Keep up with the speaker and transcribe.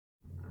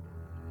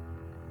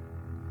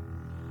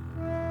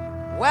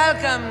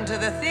Welcome to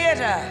the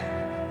theater,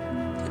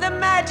 to the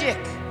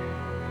magic,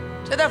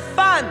 to the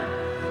fun,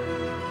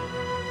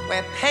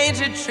 where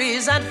painted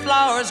trees and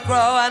flowers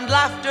grow and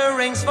laughter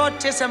rings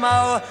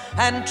fortissimo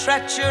and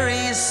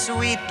treachery's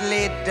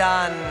sweetly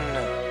done.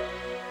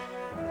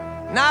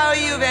 Now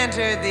you've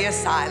entered the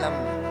asylum,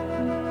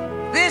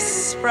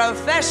 this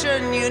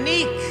profession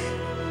unique.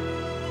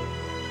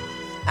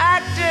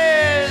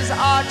 Actors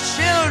are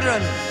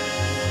children,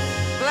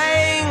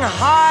 playing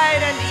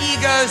hide and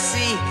ego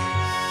seek.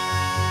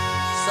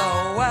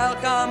 So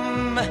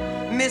welcome,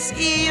 Miss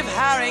Eve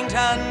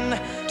Harrington,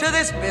 to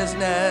this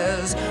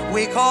business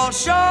we call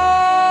show.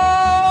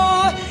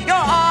 You're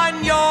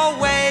on your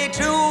way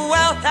to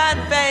wealth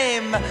and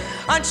fame.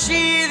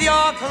 Unsheathe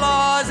your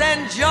claws,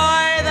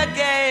 enjoy the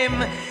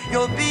game.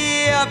 You'll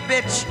be a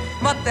bitch,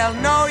 but they'll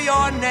know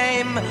your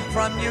name.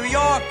 From New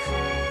York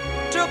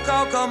to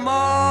Kokomo.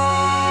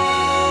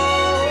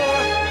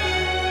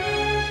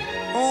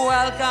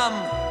 Welcome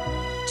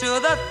to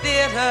the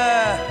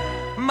theater,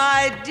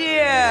 my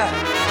dear,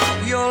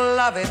 you'll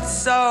love it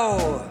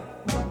so.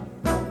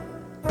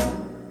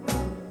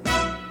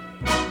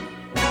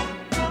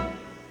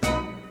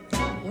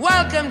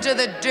 Welcome to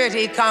the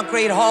dirty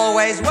concrete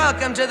hallways.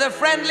 Welcome to the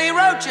friendly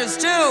roaches,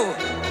 too.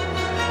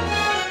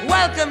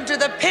 Welcome to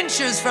the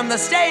pinchers from the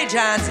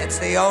stagehands. It's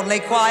the only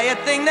quiet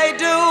thing they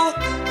do.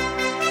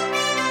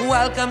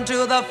 Welcome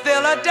to the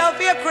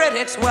Philadelphia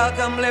critics.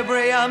 Welcome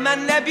Librium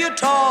and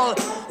Nebutol.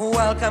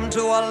 Welcome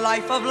to a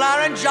life of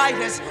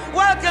laryngitis.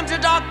 Welcome to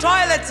dark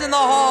toilets in the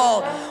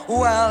hall.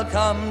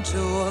 Welcome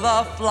to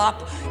the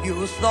flop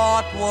you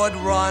thought would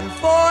run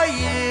for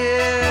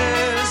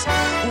years.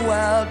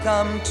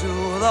 Welcome to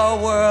the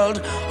world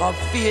of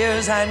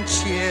fears and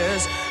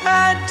cheers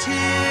and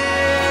tears.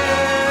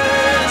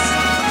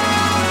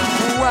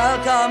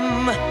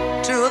 Welcome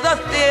to the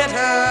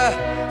theater.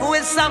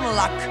 With some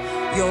luck,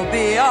 you'll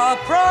be a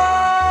pro.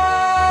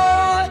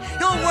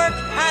 You'll work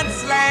and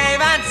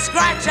slave and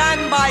scratch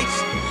and bite.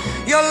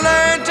 You'll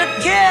learn to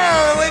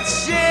kill with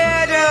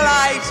sheer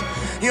delight.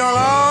 You'll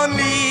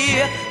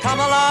only come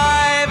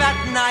alive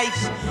at night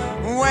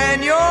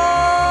when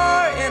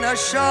you're in a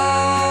show.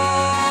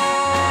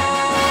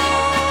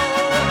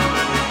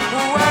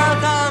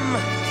 Welcome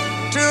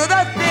to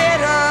the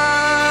theater,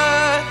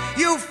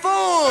 you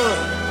fool.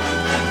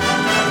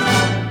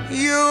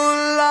 You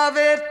love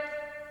it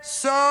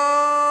so.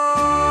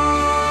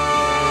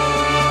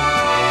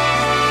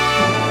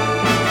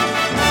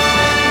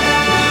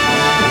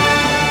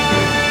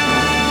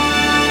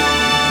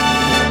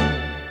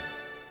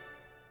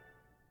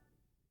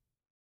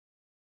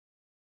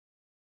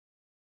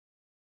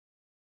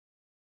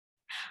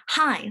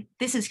 Hi,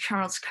 this is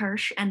Charles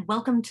Kirsch, and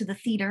welcome to the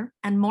theater,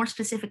 and more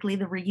specifically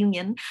the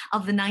reunion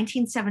of the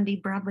 1970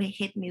 Broadway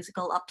hit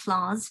musical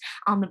Applause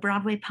on the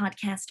Broadway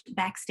podcast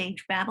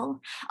Backstage Babble.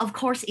 Of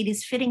course, it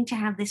is fitting to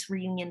have this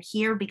reunion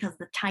here because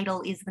the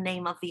title is the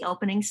name of the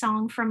opening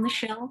song from the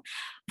show.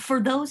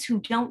 For those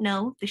who don't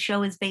know, the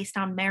show is based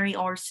on Mary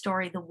Orr's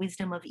story, The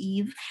Wisdom of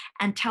Eve,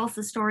 and tells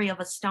the story of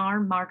a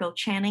star, Margot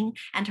Channing,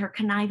 and her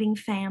conniving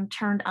fan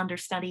turned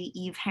understudy,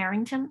 Eve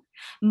Harrington.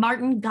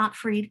 Martin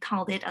Gottfried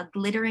called it a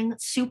glittering,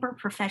 super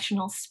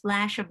professional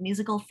splash of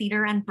musical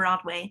theater and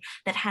Broadway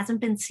that hasn't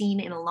been seen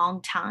in a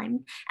long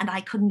time, and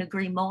I couldn't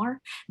agree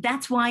more.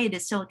 That's why it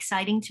is so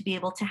exciting to be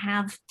able to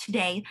have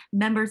today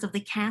members of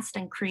the cast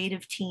and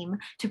creative team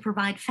to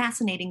provide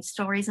fascinating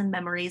stories and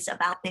memories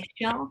about this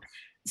show.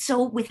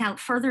 So without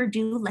further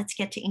ado, let's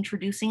get to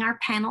introducing our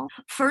panel.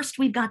 First,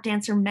 we've got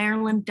dancer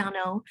Marilyn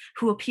Dunno,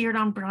 who appeared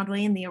on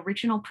Broadway in the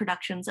original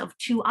productions of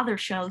two other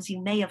shows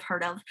you may have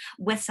heard of,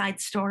 West Side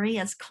Story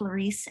as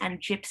Clarice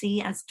and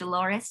Gypsy as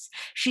Dolores.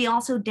 She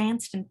also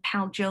danced in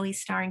Pal Joey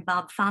starring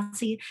Bob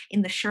Fosse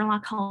in the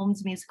Sherlock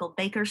Holmes musical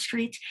Baker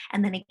Street,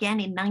 and then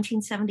again in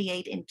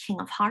 1978 in King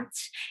of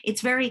Hearts.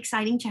 It's very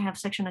exciting to have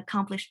such an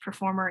accomplished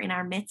performer in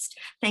our midst.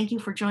 Thank you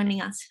for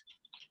joining us.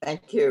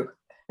 Thank you.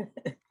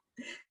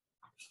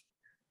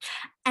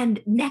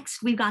 And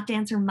next, we've got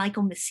dancer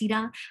Michael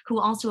Mesita, who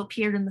also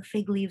appeared in The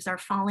Fig Leaves Are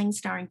Falling,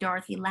 starring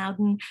Dorothy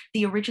Loudon,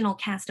 the original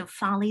cast of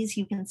Follies.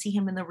 You can see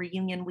him in the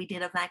reunion we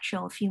did of that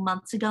show a few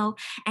months ago,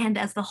 and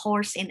as the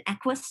horse in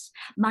Equus.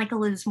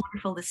 Michael, it is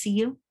wonderful to see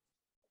you.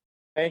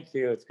 Thank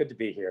you. It's good to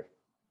be here.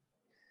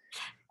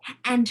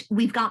 And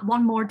we've got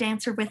one more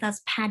dancer with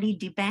us, Patty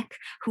DeBeck,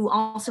 who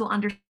also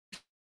understood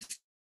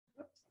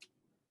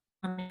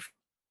the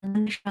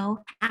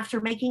show.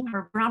 After making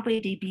her Broadway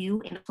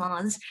debut in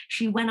Applause,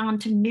 she went on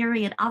to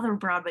myriad other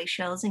Broadway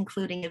shows,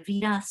 including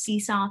Evita,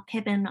 Seesaw,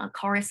 Pippin, A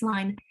Chorus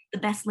Line, The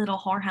Best Little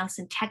Whorehouse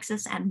in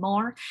Texas, and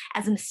more.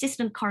 As an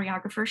assistant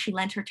choreographer, she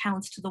lent her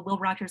talents to the Will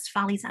Rogers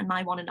Follies and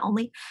My One and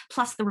Only,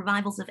 plus the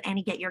revivals of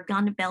Annie Get Your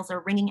Gun, Bells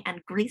Are Ringing,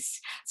 and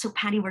Grease. So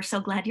Patty, we're so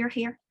glad you're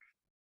here.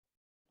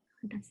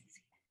 Thank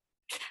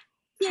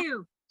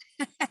you.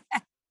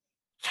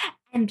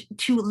 And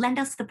to lend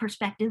us the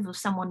perspective of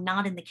someone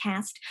not in the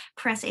cast,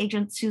 press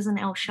agent Susan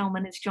L.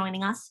 Shulman is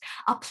joining us.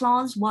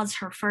 Applause was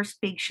her first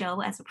big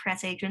show as a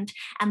press agent,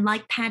 and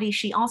like Patty,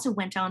 she also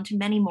went on to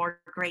many more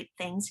great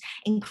things,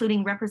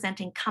 including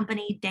representing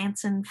Company,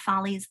 Dancin',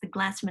 Follies, The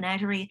Glass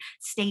Menagerie,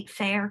 State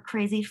Fair,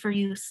 Crazy for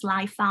You,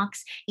 Sly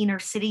Fox, Inner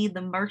City,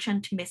 The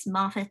Merchant, Miss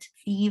Moffat,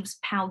 Thieves,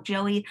 Pal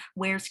Joey,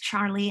 Where's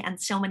Charlie,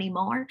 and so many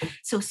more.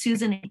 So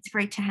Susan, it's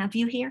great to have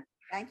you here.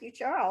 Thank you,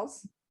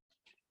 Charles.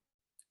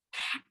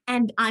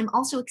 And I'm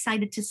also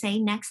excited to say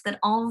next that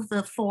all of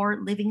the 4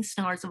 living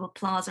stars of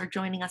Applause are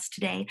joining us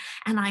today.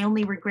 And I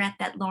only regret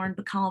that Lauren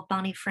Bacall,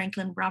 Bonnie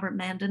Franklin, Robert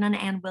Mandan, and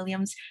Ann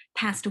Williams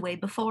passed away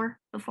before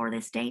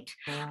this date.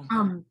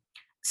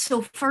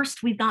 So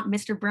first, we've got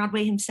Mr.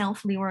 Broadway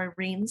himself, Leroy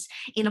Reams.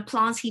 In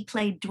Applause, he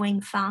played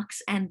Dwayne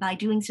Fox, and by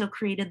doing so,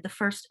 created the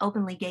first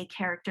openly gay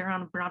character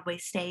on a Broadway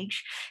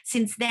stage.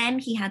 Since then,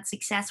 he had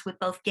success with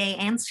both gay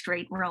and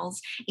straight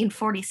roles in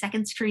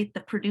 42nd Street,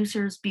 The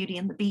Producers, Beauty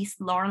and the Beast,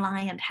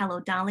 Lorelei, and Hello,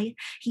 Dolly.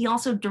 He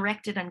also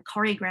directed and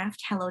choreographed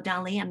Hello,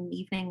 Dolly and An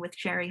Evening with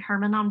Jerry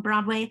Herman on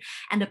Broadway,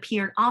 and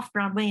appeared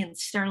off-Broadway in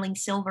Sterling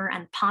Silver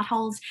and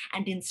Potholes,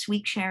 and in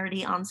Sweet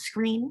Charity on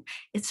screen.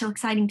 It's so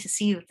exciting to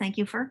see you. Thank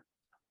you for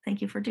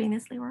doing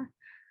this, Leroy.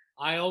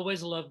 I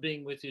always love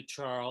being with you,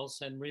 Charles.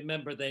 And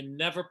remember, they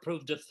never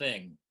proved a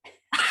thing.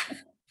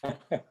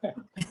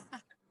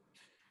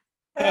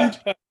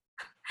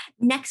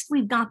 Next,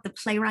 we've got the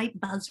playwright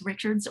Buzz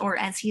Richards, or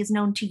as he is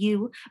known to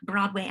you,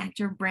 Broadway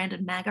actor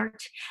Brandon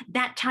Maggart.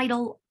 That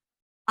title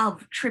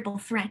of Triple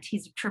Threat,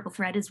 he's a triple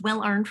threat, is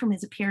well earned from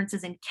his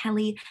appearances in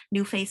Kelly,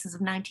 New Faces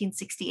of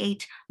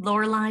 1968,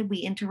 Lorelei, We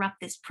Interrupt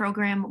This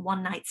Program,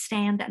 One Night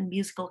Stand, and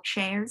musical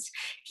Chairs.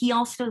 He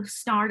also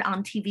starred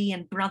on TV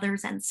in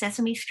Brothers and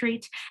Sesame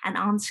Street, and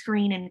on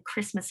screen in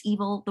Christmas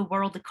Evil, The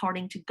World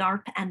According to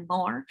Garp, and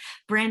more.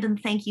 Brandon,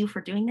 thank you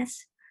for doing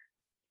this.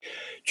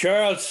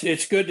 Charles,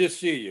 it's good to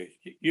see you.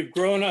 You've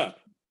grown up.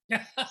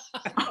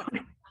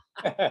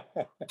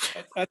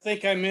 I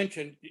think I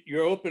mentioned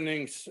your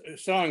opening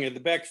song in the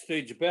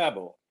Backstage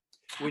Babble.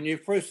 When you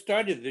first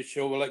started this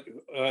show, like,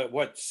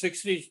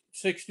 60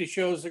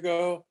 shows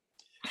ago?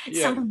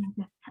 Yeah,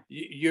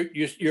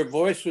 your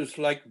voice was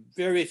like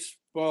very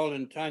small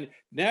and tiny.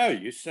 Now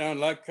you sound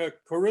like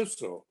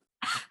Caruso.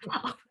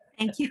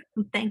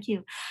 Thank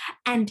you.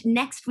 And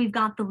next, we've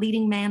got the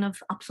leading man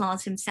of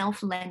Applause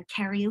himself, Len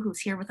Cariou,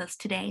 who's here with us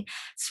today.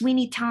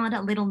 Sweeney Todd,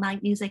 A Little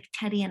Night Music,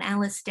 Teddy and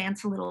Alice,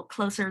 Dance a Little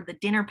Closer, The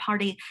Dinner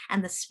Party,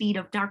 and The Speed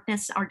of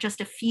Darkness are just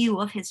a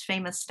few of his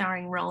famous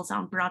starring roles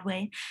on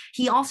Broadway.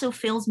 He also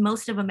fills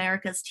most of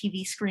America's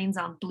TV screens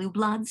on Blue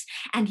Bloods,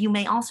 and you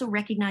may also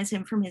recognize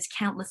him from his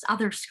countless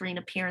other screen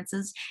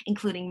appearances,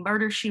 including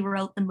Murder, She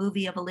Wrote, the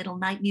movie of A Little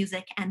Night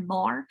Music, and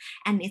more.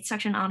 And it's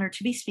such an honor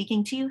to be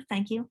speaking to you.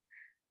 Thank you.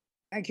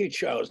 Thank you,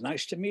 Charles.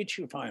 Nice to meet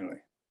you finally.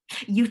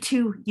 You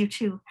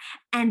too.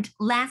 And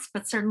last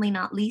but certainly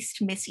not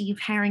least, Miss Eve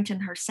Harrington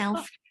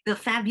herself, the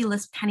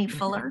fabulous Penny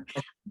Fuller.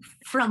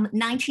 From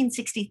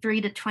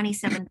 1963 to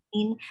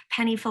 2017,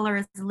 Penny Fuller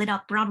has lit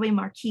up Broadway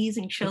marquees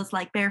in shows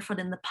like Barefoot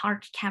in the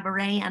Park,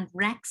 Cabaret, and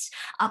Rex,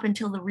 up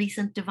until the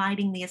recent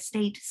Dividing the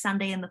Estate,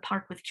 Sunday in the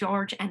Park with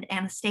George, and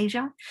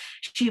Anastasia.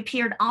 She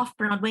appeared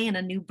off-Broadway in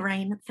A New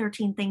Brain,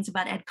 13 Things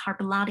About Ed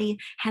Carpellotti,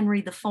 Henry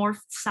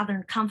IV,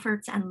 Southern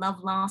Comforts, and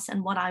Love, Loss,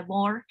 and What I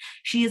Wore.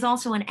 She is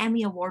also an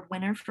Emmy Award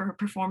winner for her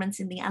performance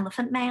in The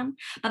Elephant Man,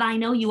 but I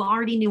know you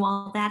already knew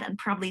all that and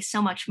probably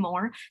so much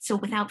more. So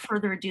without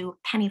further ado,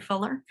 Penny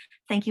Fuller,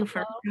 thank you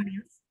for joining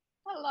us.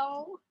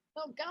 Hello.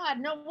 Oh God,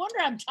 no wonder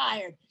I'm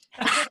tired.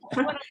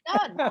 What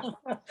I've done.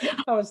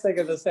 I was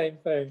thinking the same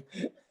thing.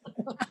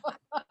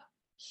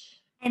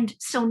 And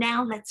so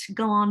now let's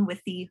go on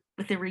with the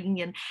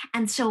reunion.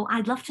 And so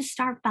I'd love to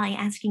start by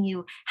asking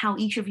you how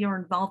each of your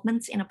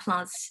involvements in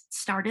Applause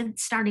started,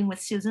 starting with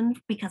Susan,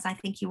 because I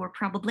think you were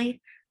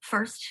probably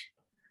first.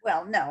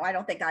 Well, no, I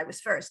don't think I was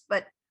first,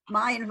 but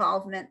my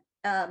involvement,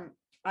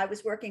 I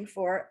was working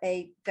for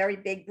a very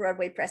big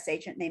Broadway press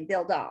agent named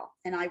Bill Dahl,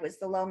 and I was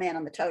the low man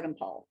on the totem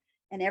pole.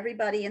 And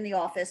everybody in the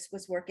office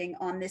was working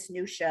on this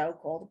new show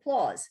called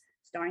Applause,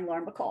 starring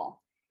Lauren Bacall.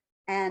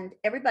 And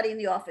everybody in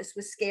the office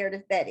was scared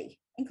of Betty,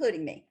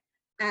 including me.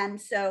 And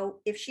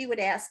so if she would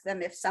ask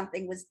them if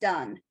something was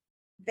done,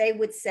 they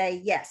would say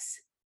yes,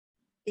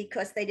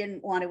 because they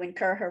didn't want to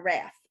incur her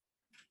wrath.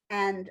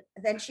 And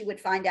then she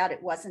would find out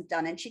it wasn't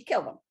done and she'd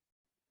kill them.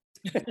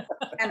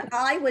 And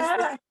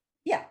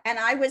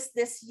I was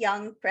this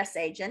young press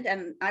agent,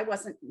 and I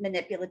wasn't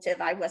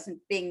manipulative. I wasn't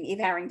being Eve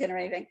Harrington or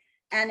anything.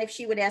 And if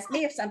she would ask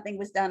me if something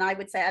was done, I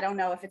would say, I don't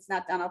know. If it's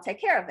not done, I'll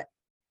take care of it.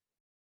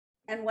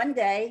 And one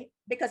day,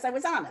 because I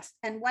was honest,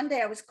 and one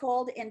day I was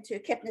called into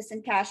Kipnis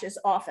and Cash's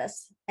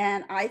office,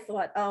 and I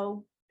thought,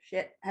 oh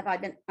shit, am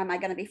I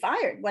going to be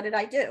fired? What did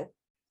I do?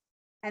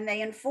 And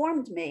they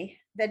informed me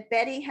that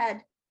Betty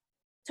had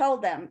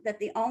told them that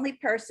the only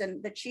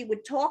person that she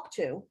would talk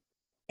to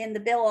in the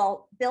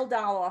Bill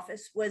Dahl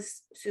office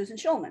was Susan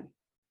Shulman.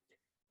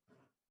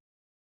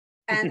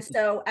 And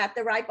so at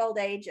the ripe old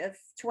age of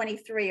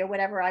 23 or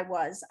whatever I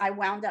was, I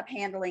wound up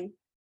handling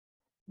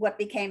what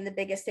became the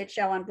biggest hit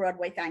show on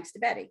Broadway, thanks to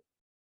Betty.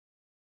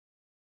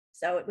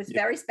 So it was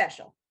very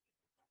special.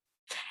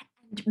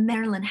 And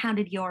Marilyn, how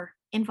did your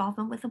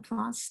involvement with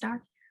Applause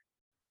start?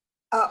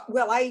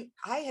 Well, I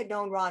had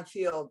known Ron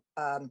Field.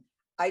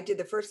 I did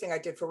the first thing I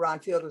did for Ron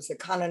Field was the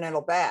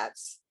Continental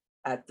Bats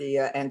at the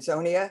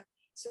Ansonia.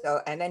 So,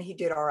 and then he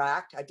did our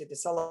act. I did the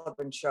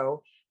Sullivan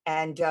Show,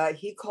 and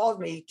he called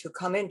me to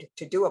come in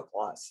to do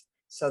Applause.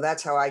 So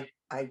that's how I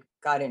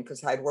got in,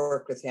 because I'd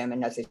worked with him.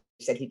 And as I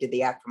said, he did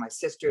the act for my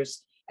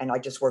sisters, and I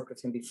just worked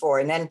with him before.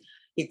 And then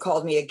he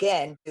called me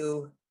again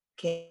to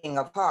King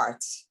of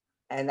Hearts.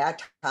 And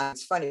that time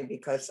it's funny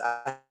because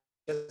I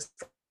just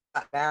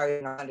got married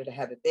and I wanted to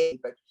have a baby,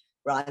 but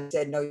Ron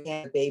said, no, you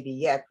can't have a baby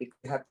yet, because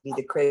you have to be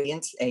the crazy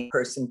insane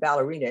person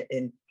ballerina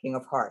in King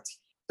of Hearts.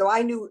 So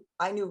I knew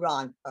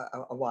Ron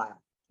a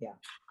while. Yeah,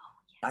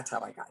 that's how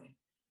I got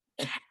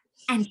in.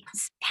 And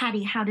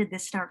Patty, how did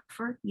this start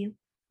for you?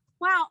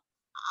 Well,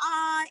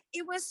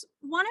 it was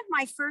one of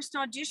my first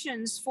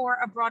auditions for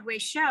a Broadway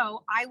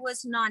show. I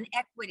was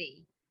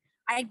non-equity.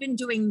 I had been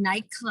doing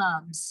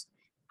nightclubs,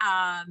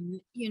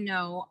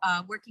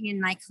 working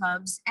in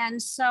nightclubs.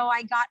 And so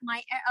I got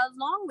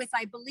along with,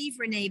 I believe,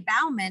 Renee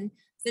Bauman,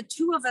 the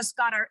two of us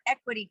got our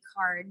equity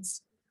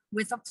cards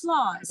with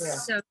Applause. Yeah.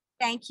 So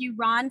thank you,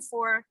 Ron,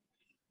 for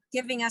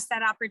giving us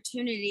that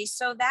opportunity.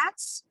 So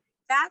that's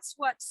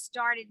what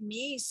started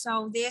me.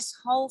 So this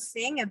whole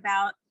thing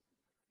about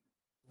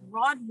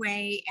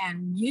Broadway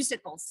and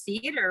musical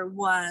theater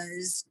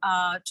was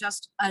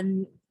just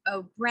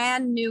a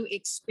brand new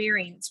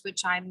experience,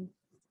 which I'm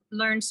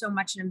learned so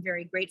much and I'm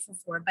very grateful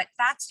for. But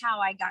that's how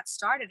I got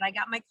started. I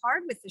got my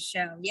card with the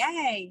show.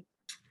 Yay.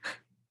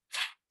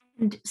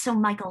 And so,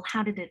 Michael,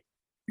 how did it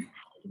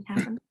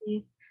happen for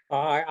you?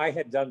 I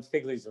had done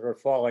Fig Leaves Were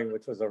Falling,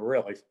 which was a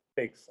really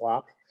big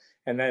flop.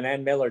 And then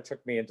Ann Miller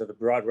took me into the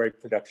Broadway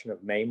production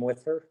of Mame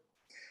with her.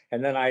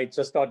 And then I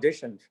just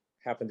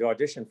happened to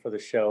audition for the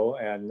show,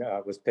 and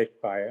was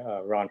picked by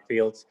Ron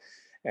Fields.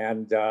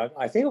 And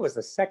I think it was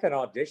the second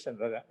audition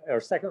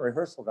second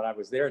rehearsal that I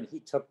was there, and he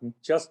took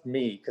just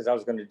me, because I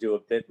was going to do a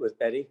bit with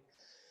Betty,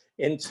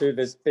 into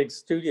this big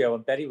studio.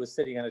 And Betty was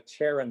sitting in a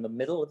chair in the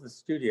middle of the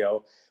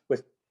studio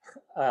with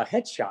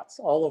headshots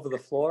all over the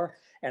floor.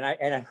 And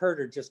I heard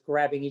her just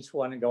grabbing each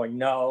one and going,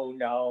 no,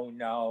 no,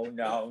 no,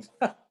 no,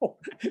 no.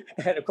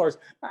 And of course,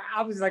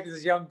 I was like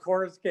this young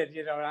chorus kid,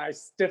 and I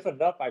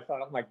stiffened up. I thought,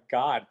 oh my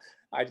God,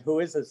 who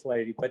is this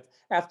lady? But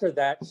after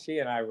that, she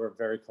and I were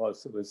very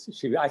close.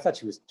 I thought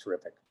she was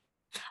terrific.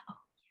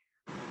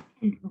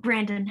 And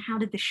Brandon, how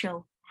did the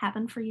show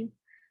happen for you?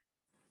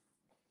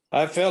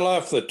 I fell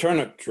off the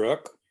turnip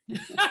truck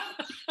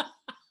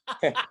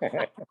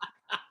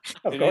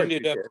Of and course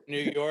ended you up did.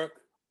 in New York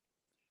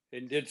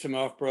and did some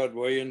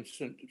off-Broadway and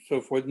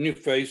so forth, new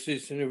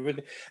faces and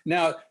everything.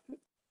 Now,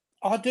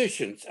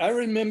 auditions. I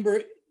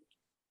remember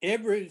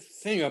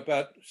everything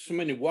about so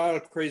many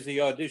wild, crazy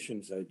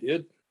auditions I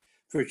did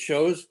for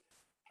shows.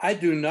 I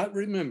do not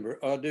remember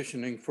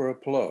auditioning for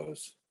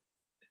Applause.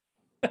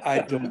 I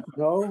don't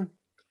know.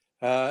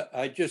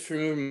 I just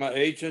remember my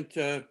agent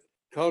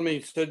called me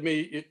and said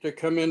me to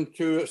come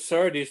into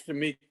Sardis to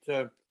meet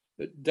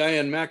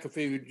Diane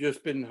McAfee, who'd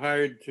just been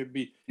hired to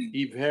be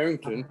Eve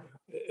Harrington.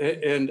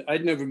 And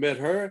I'd never met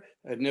her.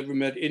 I'd never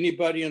met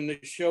anybody on the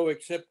show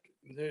except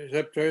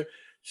her.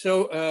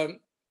 So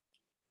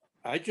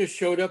I just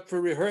showed up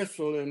for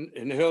rehearsal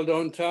and held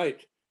on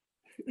tight.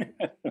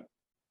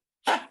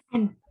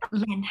 And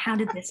Len, how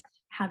did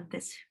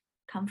this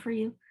come for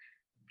you?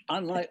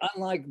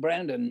 Unlike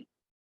Brandon,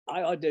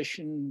 I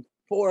auditioned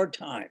 4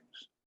 times.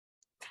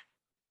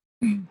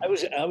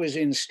 I was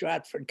in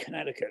Stratford,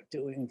 Connecticut,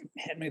 doing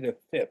Henry V,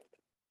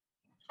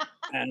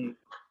 and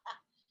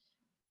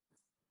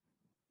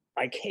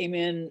I came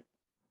in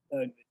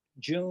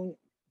June,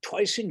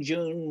 twice in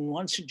June,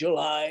 once in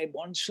July,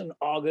 once in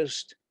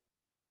August,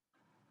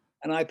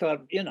 and I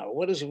thought,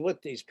 what is it with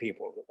these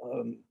people?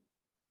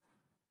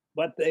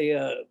 But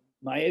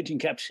my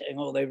agent kept saying,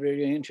 "Oh, they're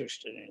really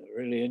interested in you,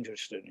 really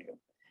interested in you,"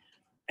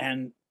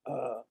 and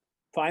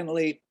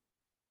finally,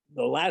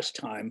 the last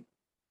time.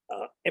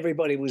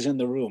 Everybody was in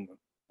the room,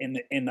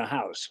 in the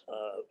house,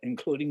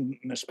 including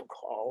Miss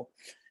McCall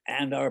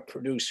and our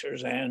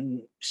producers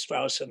and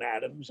Strauss and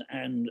Adams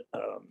and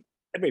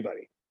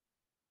everybody.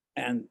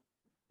 And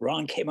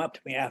Ron came up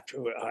to me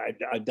after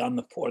I'd done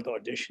the 4th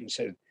audition and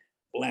said,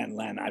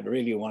 Len, I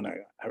really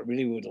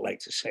would like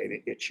to say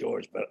that it's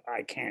yours, but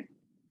I can't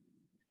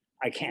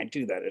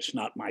do that. It's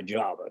not my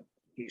job.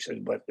 He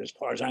said, but as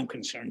far as I'm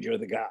concerned, you're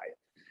the guy.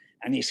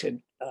 And he said,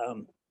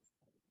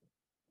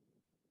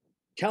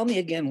 tell me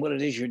again what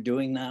it is you're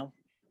doing now.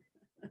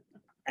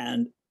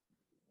 And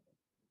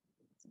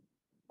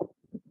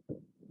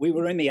we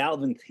were in the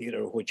Alvin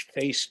Theater, which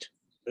faced,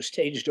 the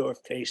stage door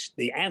faced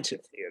the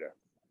Amphitheater.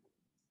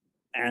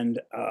 And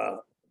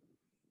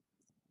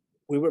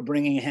we were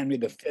bringing Henry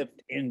V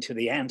into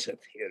the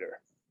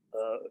Amphitheater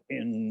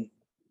in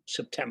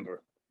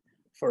September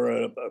for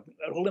a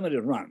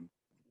limited run.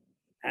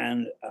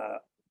 And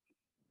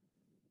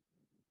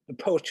the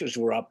posters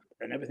were up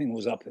and everything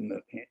was up in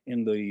the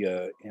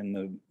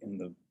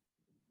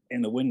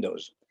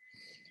windows.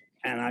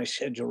 And I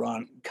said to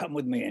Ron, "Come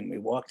with me." And we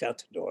walked out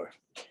the door.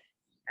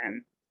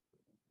 And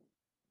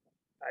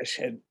I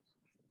said,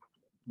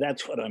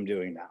 "That's what I'm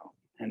doing now."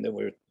 And there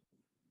were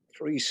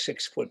 3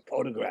 6-foot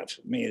photographs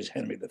of me as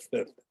Henry V.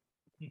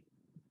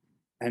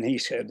 And he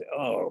said,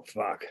 "Oh,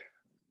 fuck.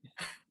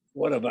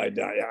 What have I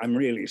done? I'm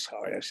really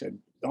sorry." I said,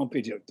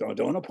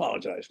 don't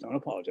apologize. Don't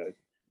apologize.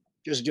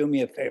 Just do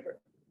me a favor.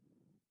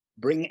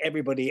 Bring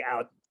everybody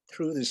out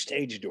through the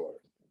stage door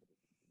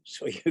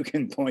so you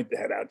can point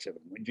that out to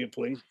them. Would you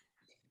please?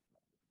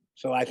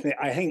 So I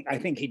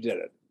think he did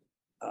it.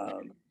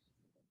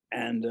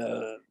 And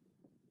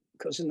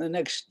because the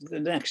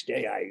next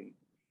day I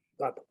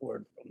got the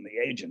word from the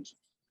agents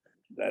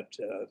that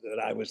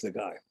I was the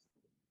guy.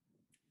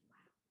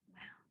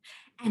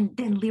 And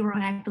then Leroy,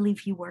 I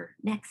believe you were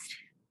next.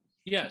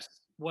 Yes.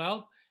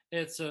 Well,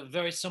 it's a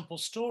very simple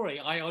story.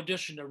 I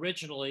auditioned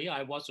originally.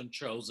 I wasn't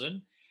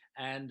chosen.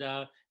 And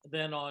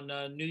then on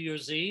New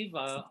Year's Eve,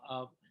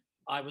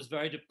 I was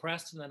very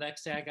depressed. And the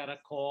next day I got a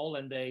call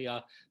and they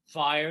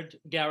fired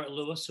Garrett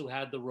Lewis, who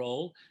had the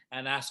role,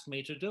 and asked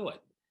me to do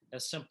it.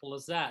 As simple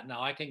as that.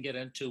 Now I can get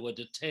into a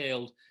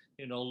detailed,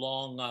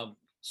 long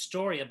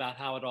story about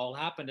how it all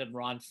happened in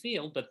Ron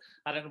Field, but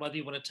I don't know whether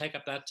you want to take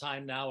up that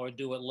time now or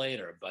do it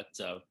later. But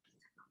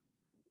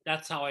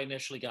that's how I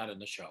initially got in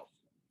the show.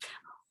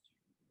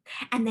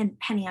 And then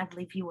Penny, I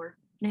believe you were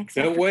next.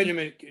 Now, wait a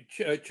minute,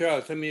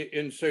 Charles, let me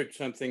insert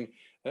something.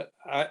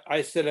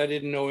 I said I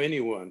didn't know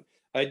anyone.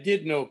 I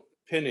did know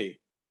Penny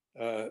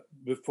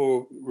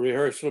before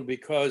rehearsal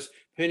because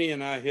Penny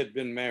and I had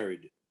been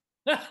married.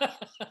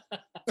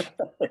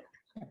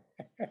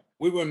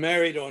 We were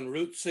married on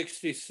Route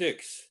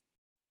 66.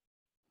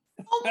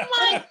 Oh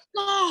my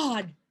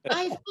God.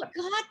 I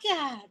forgot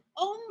that.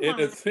 Oh my In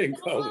a thing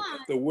called God.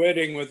 The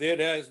Wedding with Ed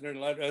Asner and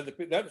a lot of other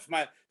people. That was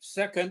my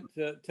second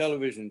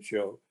television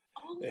show.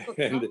 Oh,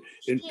 for And God's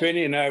sake.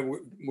 Penny and I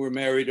were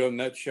married on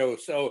that show.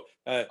 So,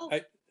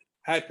 hi,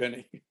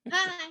 Penny.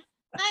 Hi.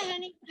 Hi,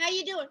 honey. How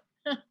you doing?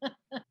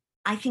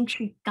 I think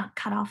she got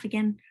cut off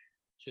again.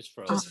 She's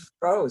frozen. Just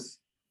froze.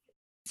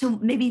 So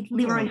maybe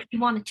Leroy, if you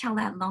want to tell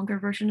that longer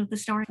version of the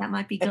story, that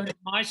might be good.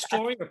 My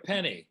story or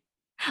Penny?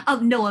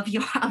 No, of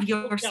your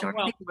Yeah, story.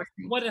 well,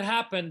 what had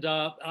happened,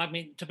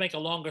 to make a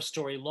longer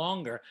story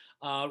longer,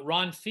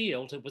 Ron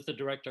Field, who was the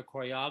director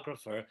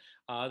choreographer,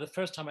 the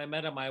first time I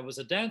met him, I was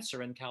a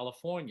dancer in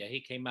California. He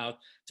came out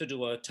to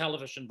do a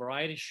television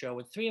variety show,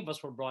 and 3 of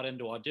us were brought in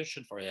to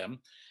audition for him.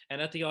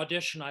 And at the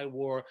audition, I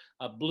wore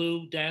a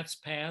blue dance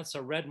pants,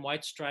 a red and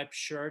white striped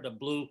shirt, a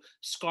blue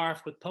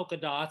scarf with polka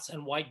dots,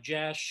 and white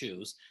jazz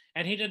shoes.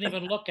 And he didn't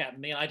even look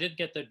at me. I didn't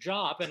get the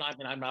job. And I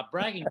mean, I'm not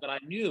bragging, but I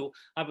knew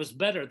I was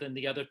better than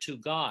the other 2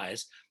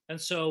 guys. And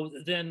so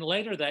then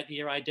later that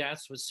year, I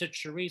danced with Sid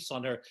Charisse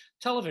on her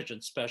television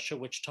special,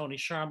 which Tony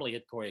Sharmley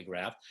had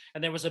choreographed.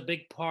 And there was a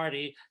big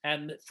party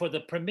and for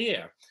the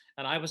premiere.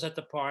 And I was at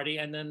the party.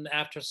 And then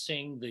after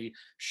seeing the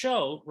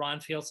show,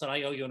 Ron Field said,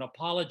 "I owe you an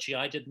apology.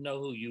 I didn't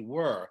know who you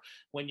were.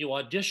 When you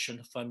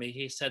auditioned for me,"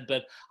 he said,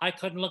 "but I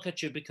couldn't look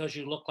at you because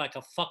you look like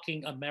a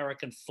fucking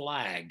American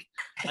flag.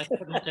 I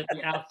couldn't look at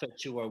the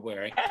outfit you were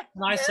wearing."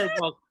 And I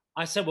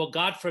said, well,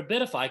 God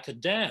forbid if I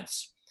could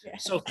dance.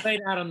 So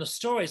fade out on the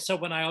story. So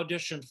when I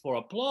auditioned for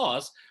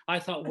Applause, I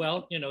thought,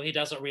 well, he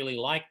doesn't really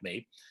like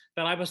me.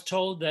 But I was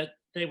told that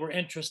they were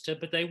interested,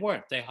 but they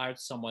weren't. They hired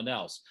someone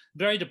else.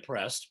 Very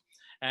depressed.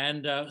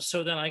 And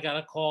so then I got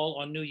a call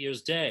on New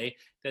Year's Day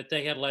that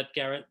they had let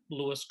Garrett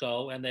Lewis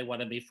go and they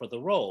wanted me for the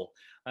role.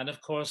 And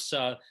of course,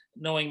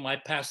 knowing my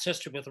past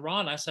history with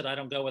Ron, I said, I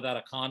don't go without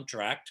a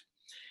contract.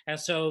 And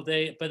so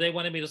they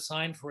wanted me to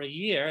sign for a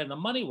year and the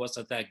money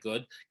wasn't that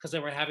good because they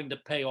were having to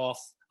pay off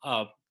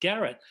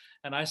Garrett.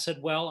 And I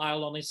said, well,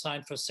 I'll only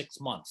sign for 6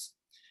 months,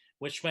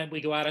 which meant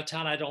we go out of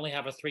town. I'd only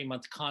have a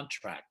 3-month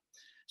contract.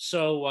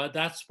 So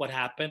that's what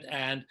happened.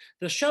 And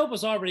the show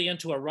was already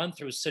into a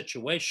run-through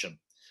situation.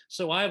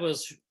 So I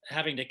was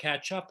having to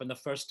catch up. And the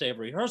first day of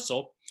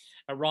rehearsal,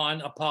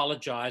 Ron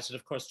apologized and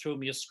of course threw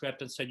me a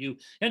script and said, "You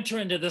enter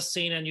into this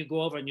scene and you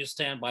go over and you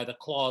stand by the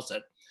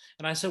closet."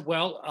 And I said,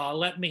 well,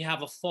 let me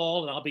have a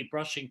fall and I'll be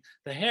brushing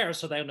the hair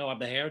so they know I'm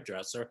the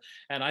hairdresser.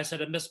 And I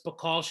said, "Miss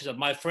Bacall," she said,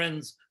 "my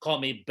friends call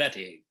me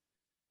Betty."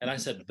 And I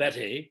said,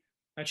 "Betty?"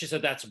 And she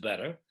said, "That's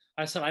better."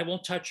 I said, "I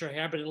won't touch your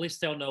hair, but at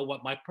least they'll know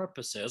what my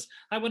purpose is."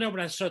 I went over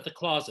and I stood at the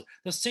closet.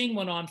 The scene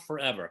went on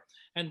forever.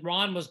 And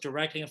Ron was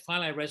directing. And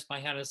finally, I raised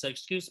my hand and said,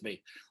 "Excuse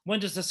me, when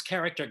does this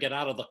character get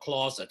out of the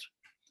closet?"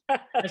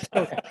 And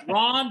so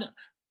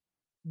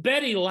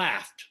Betty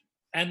laughed.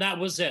 And that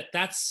was it.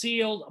 That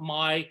sealed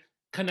my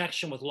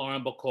connection with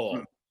Lauren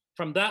Bacall.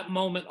 From that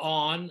moment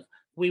on,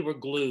 we were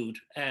glued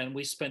and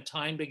we spent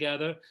time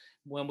together.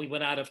 When we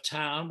went out of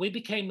town, we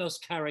became those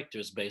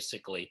characters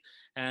basically.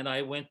 And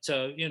I went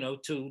to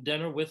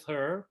dinner with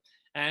her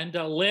And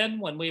Lynn,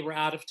 when we were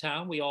out of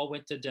town, we all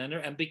went to dinner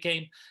and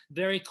became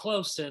very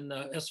close. And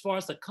as far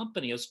as the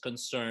company is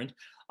concerned,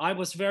 I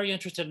was very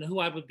interested in who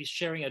I would be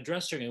sharing a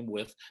dressing room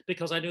with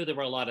because I knew there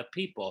were a lot of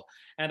people.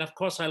 And of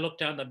course, I looked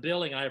down the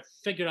building and I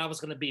figured I was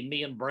going to be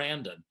me and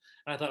Brandon.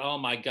 And I thought, oh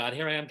my God,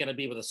 here I am going to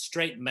be with a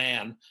straight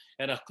man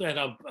and a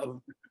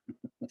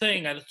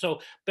thing. And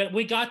so, but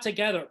we got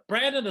together.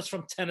 Brandon is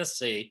from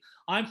Tennessee.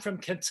 I'm from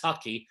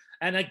Kentucky.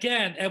 And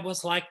again, it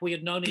was like we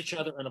had known each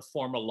other in a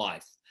former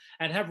life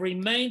and have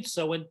remained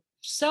so. And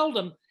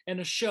seldom in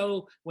a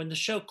show, when the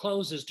show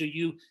closes, do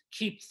you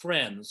keep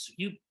friends,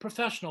 you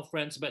professional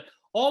friends. But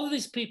all of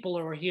these people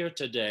who are here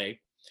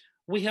today,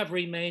 we have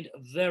remained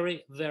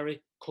very,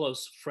 very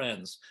close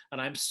friends. And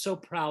I'm so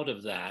proud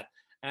of that.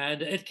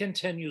 And it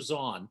continues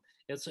on.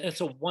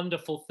 It's a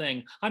wonderful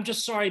thing. I'm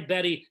just sorry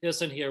Betty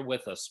isn't here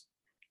with us.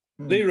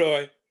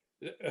 Leroy,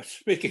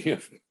 speaking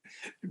of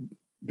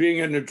being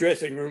in the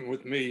dressing room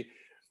with me,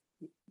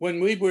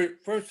 when we were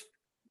first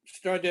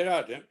started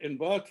out in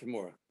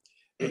Baltimore,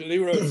 and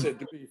Leroy said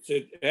to me,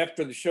 said,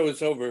 after the show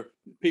is over,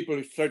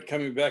 people start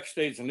coming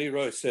backstage, and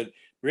Leroy said,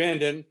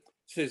 Brandon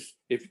says,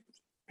 if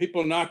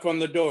people knock on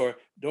the door,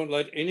 don't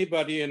let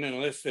anybody in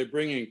unless they're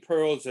bringing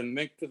pearls and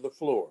mink to the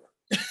floor.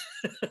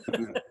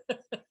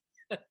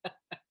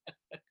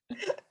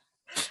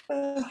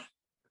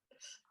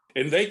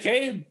 And they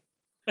came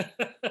to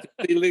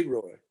see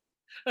Leroy.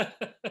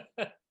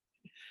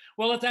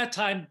 Well, at that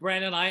time,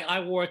 Brandon, I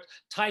wore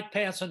tight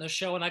pants on the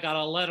show, and I got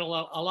a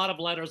lot of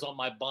letters on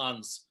my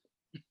buns.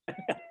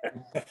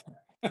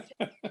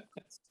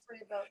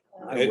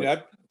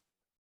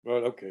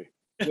 Well, okay.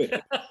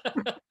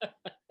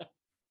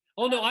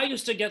 Oh no, I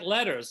used to get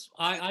letters.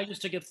 I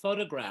used to get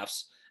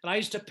photographs, and I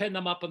used to pin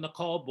them up on the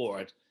call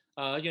board.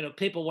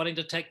 People wanting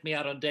to take me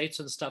out on dates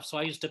and stuff. So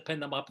I used to pin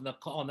them up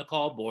on the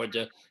call board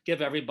to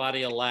give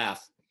everybody a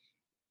laugh.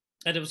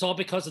 And it was all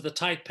because of the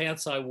tight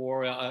pants I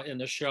wore in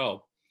the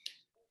show.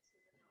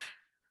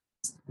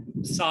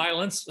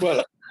 Silence.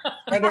 Well,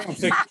 I don't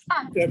think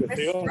that was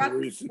the only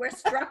reason. We're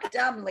struck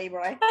dumb,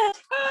 Leroy.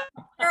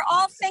 We're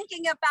all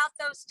thinking about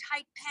those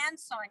tight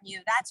pants on you.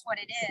 That's what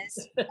it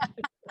is.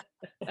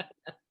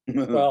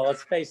 Well,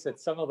 let's face it,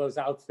 some of those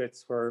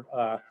outfits were,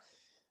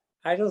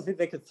 I don't think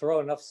they could throw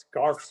enough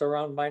scarves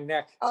around my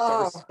neck. There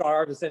were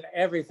scarves and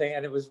everything.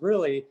 And it was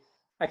really,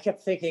 I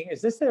kept thinking,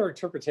 is this their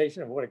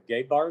interpretation of what a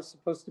gay bar is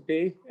supposed to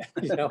be?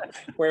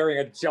 Wearing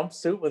a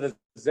jumpsuit with a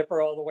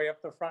zipper all the way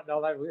up the front and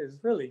all that. It was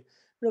really,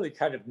 really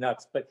kind of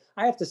nuts. But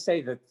I have to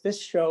say that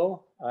this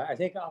show, I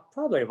think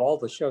probably of all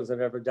the shows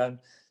I've ever done,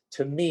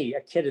 to me,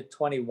 a kid at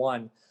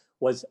 21,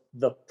 was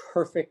the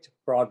perfect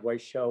Broadway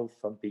show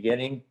from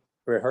beginning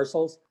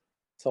rehearsals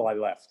till I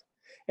left.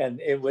 And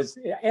it was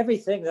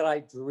everything that I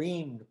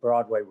dreamed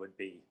Broadway would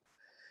be.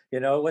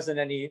 It wasn't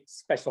any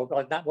special,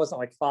 that wasn't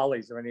like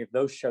Follies or any of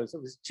those shows.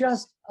 It was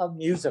just a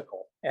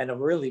musical, and a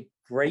really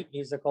great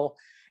musical.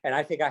 And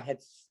I think I had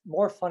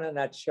more fun in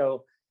that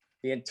show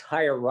the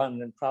entire run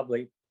than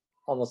probably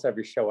almost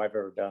every show I've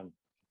ever done.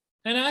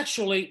 And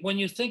actually, when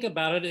you think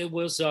about it, it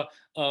was a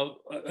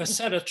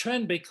set of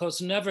trend,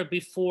 because never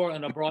before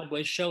in a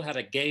Broadway show had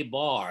a gay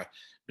bar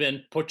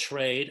been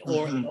portrayed,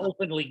 or an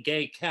openly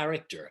gay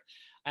character.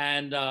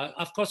 And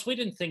of course, we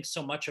didn't think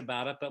so much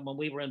about it, but when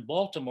we were in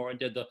Baltimore and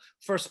did the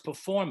first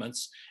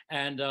performance,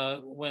 and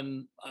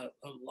when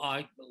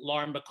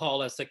Lauren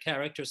Bacall, as the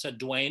character, said,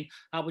 Dwayne,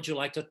 how would you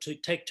like to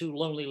take two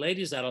lonely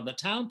ladies out on the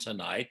town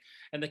tonight?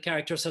 And the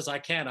character says, I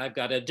can't, I've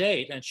got a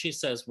date. And she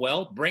says,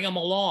 well, bring them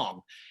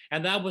along.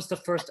 And that was the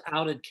first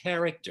outed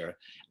character.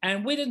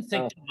 And we didn't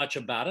think too much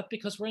about it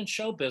because we're in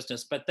show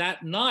business. But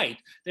that night,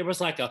 there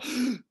was like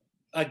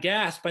a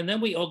gasp, and then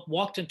we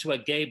walked into a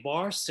gay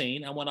bar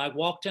scene. And when I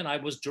walked in, I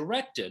was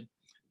directed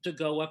to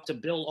go up to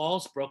Bill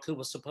Alsbrook, who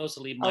was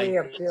supposedly my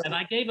and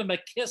I gave him a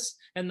kiss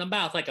in the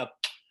mouth, like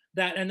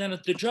that. And then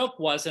the joke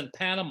was, in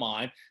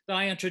pantomime, that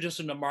I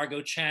introduced him to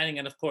Margot Channing,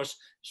 and of course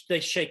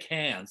they shake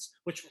hands,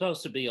 which was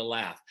supposed to be a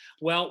laugh.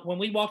 Well, when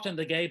we walked in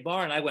the gay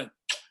bar and I went,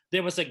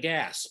 there was a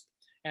gasp,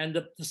 and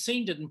the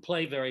scene didn't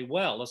play very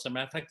well. As a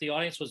matter of fact, the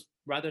audience was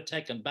rather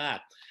taken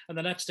back. And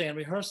the next day in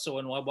rehearsal,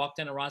 when I walked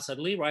in and Ron said,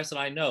 Leroy, I said,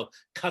 I know,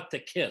 cut the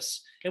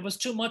kiss. It was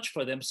too much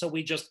for them, so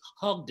we just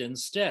hugged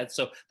instead.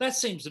 So that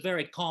seems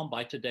very calm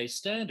by today's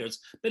standards,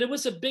 but it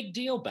was a big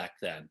deal back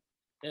then.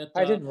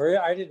 I didn't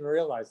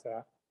realize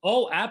that.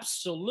 Oh,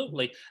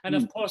 absolutely. And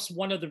of course,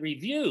 one of the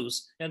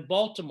reviews in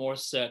Baltimore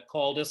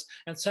called us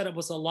and said it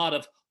was a lot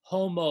of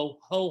homo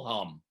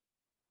ho-hum.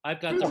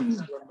 I've got the review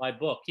in my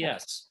book,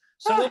 yes.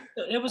 So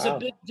it was a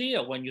big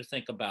deal when you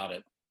think about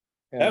it.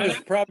 That was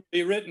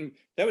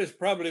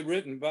probably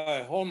written by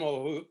a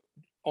homo who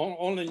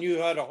only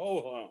knew how to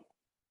ho-hum.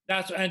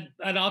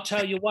 And I'll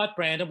tell you what,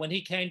 Brandon, when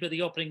he came to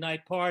the opening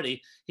night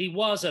party, he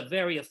was a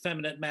very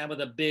effeminate man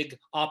with a big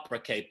opera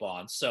cape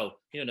on. So,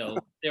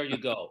 there you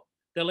go.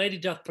 The lady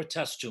doth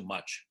protest too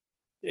much.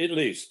 At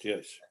least,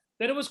 yes.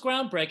 But it was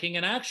groundbreaking.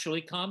 And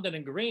actually, Comden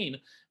and Green,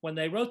 when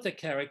they wrote the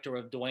character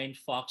of Dwayne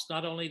Fox,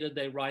 not only did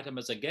they write him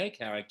as a gay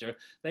character,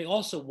 they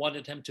also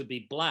wanted him to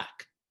be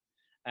Black.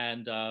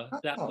 and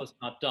that Oh. was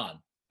not done.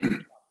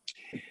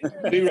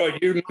 Leroy,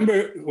 do you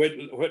remember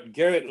what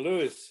Garrett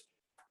Lewis,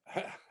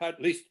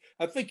 at least,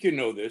 I think you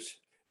know this,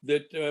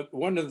 that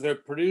one of the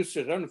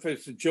producers, I don't know if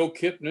it's Joe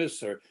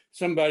Kipnis or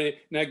somebody.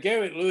 Now,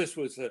 Garrett Lewis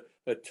was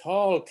a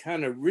tall,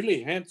 kind of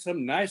really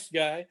handsome, nice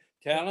guy,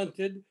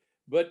 talented,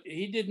 but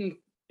he didn't,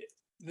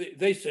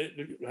 they said,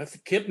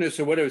 Kipnis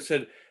or whatever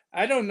said,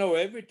 I don't know,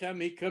 every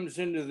time he comes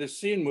into the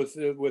scene with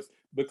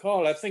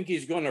Bacall, I think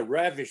he's going to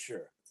ravish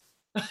her.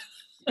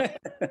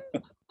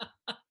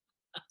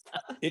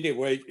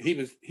 Anyway, he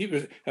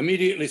was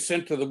immediately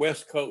sent to the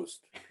West Coast.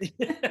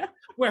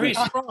 Where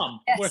he's from.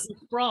 Yes. Where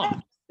he's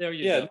from. There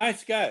you Yeah, go.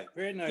 nice guy,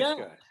 very nice Yeah.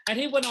 guy. And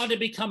he went on to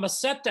become a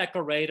set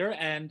decorator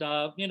and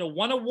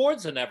won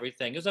awards and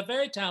everything. He was a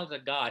very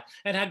talented guy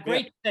and had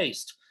great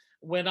taste.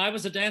 When I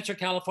was a dancer in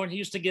California, he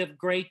used to give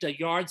great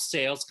yard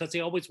sales because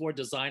he always wore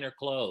designer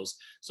clothes.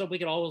 So we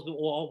could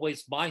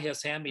always buy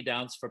his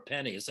hand-me-downs for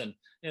pennies. And,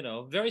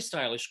 very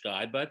stylish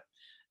guy, but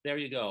there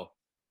you go.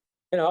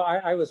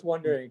 I was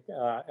wondering,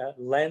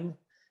 Len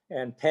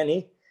and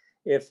Penny,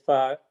 if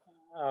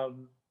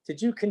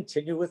did you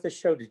continue with the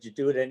show? Did you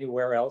do it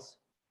anywhere else?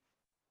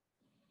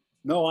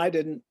 No, I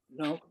didn't.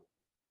 No,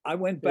 I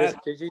went Did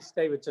back. you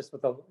stay with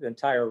the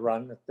entire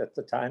run at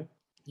the time?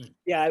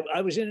 Yeah,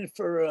 I was in it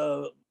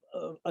for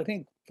I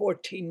think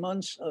 14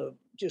 months,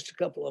 just a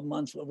couple of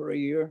months, over a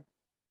year.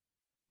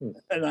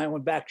 And I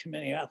went back to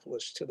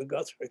Minneapolis to the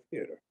Guthrie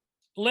Theater.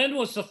 Lynn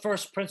was the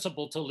first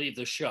principal to leave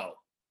the show.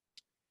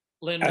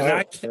 Lynn And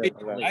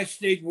was I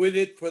stayed with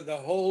it for the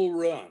whole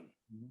run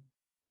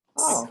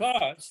Oh.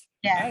 because I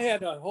Yes.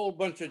 had a whole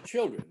bunch of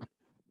children.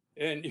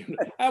 And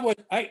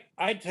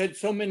I'd had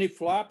so many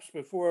flops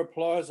before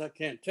Applause, I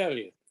can't tell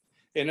you.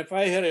 And if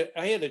I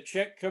had a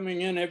check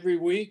coming in every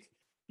week,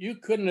 you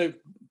couldn't have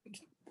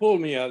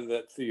pulled me out of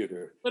that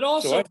theater. But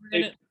also,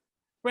 I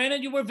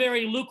Brandon, you were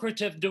very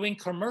lucrative doing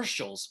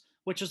commercials,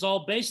 which is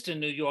all based in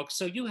New York.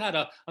 So you had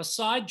a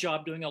side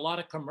job doing a lot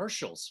of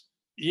commercials.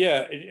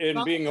 Yeah,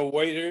 and being a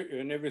waiter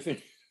and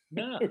everything.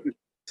 Yeah.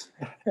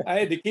 I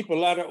had to keep a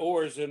lot of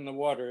oars in the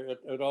water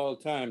at all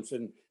times,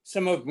 and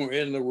some of them were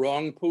in the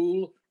wrong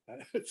pool,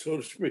 so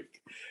to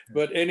speak.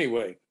 But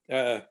anyway,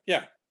 yeah.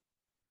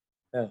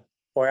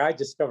 Boy, I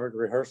discovered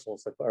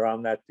rehearsals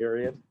around that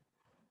period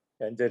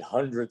and did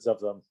hundreds of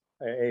them,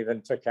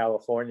 even to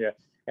California.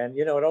 And,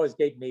 it always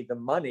gave me the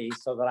money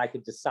so that I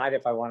could decide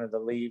if I wanted to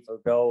leave or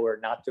go or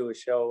not do a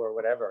show or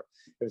whatever.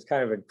 It was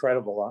kind of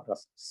incredible, a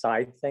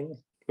side thing.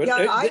 But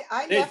Yeah,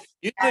 I Dave, left.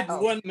 you did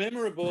Oh. one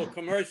memorable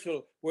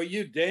commercial where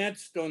you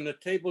danced on the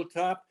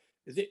tabletop.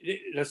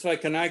 That's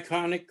like an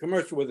iconic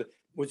commercial.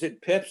 Was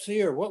it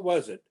Pepsi or what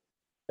was it?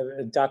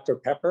 Dr.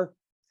 Pepper.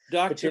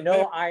 But Dr.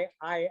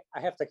 I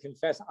have to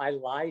confess, I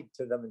lied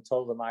to them and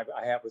told them I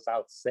was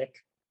out sick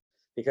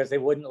because they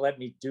wouldn't let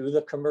me do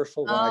the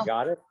commercial when I Oh.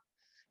 got it.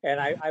 And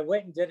I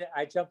went and did it.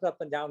 I jumped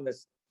up and down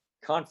this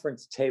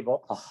conference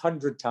table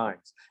 100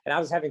 times. And I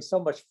was having so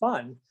much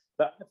fun.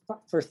 But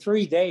for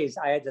 3 days,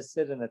 I had to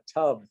sit in a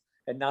tub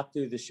and not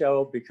do the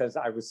show because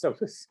I was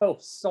so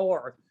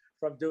sore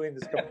from doing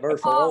this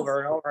commercial Oh. over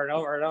and over and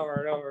over and over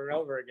and over and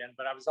over again.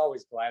 But I was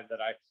always glad that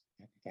I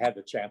had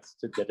the chance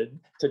to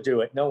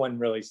do it. No one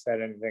really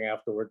said anything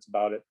afterwards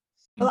about it.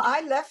 Well,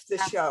 I left the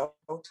show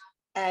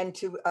and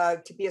to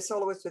be a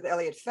soloist with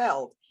Elliot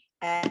Feld,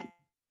 and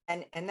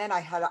then I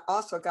had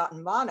also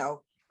gotten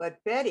mono.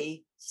 But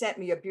Betty sent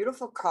me a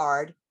beautiful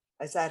card.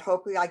 I said,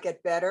 "Hopefully, I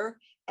get better."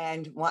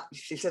 And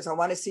she says, "I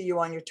want to see you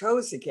on your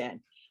toes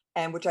again,"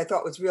 and which I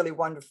thought was really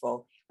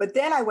wonderful. But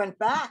then I went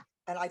back,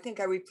 and I think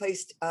I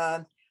replaced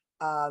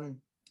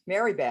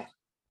Mary Beth,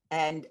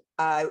 and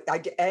I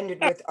ended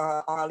with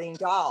Arlene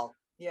Dahl.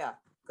 Yeah,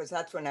 because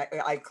that's when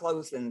I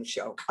closed in the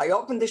show. I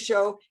opened the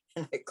show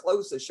and I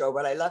closed the show,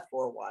 but I left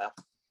for a while.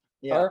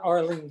 Yeah.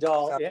 Arlene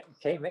Dahl So-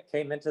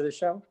 came into the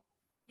show.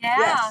 Yeah.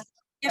 Yes.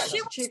 Yeah,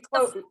 she was She the-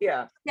 closed.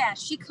 Yeah, yeah,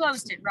 she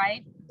closed it,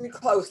 right? she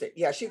closed it.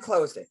 Yeah, she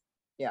closed it.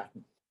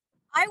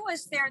 I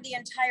was there the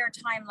entire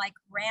time, like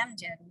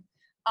Brandon.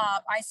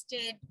 I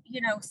stayed,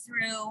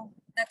 through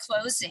the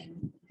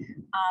closing.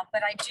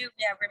 But I do,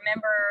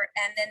 remember.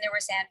 And then there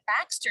was Ann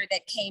Baxter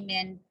that came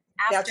in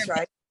after That's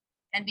right.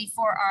 and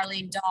before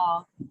Arlene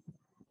Dahl.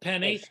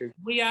 Penny, Oh, shoot.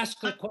 we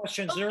asked the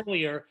questions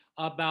earlier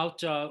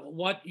about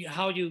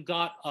how you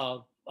got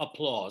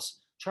applause.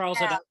 Charles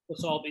had Yeah. asked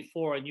us all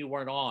before and you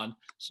weren't on.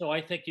 So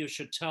I think you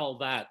should tell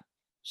that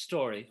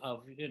story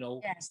of,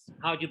 Yes,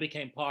 how you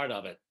became part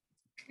of it.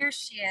 here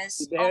she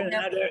is. There, Oh, no.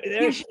 now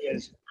there she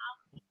is.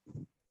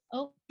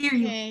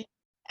 Okay.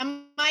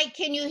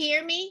 Can you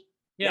hear me?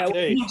 Yeah.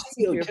 Hey,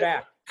 You're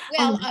back.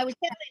 Well, I was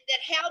telling that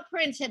Hal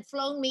Prince had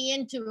flown me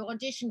in to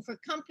audition for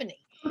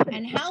Company,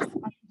 and Hal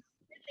was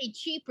really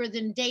cheaper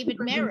than David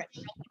Merritt.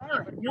 I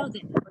never knew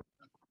that.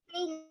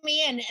 Flew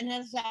me in, and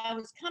as I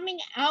was coming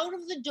out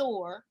of the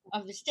door,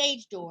 of the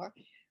stage door,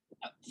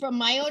 from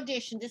my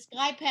audition, this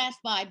guy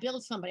passed by,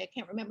 Bill somebody, I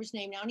can't remember his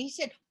name now, and he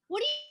said,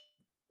 "What are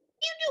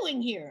you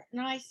doing here?"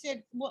 And I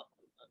said, "Well,"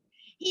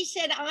 he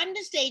said, I'm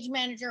the stage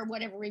manager or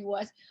whatever he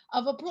was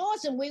of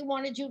Applause, and we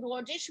wanted you to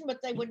audition,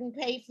 but they wouldn't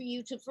pay for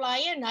you to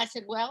fly in. I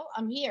said, well,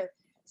 I'm here.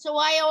 So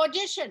I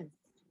auditioned.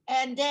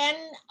 And then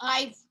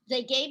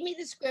they gave me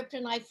the script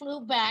and I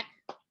flew back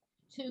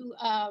to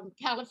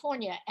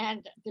California.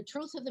 And the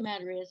truth of the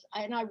matter is,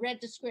 I read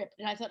the script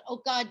and I thought,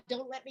 oh God,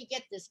 don't let me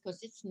get this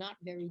because it's not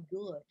very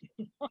good.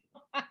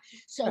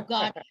 So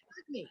God heard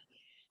me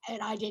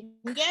and I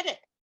didn't get it.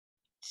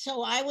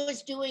 So I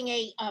was doing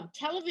a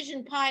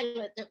television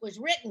pilot that was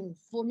written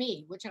for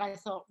me, which I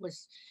thought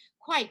was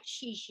quite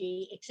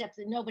she, except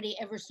that nobody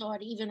ever saw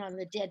it, even on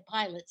the dead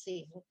pilot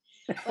season.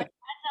 But as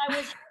I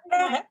was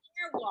having my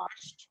hair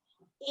washed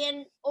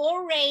in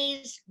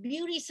Oray's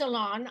beauty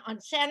salon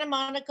on Santa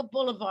Monica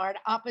Boulevard,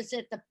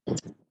 opposite the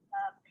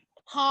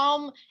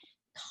Palm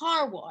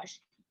Car Wash,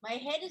 my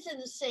head is in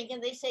the sink,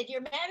 and they said,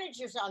 your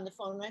manager's on the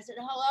phone. And I said,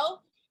 hello?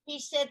 He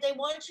said, they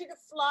want you to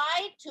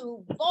fly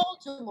to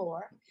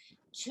Baltimore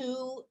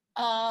to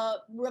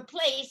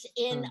replace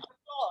in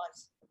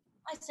Applause.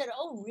 I said,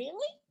 oh,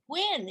 really?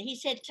 When? He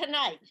said,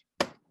 tonight.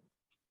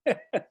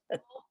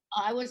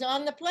 I was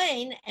on the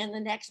plane, and the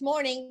next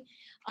morning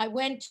I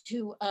went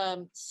to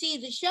see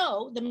the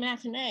show, the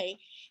matinee,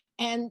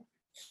 and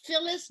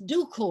Phyllis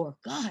Ducour,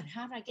 God,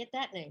 how did I get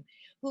that name?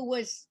 Who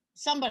was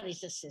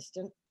somebody's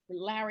assistant,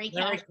 Larry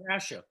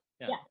Kasher.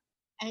 Yeah.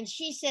 And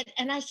she said,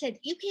 and I said,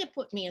 you can't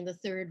put me in the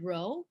third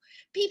row.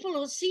 People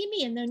will see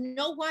me and they'll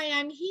know why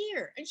I'm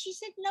here. And she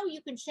said, no,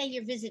 you can say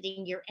you're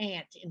visiting your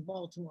aunt in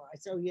Baltimore. I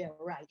said, oh, yeah,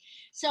 right.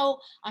 So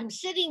I'm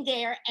sitting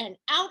there and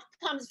out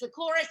comes the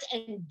chorus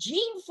and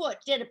Gene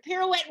Foot did a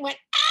pirouette and went,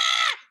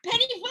 ah,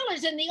 Penny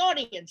Fuller's in the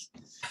audience.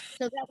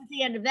 So that was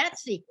the end of that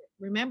secret.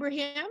 Remember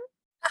him?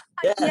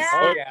 Yes.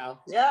 Oh,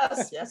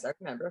 yeah. Yes, I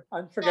remember.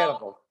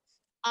 Unforgettable.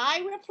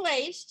 I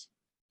replaced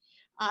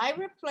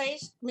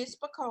Miss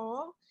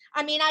Bacall.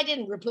 I mean, I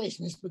didn't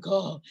replace Miss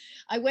Bacall.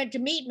 I went to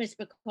meet Miss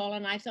Bacall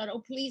and I thought, oh,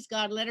 please,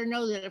 God, let her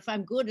know that if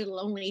I'm good, it'll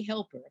only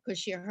help her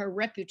because her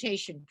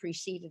reputation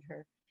preceded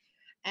her.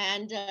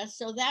 And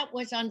so that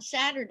was on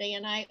Saturday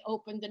and I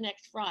opened the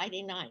next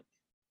Friday night.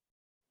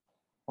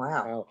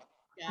 Wow.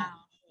 Yeah,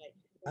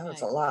 That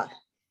was a lot.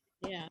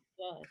 Yeah, it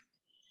was.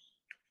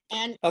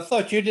 And I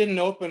thought you didn't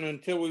open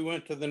until we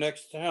went to the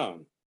next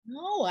town.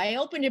 no, I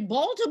opened in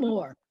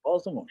Baltimore.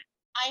 Baltimore.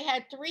 I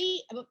had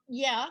 3,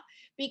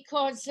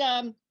 because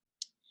well,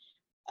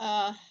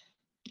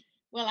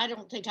 I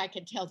don't think I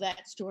can tell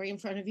that story in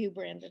front of you,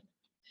 Brandon.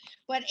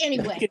 But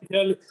anyway,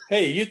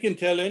 You can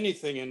tell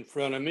anything in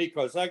front of me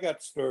because I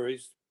got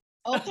stories.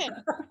 okay.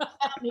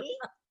 About me?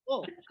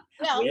 Oh,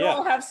 well, We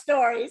all have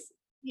stories.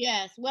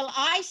 yes. Well,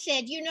 I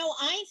said,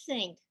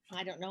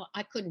 I don't know,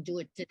 I couldn't do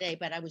it today,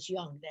 but I was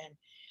young then.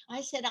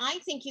 I said, I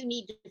think you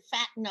need to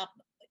fatten up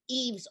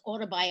Eve's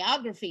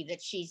autobiography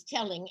that she's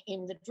telling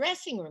in the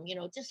dressing room.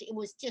 It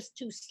was just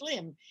too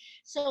slim.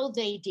 So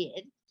they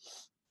did.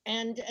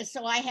 And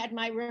so I had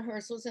my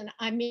rehearsals, and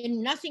I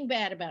mean nothing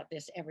bad about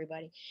this,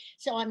 everybody.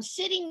 So I'm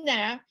sitting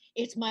there,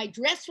 it's my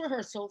dress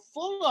rehearsal,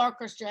 full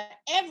orchestra,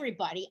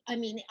 everybody. I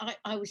mean,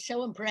 I was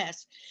so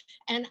impressed.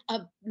 And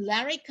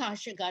Larry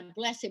Kasher, God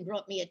bless him,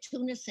 brought me a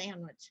tuna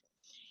sandwich.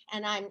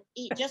 And I'm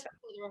just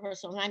before the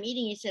rehearsal, and I'm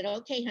eating. He said,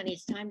 okay, honey,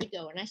 it's time to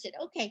go. And I said,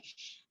 okay.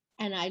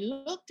 And I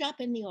looked up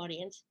in the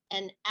audience,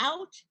 and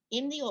out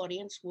in the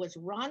audience was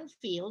Ron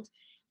Field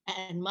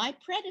and my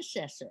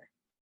predecessor,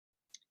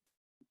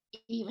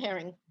 Eve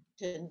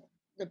Harrington,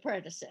 the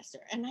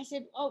predecessor. And I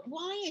said, oh,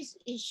 why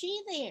is she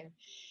there?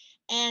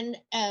 And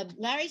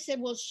Larry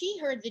said, well, she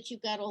heard that you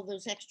got all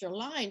those extra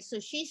lines. So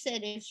she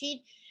said,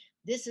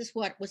 this is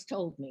what was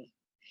told me.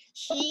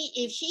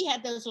 If she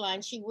had those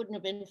lines, she wouldn't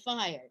have been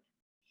fired.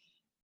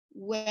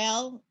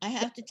 Well, I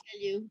have to tell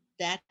you,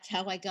 that's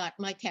how I got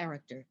my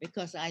character,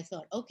 because I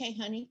thought, okay,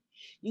 honey,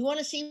 you want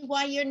to see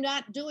why you're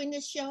not doing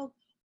this show?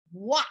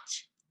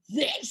 Watch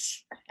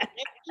this. And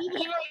Eve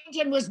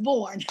Harrington was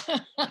born.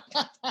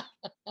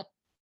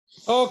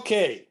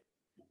 Okay.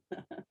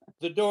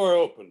 The door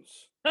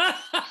opens.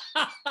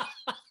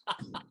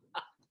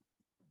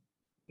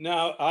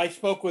 Now, I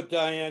spoke with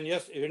Diane.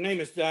 Yes, her name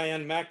is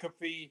Diane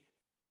McAfee.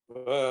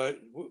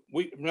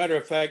 Matter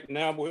of fact,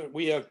 now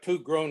we have 2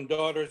 grown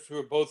daughters who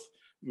are both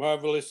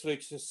marvelously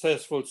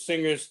successful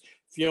singers.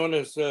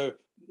 Fiona's the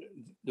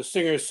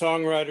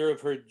singer-songwriter of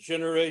her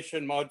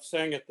generation. Maud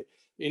sang it. Maud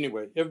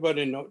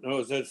everybody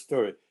knows that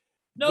story.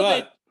 No,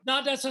 but,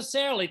 not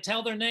necessarily.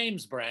 Tell their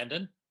names,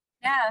 Brandon.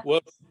 Yeah.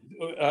 Well,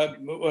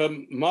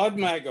 Maud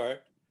Maggart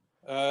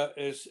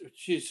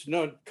she's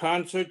done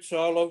concerts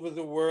all over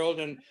the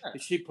world, and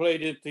she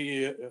played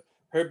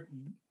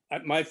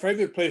at my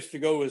favorite place to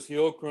go was the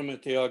Oak Room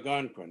at the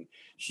Algonquin.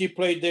 She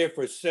played there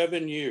for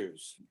 7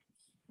 years,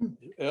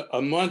 a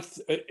month,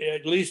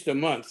 at least a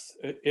month.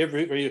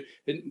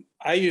 And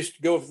I used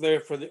to go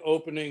there for the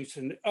openings,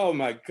 and oh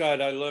my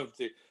God, I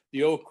loved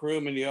the Oak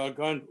Room and the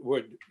Algonquin.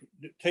 Where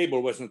the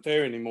table wasn't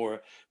there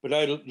anymore, but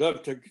I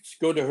loved to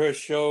go to her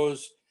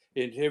shows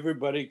and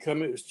everybody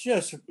come.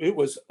 It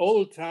was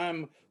old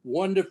time,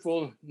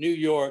 wonderful New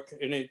York,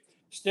 and it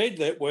stayed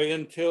that way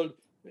until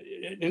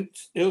and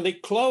they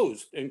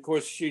closed. And of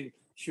course, she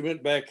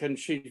went back and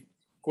she,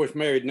 of course,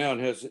 married now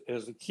and has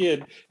a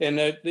kid. And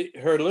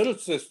her little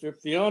sister,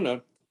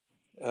 Fiona,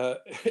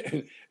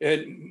 and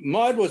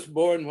Maud was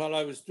born while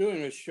I was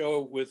doing a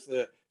show with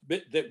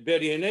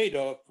Betty and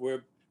Adolph,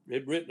 where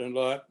they'd written a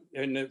lot,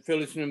 and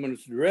Phyllis Newman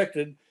was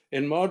directed,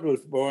 and Maud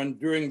was born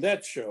during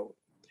that show.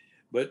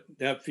 But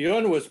now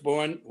Fiona was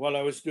born while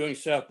I was doing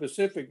South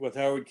Pacific with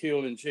Howard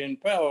Keel and Jane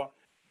Powell,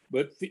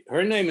 but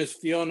her name is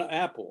Fiona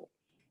Apple.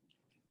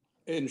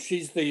 And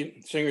she's the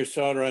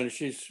singer-songwriter.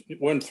 She's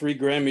won 3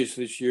 Grammys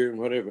this year and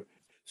whatever.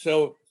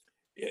 So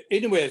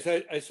anyways,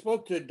 I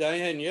spoke to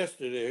Diane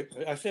yesterday.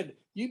 I said,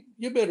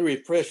 you better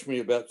refresh me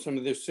about some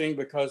of this thing,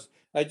 because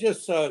I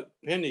just saw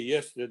Penny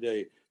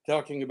yesterday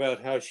talking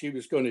about how she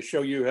was going to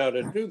show you how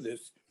to do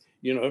this,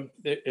 you know.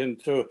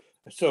 And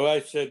so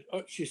I said,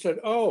 oh, she said,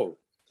 oh,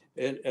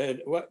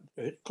 and what?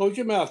 Close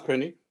your mouth,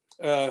 Penny.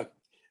 And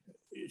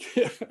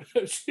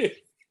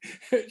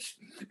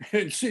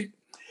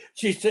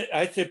she said,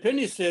 I said,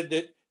 Penny said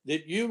that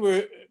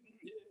you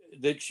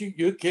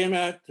came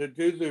out to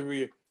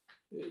do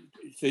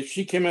that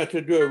she came out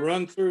to do a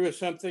run through or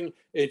something,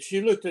 and she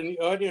looked in the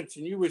audience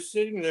and you were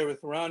sitting there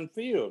with Ron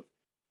Field.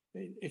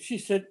 And she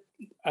said,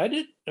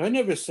 I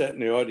never sat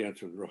in the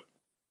audience with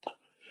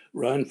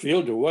Ron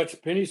Field to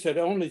watch Penny. Said,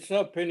 I only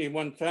saw Penny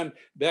one time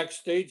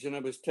backstage, and I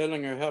was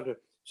telling her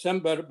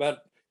something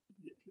about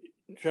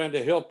trying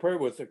to help her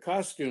with the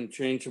costume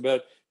change,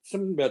 about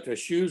something about the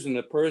shoes and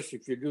the purse,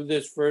 if you do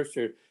this first,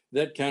 or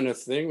that kind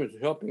of thing, was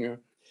helping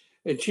her.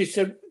 And she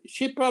said,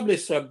 she probably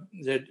saw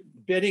that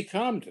Betty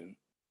Comden,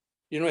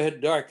 you know, had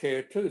dark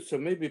hair too. So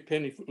maybe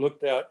Penny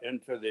looked out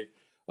into the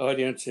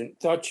audience and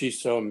thought she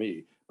saw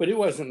me, but it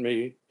wasn't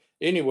me.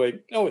 Anyway,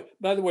 oh,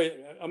 by the way,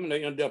 I'm going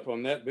to end up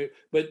on that,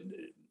 but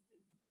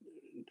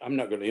I'm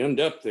not going to end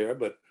up there.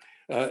 But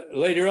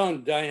later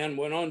on, Diane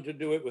went on to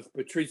do it with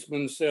Patrice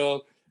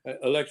Munsell,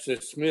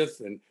 Alexis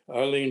Smith, and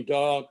Arlene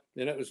Dahl.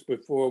 And that was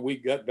before we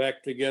got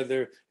back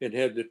together and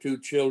had the 2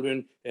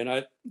 children.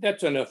 And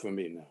that's enough of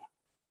me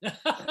now.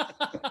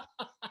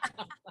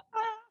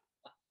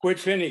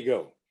 Where'd Penny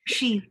go?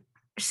 She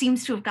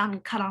seems to have gotten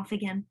cut off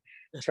again.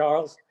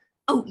 Charles,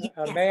 Oh,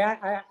 yeah, may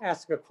I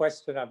ask a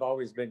question I've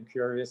always been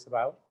curious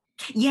about?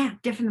 yeah,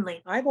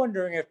 definitely. I'm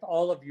wondering if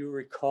all of you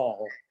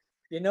recall,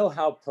 you know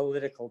how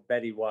political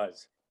Betty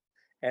was.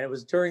 And it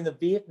was during the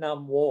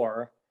Vietnam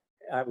War,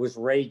 it was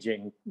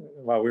raging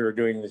while we were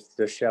doing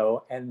the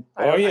show. And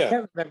I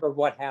can't remember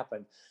what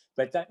happened,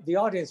 but the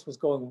audience was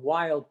going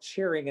wild,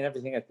 cheering and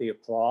everything at the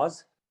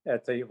applause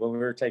when we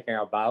were taking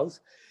our bows.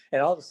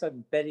 And all of a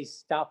sudden, Betty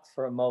stopped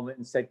for a moment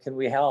and said, can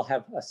we all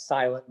have a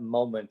silent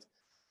moment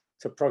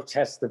to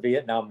protest the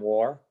Vietnam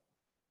War?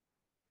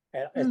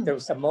 And there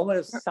was a moment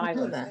of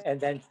silence, and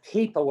then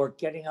people were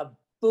getting a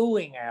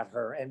booing at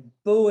her and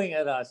booing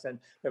at us, and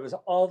there was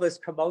all this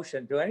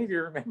commotion. Do any of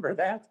you remember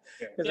that?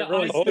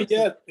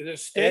 Yeah. The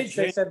stage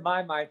sticks in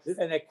my mind.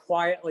 And they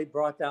quietly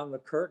brought down the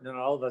curtain, and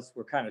all of us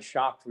were kind of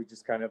shocked. We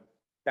just kind of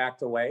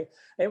backed away.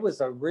 It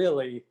was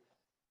really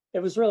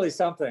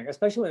something,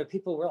 especially when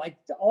people were like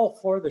all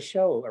for the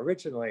show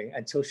originally,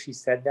 until she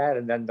said that,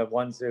 and then the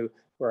ones who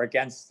were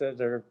against it,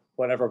 or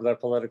whatever their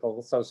political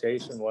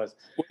association was.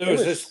 Well, there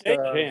was a stage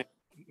hand,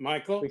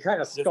 Michael. We kind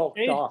of skulked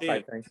off,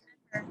 I think.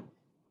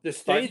 The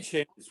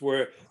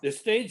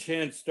stage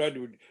hands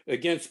started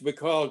against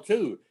Bacall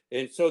too.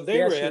 And so they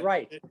were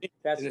right.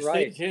 That's and the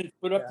right. stage hands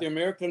put up the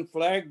American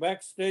flag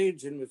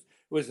backstage, and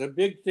was a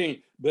big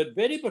thing. But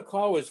Betty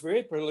Bacall was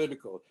very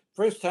political.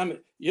 First time,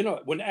 you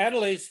know, when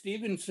Adlai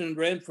Stevenson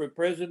ran for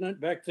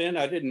president back then,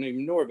 I didn't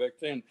even know her back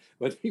then,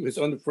 but he was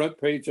on the front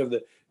page of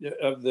the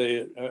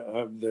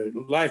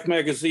Life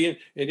magazine,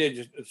 and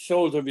the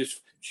soles of his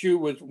shoe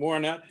was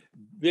worn out.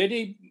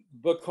 Betty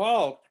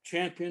Bacall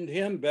championed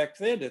him back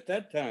then at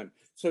that time.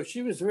 So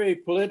she was very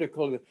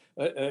political,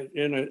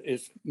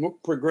 as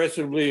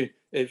progressively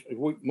as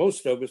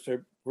most of us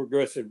are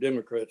progressive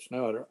Democrats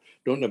now. I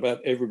don't know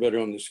about everybody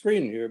on the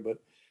screen here, but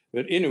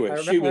anyway, I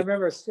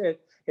remember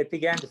it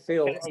began to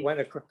feel, when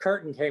the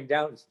curtain came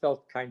down, it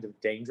felt kind of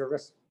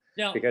dangerous.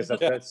 Yeah, because of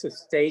the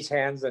stage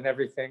hands and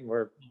everything,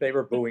 they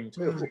were booing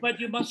too.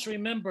 But you must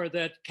remember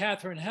that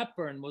Katharine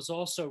Hepburn was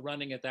also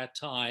running at that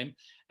time,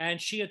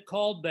 and she had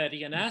called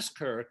Betty and asked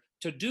her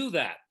to do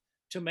that,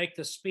 to make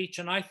the speech.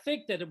 And I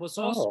think that it was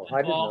also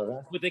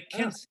involved with the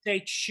Kent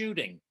State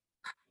shooting.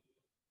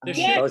 Is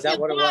that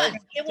what it was?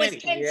 It was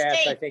Kent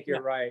Yes, State. I think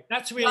you're right.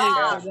 That's really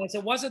what it was.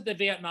 It wasn't the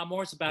Vietnam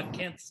War, it's about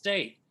Kent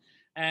State.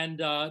 And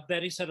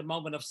Betty said a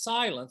moment of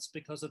silence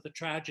because of the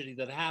tragedy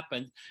that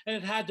happened. And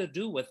it had to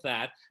do with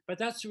that. But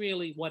that's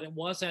really what it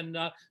was. And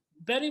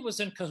Betty was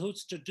in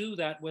cahoots to do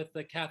that with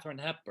Katharine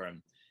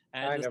Hepburn.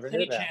 And the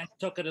stagehand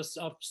took it a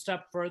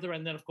step further.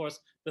 And then, of course,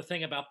 the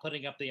thing about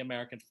putting up the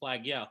American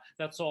flag. Yeah,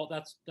 that's all.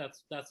 That's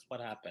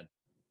what happened.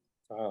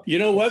 You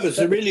know what was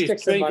really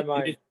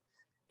strange?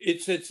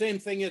 It's the same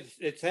thing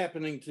it's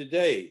happening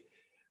today.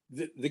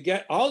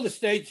 All the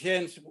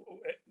stagehands,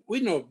 we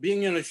know,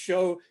 being in a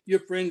show, you're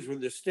friends with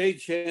the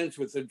stagehands,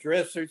 with the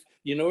dressers,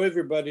 you know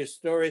everybody's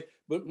story.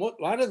 but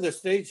a lot of the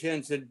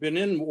stagehands had been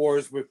in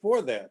wars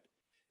before that.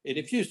 And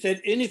if you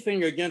said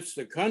anything against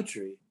the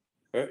country,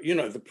 or, you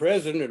know, the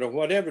president or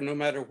whatever, no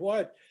matter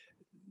what,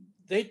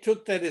 they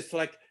took that as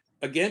like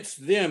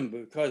against them,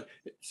 because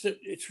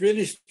it's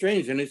really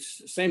strange. And it's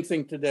the same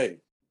thing today.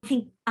 I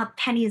think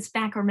Penny is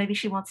back, or maybe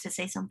she wants to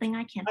say something.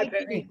 I can't.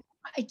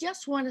 I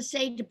just want to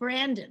say to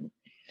Brandon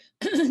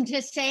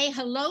to say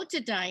hello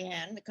to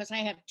Diane, because I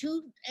have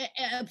two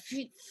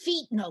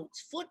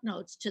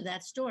footnotes to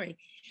that story.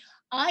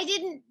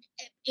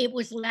 It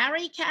was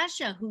Larry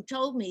Kasha who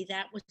told me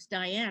that was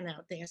Diane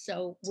out there.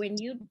 So when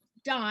you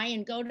die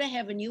and go to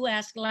heaven, you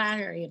ask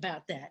Larry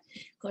about that,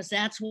 because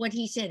that's what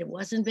he said. It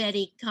wasn't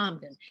Betty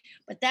Comden,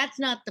 but that's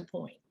not the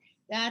point.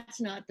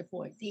 That's not the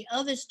point. The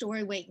other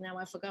story, wait, now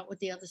I forgot what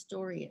the other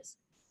story is.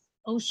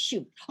 Oh,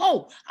 shoot.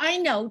 Oh, I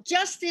know.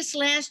 Just this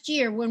last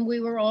year when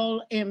we were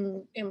all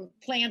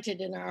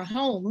implanted in our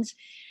homes,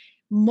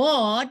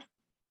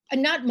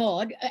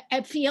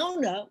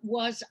 Fiona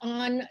was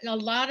on a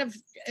lot of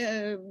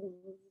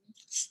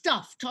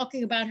stuff,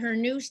 talking about her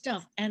new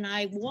stuff. And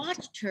I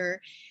watched her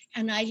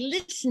and I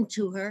listened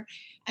to her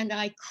and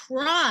I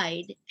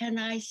cried and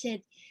I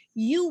said,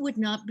 you would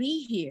not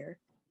be here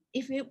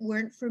if it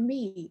weren't for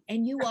me.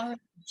 And you are a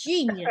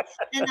genius.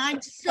 And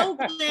I'm so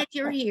glad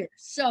you're here.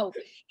 So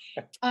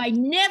I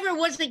never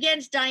was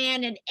against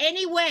Diane in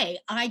any way.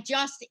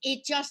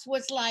 It just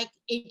was like,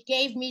 it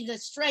gave me the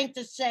strength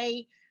to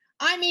say,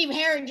 I'm Eve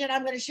Harrington.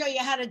 I'm going to show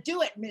you how to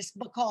do it, Miss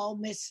McCall,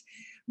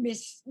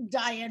 Miss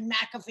Diane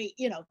McAfee.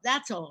 You know,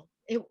 that's all.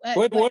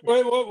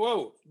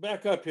 Whoa.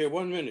 Back up here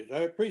 1 minute. I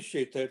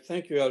appreciate that.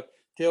 Thank you.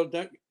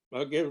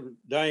 I'll give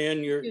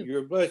Diane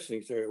your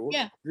blessings there.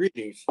 Yeah.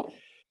 Greetings.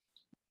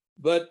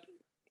 But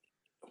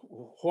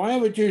why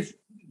is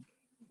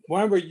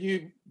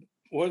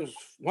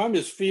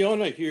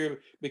Fiona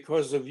here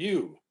because of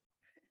you?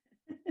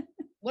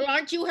 Well,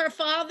 aren't you her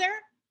father?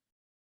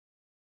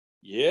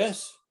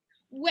 Yes.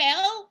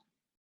 Well,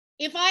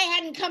 if I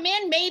hadn't come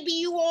in, maybe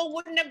you all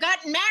wouldn't have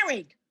gotten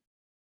married.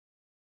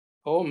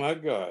 Oh my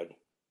God.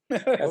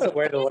 That's a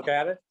way to look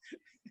at it.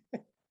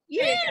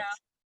 Yeah.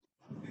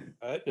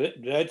 I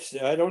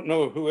don't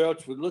know who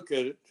else would look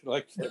at it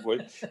like that way.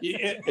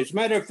 As a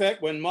matter of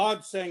fact, when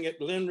Maude sang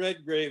at Lynn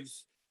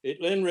Redgrave's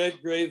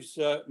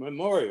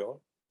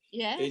memorial,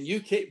 Yes. and you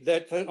came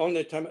that's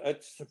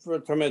the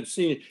first time I'd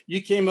seen you.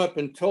 You came up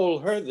and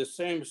told her the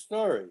same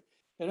story,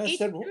 and I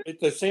said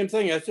it's the same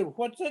thing. I said,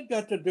 "What's that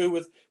got to do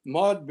with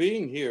Maude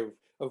being here?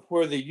 Of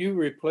whether you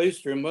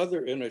replaced her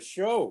mother in a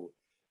show?"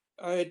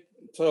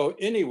 So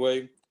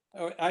anyway,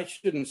 I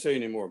shouldn't say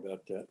any more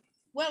about that.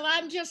 Well,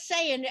 I'm just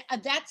saying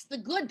that's the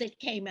good that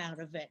came out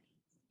of it.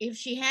 If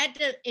she had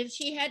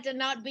to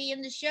not be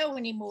in the show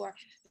anymore,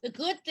 the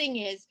good thing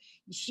is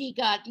she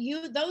got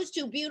you, those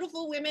two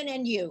beautiful women,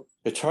 and you.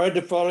 It's hard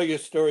to follow your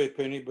story,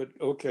 Penny, but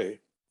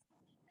okay.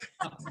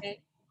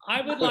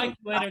 I would like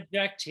to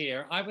interject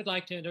here.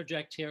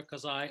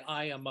 Because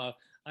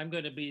I'm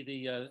going to be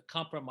the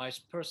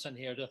compromised person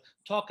here to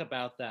talk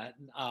about that.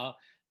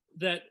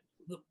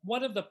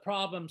 One of the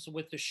problems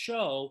with the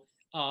show,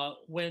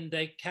 when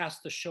they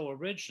cast the show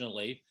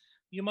originally,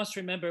 you must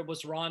remember it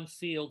was Ron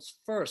Field's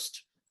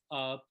first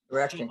job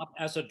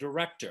as a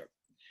director.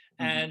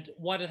 And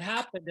what had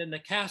happened in the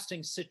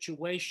casting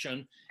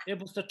situation, it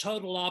was the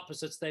total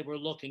opposites they were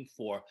looking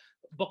for.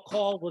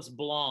 Bacall was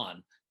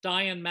blonde.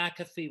 Diane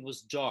McAfee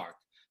was dark.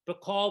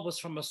 Bacall was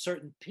from a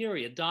certain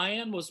period.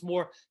 Diane was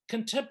more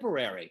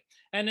contemporary.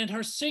 And in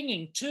her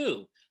singing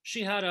too,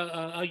 she had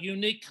a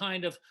unique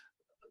kind of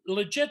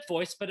legit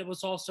voice, but it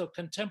was also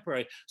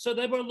contemporary. So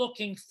they were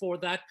looking for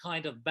that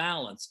kind of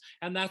balance.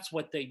 And that's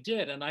what they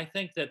did. And I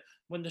think that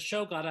when the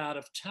show got out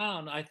of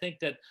town, I think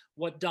that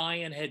what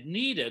Diane had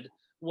needed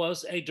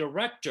was a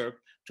director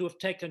to have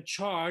taken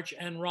charge,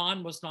 and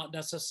Ron was not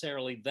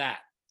necessarily that.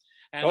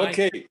 And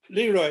okay,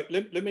 Leroy,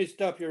 let me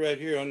stop you right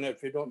here on that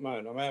if you don't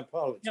mind. My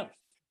apologies. Yeah.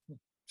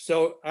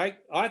 So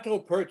I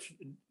told Perch,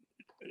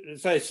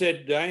 as I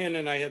said, Diane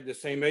and I had the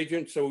same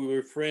agent, so we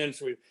were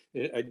friends.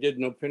 I did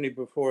know Penny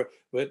before,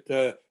 but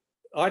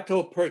I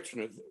told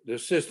Perchner, the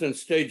assistant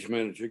stage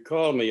manager,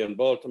 called me in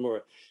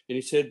Baltimore, and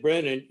he said,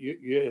 "Brandon,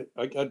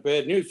 I got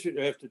bad news. You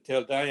have to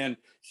tell Diane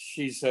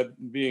she's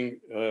being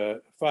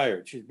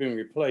fired. She's being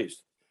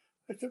replaced."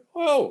 I said,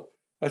 "Oh."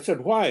 I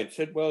said, "Why?" He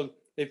said, "Well,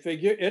 they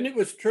figure," and it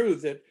was true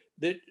that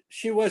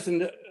she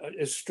wasn't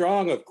as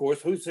strong, of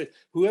course. Who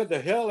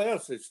the hell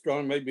else is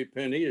strong? Maybe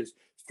Penny is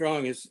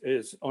strong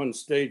as on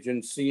stage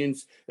and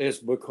scenes as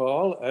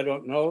Bacall. I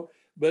don't know.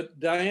 But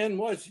Diane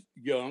was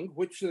young,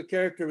 which the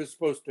character was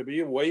supposed to be,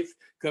 a waif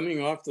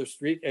coming off the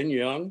street and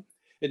young.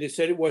 And he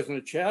said it wasn't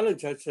a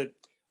challenge. I said,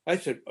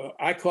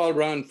 I called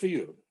Ron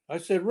Field. I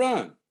said,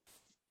 "Ron,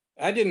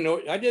 I didn't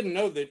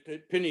know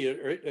that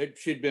Penny,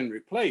 she'd been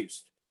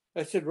replaced."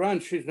 I said, "Ron,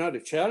 she's not a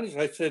challenge."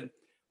 I said,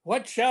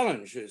 "What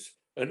challenges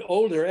an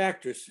older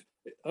actress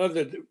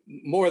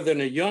more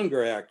than a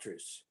younger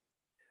actress?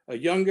 A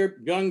young,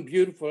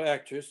 beautiful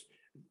actress,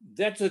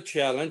 that's a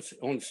challenge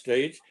on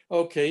stage."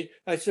 Okay.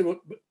 I said,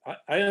 "Well,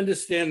 I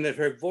understand that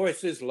her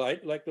voice is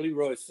light, like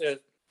Leroy said,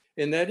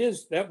 And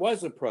that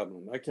was a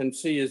problem. I can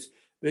see is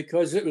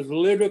because it was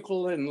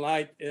lyrical and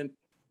light. And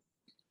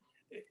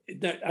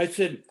I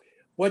said,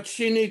 what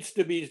she needs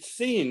to be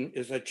seen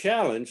is a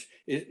challenge.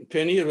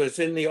 Penny, it was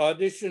in the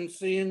audition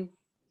scene.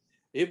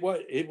 It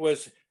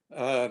was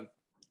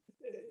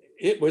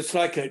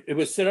like it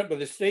was set up by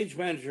the stage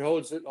manager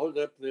holds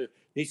up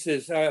he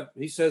says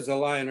a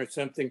line or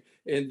something,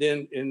 and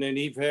then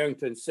Eve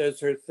Harrington says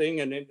her thing,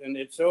 and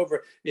it's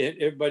over, and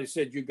everybody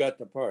said, you got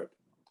the part,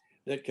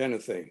 that kind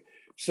of thing.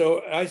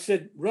 So I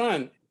said,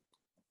 Ron,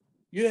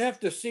 you have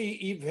to see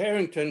Eve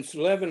Harrington's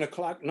 11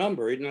 o'clock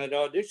number in that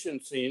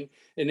audition scene,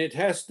 and it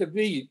has to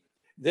be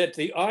that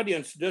the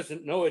audience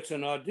doesn't know it's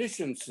an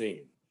audition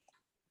scene.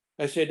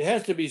 I said, it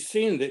has to be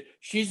seen that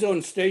she's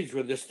on stage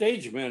with the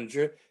stage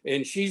manager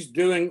and she's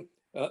doing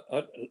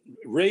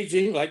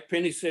raging, like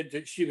Penny said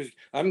that she was,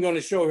 I'm going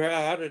to show her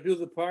how to do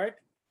the part.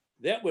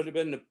 That would have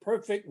been the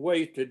perfect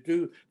way to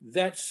do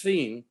that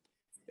scene.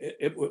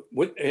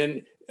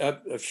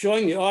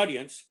 Showing the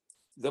audience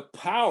the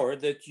power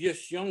that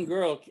this young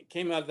girl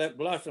came out of that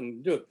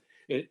blossom to do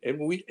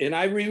it. And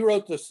I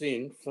rewrote the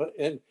scene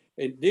and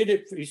did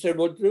it. He said,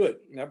 well, do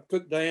it. And I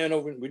took Diane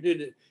over and we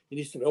did it. And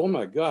he said, oh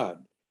my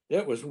God,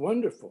 that was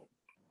wonderful.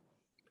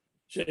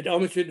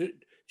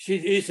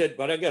 He said,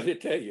 but I got to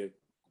tell you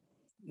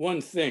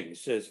one thing. He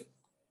says,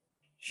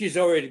 she's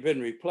already been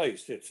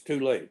replaced. It's too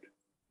late.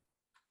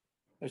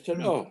 I said,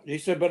 oh. He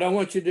said, but I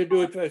want you to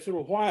do it. I said,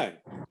 well, why?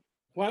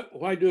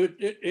 Why do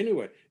it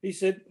anyway? He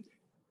said,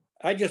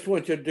 I just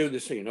want you to do the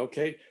scene,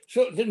 okay?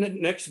 So then the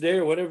next day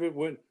or whatever it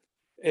went,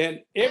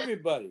 and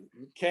everybody,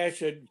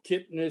 Kasha,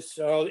 Kipnis,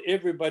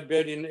 everybody,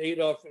 Betty and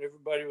Adolph, and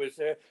everybody was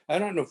there. I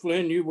don't know,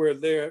 Flynn, you were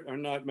there or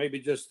not, maybe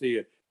just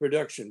the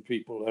production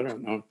people, I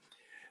don't know.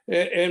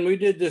 And we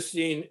did the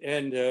scene,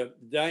 and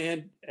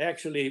Diane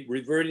actually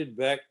reverted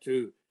back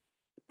to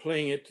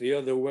playing it the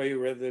other way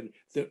rather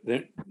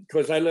than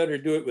because I let her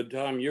do it with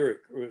Tom Urich,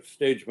 or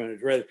stage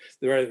manager,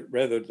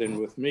 rather than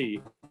with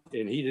me,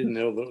 and he didn't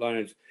know the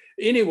lines.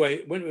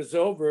 Anyway, when it was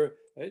over,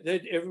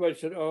 everybody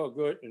said, oh,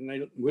 good,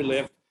 and we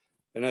left.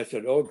 And I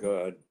said, oh,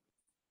 God,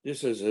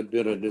 this has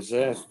been a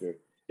disaster.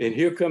 And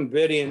here come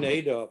Betty and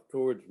Adolph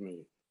towards me.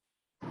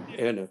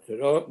 And I said,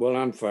 oh, well,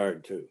 I'm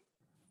fired too.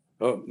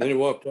 Oh, then he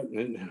walked up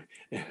and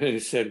he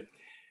said,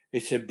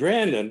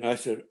 Brandon. I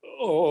said,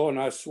 oh, and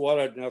I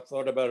swallowed and I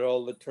thought about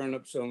all the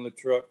turnips on the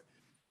truck.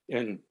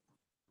 And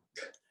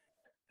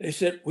they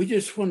said, we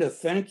just want to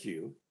thank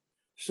you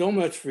so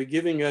much for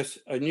giving us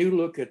a new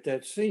look at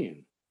that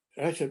scene.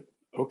 And I said,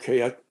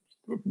 okay,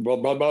 blah,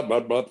 blah, blah, blah,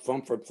 blah,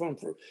 thumper.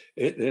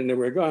 And they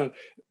were gone.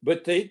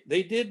 But they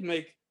did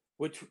make,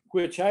 which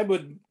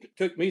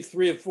took me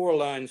 3 or 4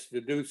 lines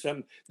to do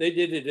something. They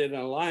did it in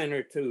a line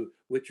or two,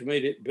 which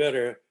made it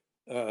better.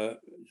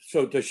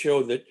 So to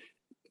show that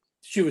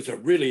she was a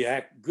really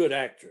good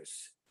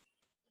actress.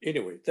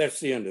 Anyway, that's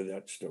the end of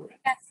that story.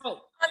 Yes.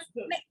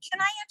 Can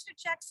I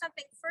interject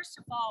something? First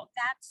of all,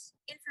 that's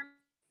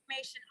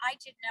information I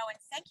didn't know, and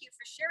thank you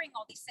for sharing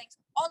all these things.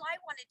 All I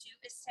want to do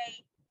is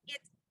say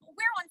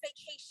we're on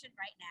vacation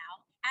right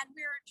now, and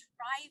we're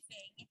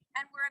driving,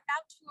 and we're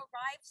about to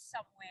arrive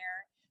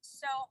somewhere.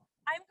 So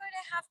I'm going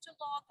to have to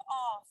log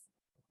off.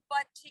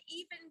 But to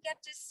even get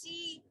to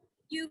see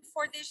you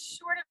for this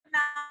short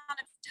amount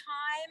of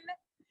time,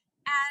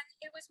 and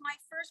it was my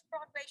first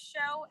Broadway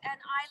show, and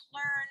I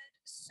learned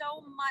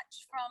so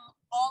much from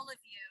all of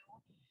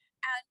you.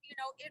 And, you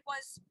know, it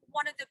was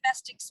one of the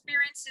best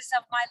experiences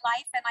of my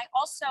life. And I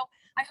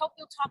hope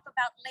you'll talk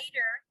about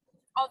later,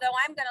 although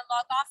I'm going to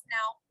log off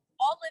now,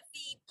 all of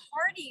the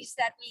parties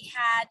that we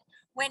had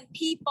when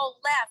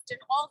people left and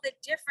all the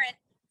different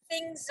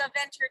things of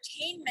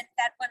entertainment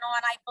that went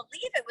on. I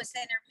believe it was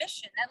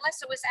intermission,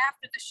 unless it was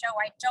after the show,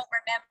 I don't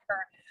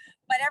remember.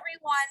 But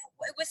everyone,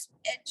 it was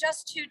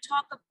just to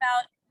talk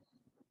about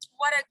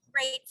what a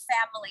great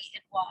family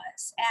it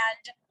was.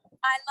 And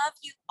I love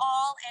you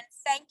all, and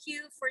thank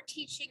you for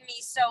teaching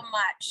me so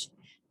much.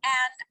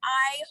 And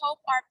I hope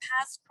our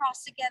paths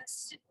cross again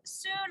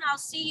soon. I'll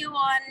see you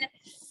on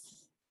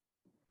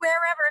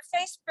wherever,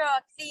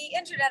 Facebook, the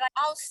internet.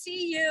 I'll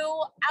see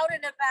you out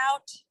and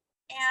about,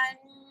 and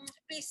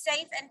be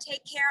safe and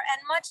take care,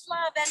 and much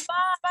love, and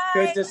bye.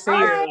 Good to see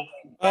you.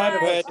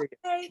 Bye.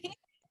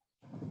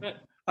 Bye.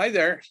 Hi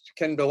there,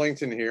 Ken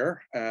Billington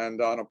here.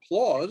 And on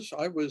Applause,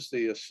 I was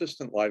the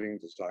assistant lighting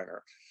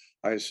designer.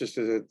 I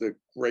assisted the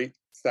great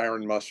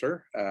Theron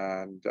Musser,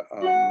 and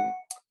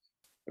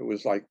it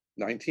was like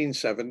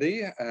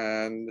 1970.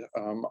 And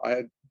I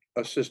had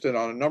assisted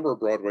on a number of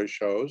Broadway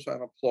shows,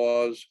 and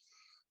Applause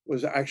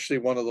was actually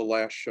one of the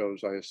last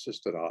shows I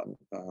assisted on.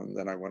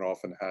 Then I went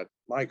off and had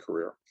my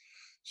career.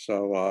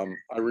 So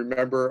I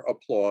remember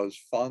Applause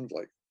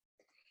fondly.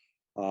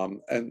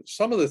 And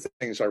some of the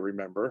things I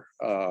remember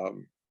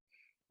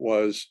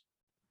was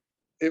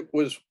it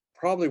was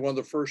probably one of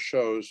the first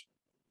shows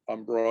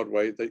on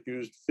Broadway that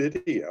used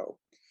video.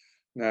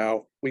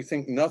 Now, we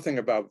think nothing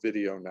about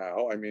video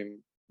now. I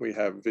mean, we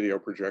have video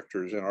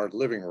projectors in our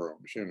living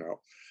rooms, you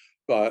know.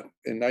 But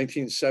in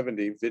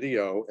 1970,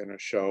 video in a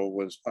show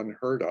was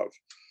unheard of.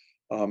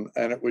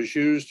 And it was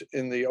used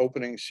in the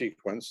opening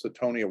sequence, the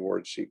Tony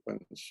Award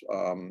sequence,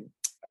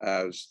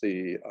 as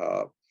the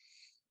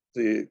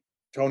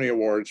Tony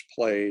Awards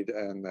played,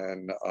 and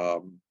then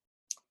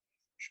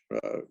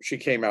she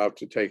came out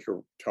to take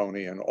her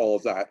Tony and all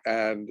of that.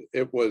 And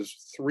it was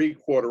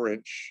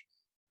 3/4-inch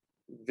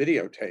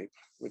videotape,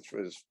 which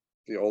was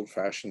the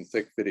old-fashioned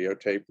thick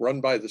videotape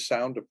run by the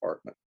sound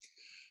department.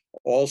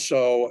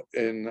 Also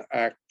in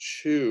Act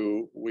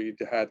 2, we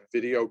had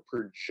video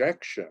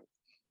projection,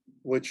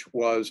 which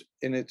was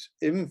in its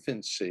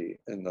infancy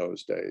in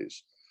those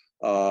days.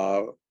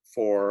 It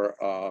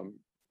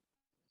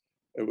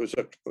was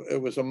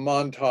a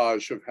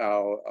montage of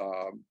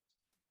how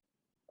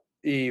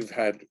Eve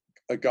had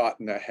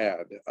gotten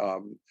ahead.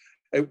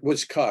 It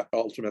was cut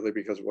ultimately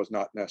because it was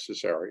not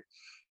necessary.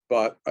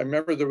 But I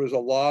remember there was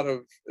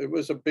it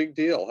was a big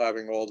deal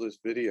having all this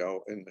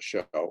video in the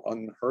show,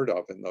 unheard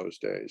of in those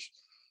days.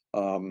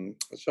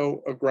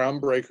 So a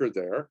groundbreaker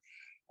there.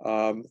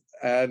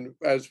 And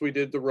as we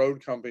did the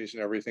road companies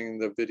and everything,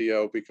 the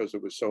video, because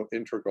it was so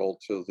integral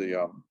to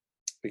the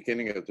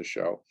beginning of the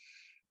show,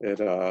 it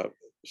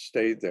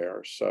stayed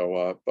there.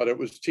 So, but it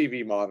was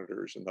TV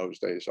monitors in those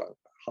days,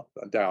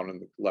 down in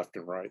the left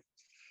and right.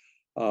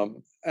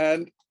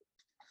 And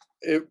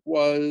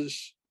the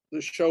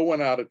show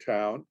went out of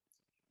town,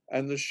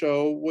 and the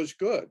show was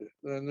good.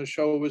 And the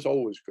show was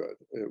always good.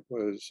 It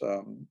was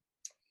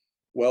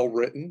well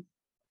written,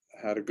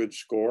 had a good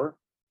score.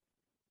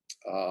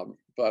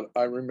 But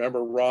I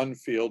remember Ron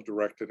Field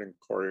directed and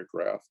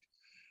choreographed,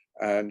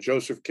 and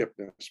Joseph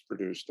Kipnis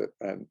produced it.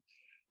 And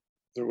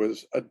there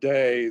was a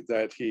day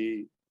that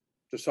he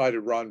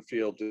decided Ron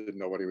Field didn't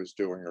know what he was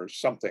doing or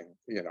something.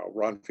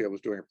 Ron Field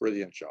was doing a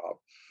brilliant job.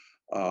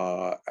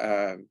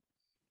 And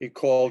he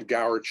called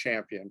Gower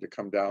Champion to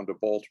come down to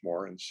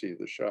Baltimore and see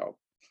the show.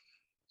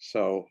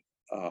 So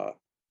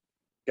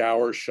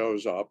Gower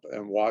shows up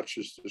and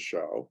watches the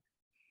show,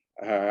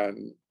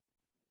 and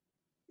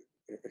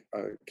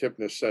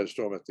Kipnis says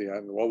to him at the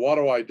end, "Well, what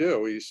do I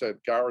do?"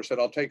 Gower said,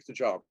 "I'll take the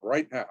job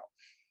right now."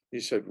 He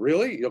said,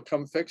 "Really? You'll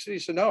come fix it?" He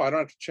said, "No, I don't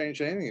have to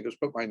change anything. You just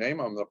put my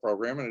name on the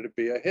program and it'd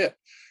be a hit.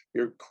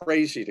 You're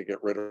crazy to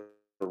get rid of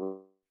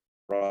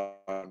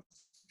Ron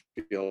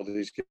Field.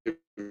 He's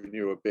giving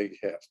you a big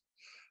hit."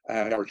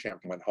 And our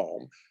champion went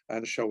home,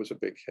 and the show was a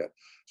big hit.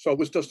 So it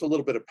was just a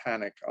little bit of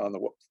panic on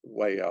the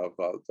way of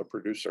the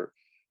producer,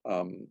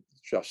 not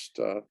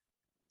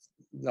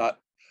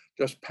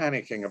just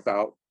panicking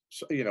about,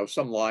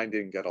 some line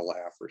didn't get a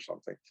laugh or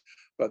something.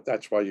 But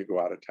that's why you go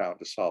out of town,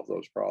 to solve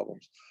those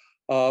problems.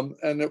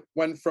 And it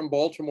went from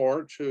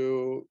Baltimore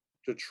to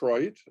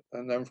Detroit,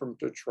 and then from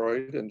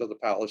Detroit into the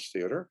Palace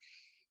Theater,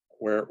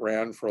 where it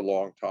ran for a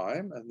long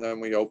time. And then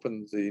we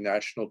opened the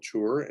national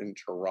tour in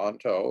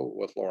Toronto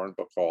with Lauren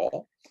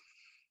Bacall.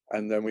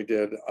 And then we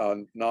did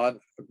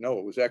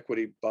it was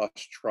Equity Bus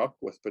Truck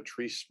with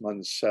Patrice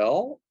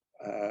Munsell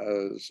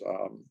as,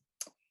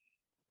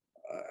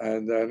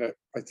 and then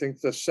I think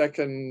the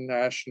second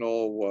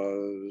national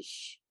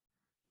was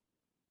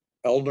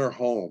Elner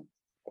Home.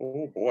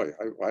 Oh boy,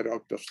 I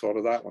just thought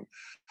of that one.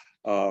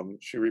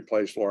 She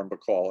replaced Lauren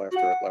Bacall after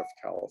it left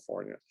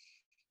California.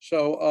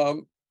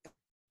 So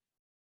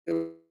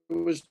it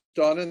was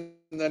done, and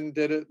then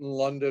did it in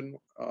London.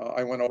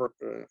 I went over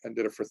and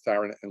did it for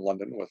Tharon in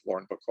London with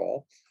Lauren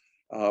Bacall,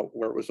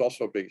 where it was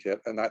also a big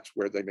hit. And that's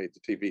where they made the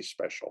TV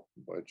special,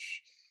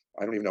 which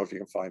I don't even know if you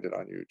can find it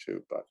on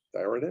YouTube, but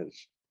there it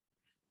is.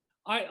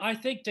 I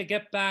think, to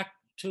get back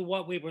to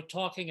what we were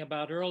talking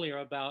about earlier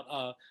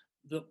about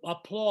the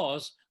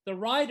applause, the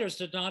writers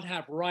did not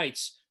have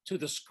rights to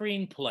the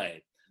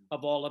screenplay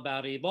of All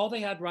About Eve. All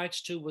they had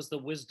rights to was the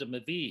wisdom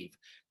of Eve.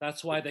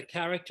 That's why the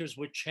characters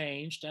were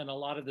changed and a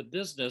lot of the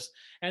business.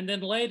 And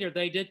then later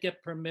they did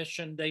get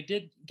permission. They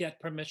did get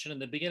permission in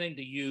the beginning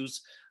to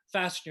use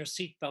 "Fasten Your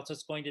Seatbelts,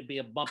 it's going to be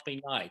a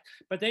bumpy night."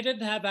 But they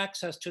didn't have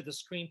access to the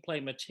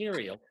screenplay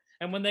material.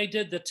 And when they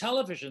did the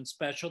television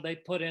special, they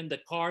put in the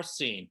car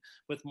scene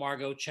with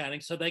Margot Channing.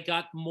 So they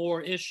got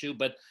more issue,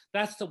 but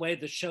that's the way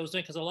the show's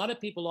done. Because a lot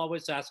of people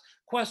always ask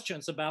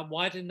questions about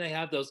why didn't they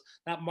have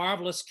that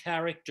marvelous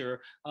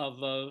character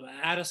of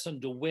Addison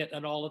DeWitt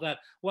and all of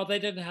that. Well, they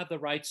didn't have the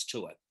rights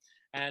to it.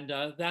 And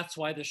that's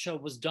why the show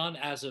was done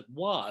as it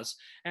was.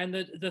 And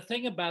the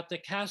thing about the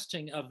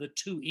casting of the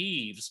two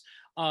Eves,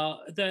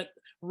 that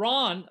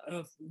Ron,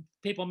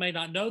 people may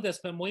not know this,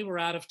 but when we were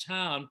out of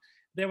town,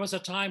 there was a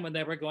time when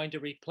they were going to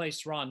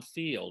replace Ron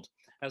Field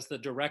as the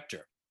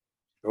director.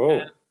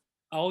 Oh,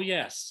 Oh,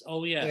 yes.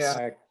 Oh, yes.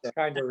 yeah, I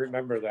kind of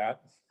remember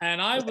that. And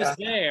I was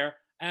there,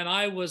 and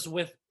I was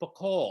with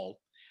Bacall,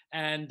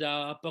 and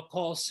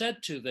Bacall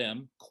said to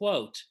them,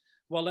 quote,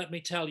 "Well, let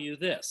me tell you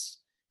this.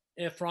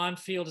 If Ron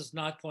Field is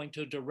not going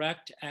to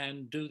direct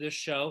and do this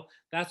show,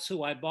 that's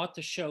who I bought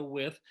the show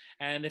with.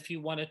 And if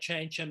you want to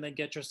change him, then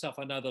get yourself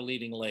another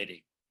leading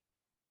lady."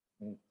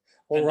 Well,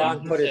 And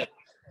Ron that was it.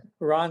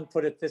 Ron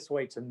put it this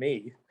way to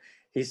me.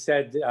 He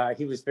said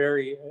he was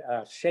very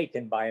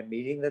shaken by a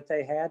meeting that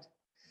they had.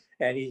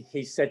 And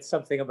he said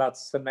something about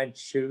cement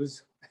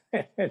shoes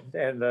and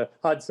the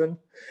Hudson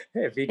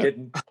if he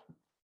didn't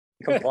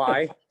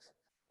comply.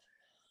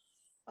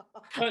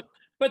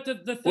 But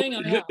the thing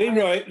I have,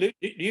 Leroy, do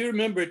you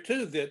remember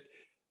too that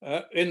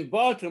in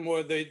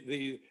Baltimore,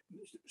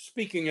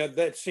 speaking of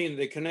that scene,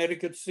 the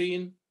Connecticut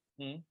scene,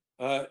 Hmm.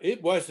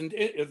 it wasn't,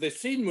 the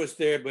scene was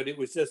there, but it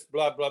was just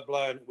blah, blah,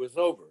 blah, and it was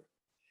over.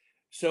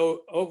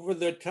 So over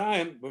the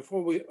time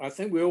before I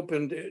think we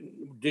opened,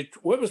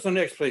 what was the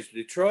next place?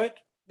 Detroit?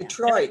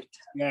 Detroit.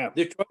 Yeah.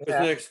 Detroit was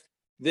Yeah. next.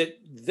 That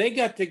they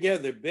got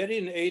together, Betty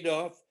and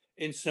Adolph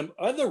and some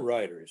other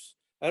writers.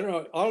 I don't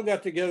know, all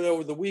got together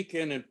over the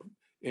weekend and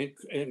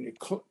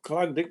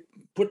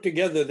put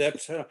together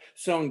that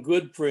song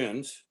 "Good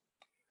Friends"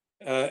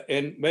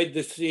 and made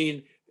the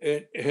scene.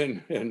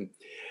 And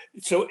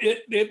so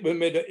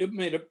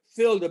it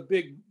filled a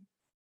big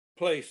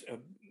place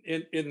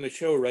in the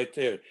show right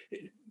there.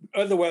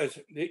 Otherwise,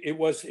 it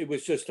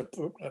was just a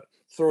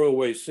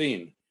throwaway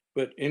scene.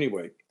 But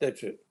anyway,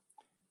 that's it.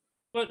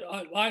 but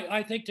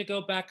I think to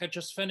go back and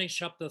just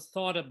finish up the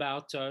thought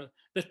about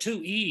the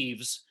two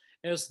Eves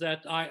is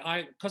that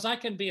because I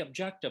can be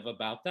objective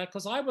about that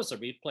because I was a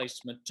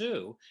replacement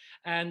too,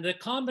 and the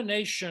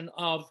combination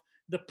of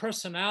the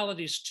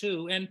personalities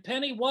too. And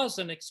Penny was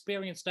an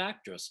experienced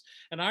actress,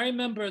 and I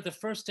remember the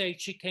first day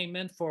she came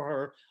in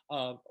for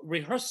her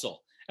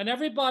rehearsal. And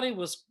everybody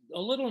was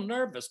a little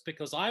nervous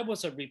because I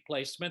was a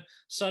replacement.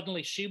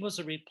 Suddenly she was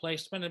a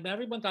replacement, and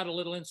everyone got a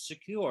little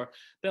insecure.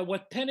 But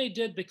what Penny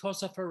did,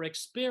 because of her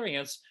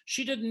experience,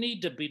 she didn't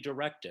need to be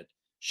directed.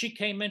 She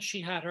came in,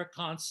 she had her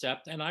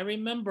concept. And I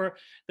remember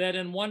that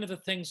in one of the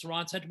things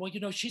Ron said,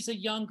 well, she's a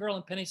young girl.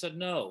 And Penny said,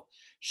 no,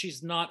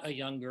 she's not a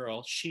young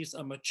girl. She's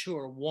a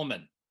mature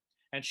woman.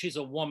 And she's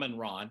a woman,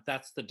 Ron.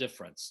 That's the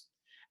difference.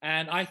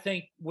 And I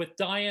think with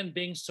Diane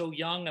being so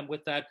young and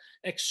with that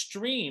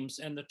extremes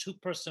and the two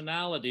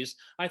personalities,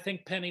 I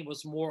think Penny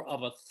was more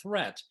of a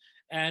threat.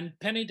 And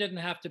Penny didn't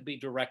have to be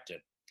directed.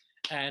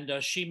 And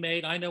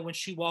I know when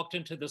she walked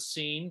into the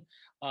scene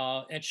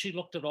and she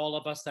looked at all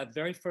of us that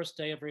very first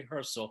day of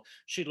rehearsal,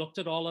 she looked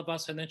at all of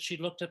us and then she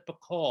looked at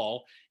Bacall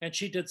and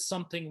she did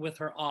something with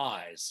her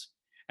eyes.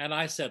 And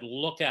I said,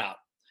 look out,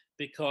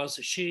 because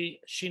she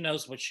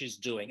knows what she's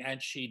doing,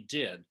 and she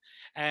did.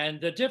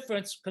 And the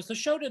difference, because the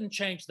show didn't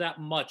change that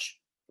much,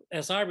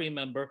 as I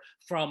remember,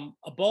 from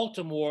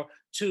Baltimore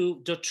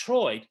to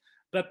Detroit,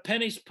 but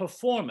Penny's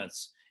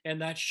performance in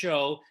that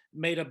show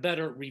made a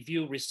better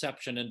review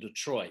reception in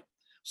Detroit.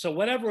 So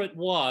whatever it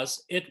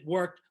was, it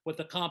worked with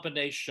the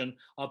combination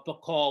of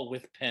Bacall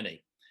with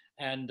Penny.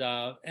 And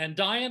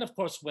Diane, of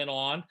course, went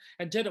on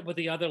and did it with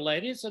the other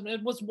ladies. And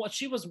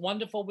she was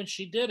wonderful when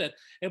she did it.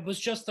 It was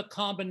just the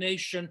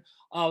combination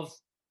of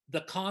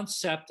the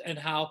concept and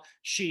how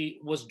she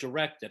was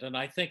directed. And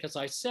I think, as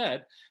I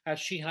said, had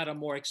she had a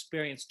more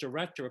experienced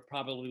director, it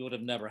probably would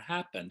have never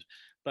happened.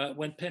 But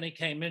when Penny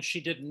came in, she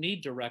didn't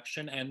need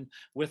direction. And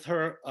with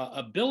her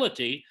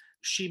ability,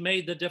 she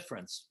made the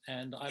difference.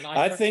 And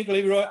I think,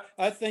 Leroy,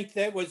 I think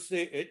that was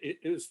it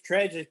was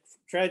tragic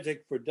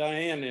for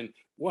Diane in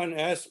one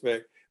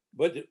aspect,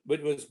 but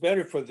it was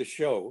better for the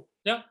show.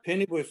 Yeah.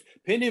 Penny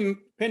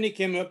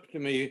came up to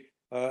me.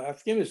 I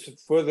forget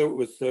whether it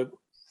was the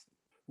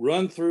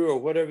run through or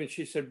whatever. And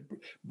she said,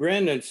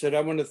 Brandon said,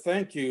 I want to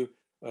thank you.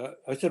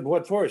 I said,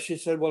 what for? She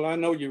said, well, I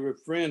know you were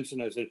friends.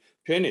 And I said,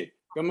 Penny,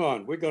 come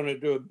on, we're going to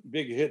do a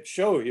big hit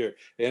show here.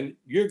 And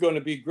you're going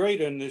to be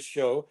great in this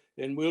show.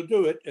 And we'll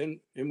do it. And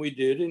we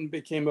did, and it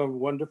became a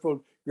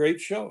wonderful, great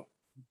show.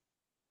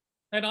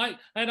 And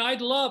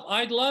I'd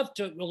love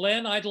to,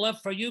 Len, I'd love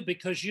for you,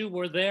 because you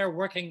were there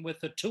working with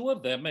the two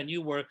of them and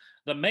you were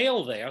the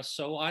male there.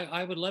 So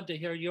I would love to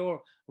hear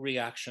your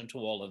reaction to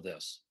all of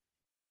this.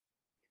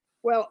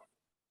 Well,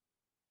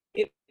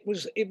 it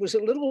was a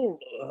little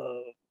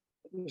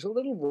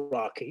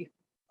rocky.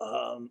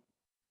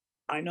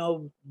 I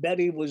know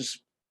Betty was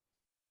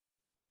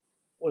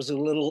a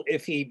little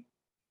iffy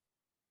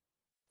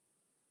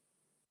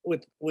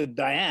with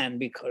Diane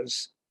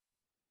because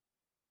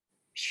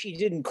she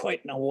didn't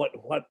quite know what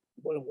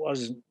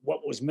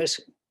was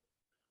missing.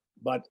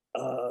 But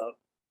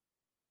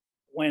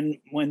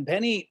when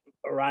Penny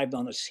arrived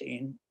on the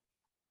scene,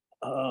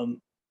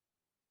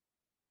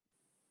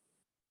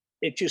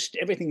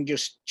 everything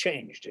just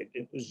changed.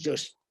 It was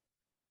just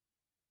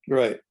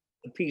right.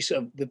 the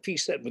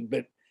piece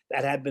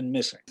that had been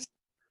missing.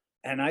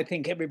 And I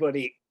think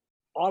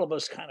all of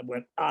us kind of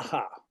went,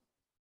 aha,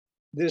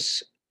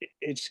 it's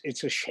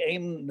a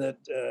shame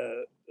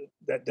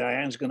that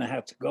Diane's going to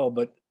have to go,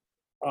 but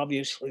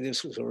obviously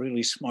this was a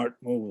really smart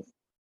move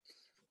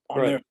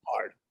on their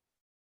part.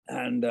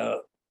 And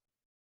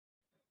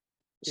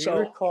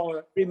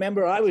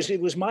remember,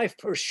 it was my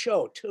first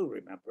show too,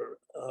 remember?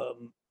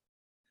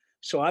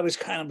 So I was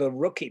kind of a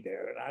rookie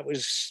there, and I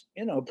was,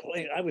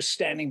 I was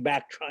standing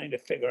back trying to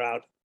figure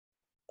out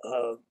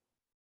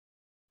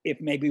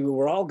if maybe we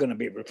were all going to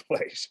be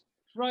replaced.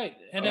 Right,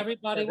 and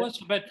everybody was.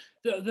 But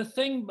the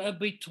thing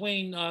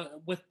between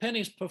with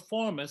Penny's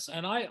performance,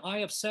 and I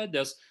have said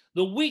this,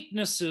 the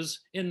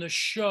weaknesses in the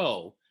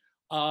show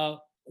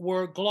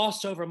were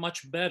glossed over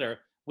much better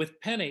with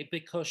Penny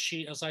because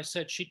she, as I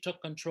said, she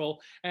took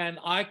control. And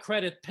I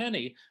credit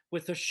Penny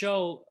with the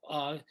show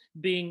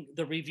being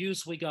the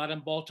reviews we got in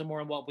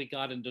Baltimore and what we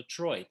got in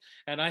Detroit.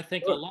 And I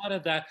think a lot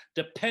of that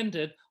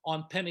depended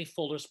on Penny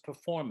Fuller's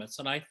performance.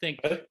 And I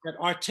think that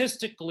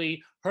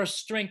artistically, her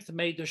strength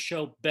made the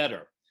show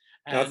better.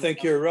 I And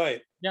think you're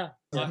right. yeah,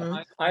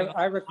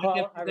 I recall,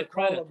 give you the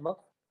credit.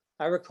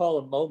 I recall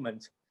a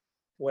moment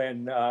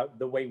when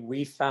the way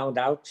we found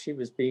out she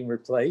was being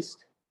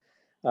replaced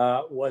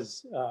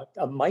was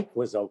a mic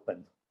was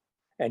open,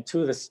 and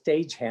two of the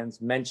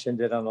stagehands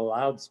mentioned it on a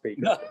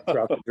loudspeaker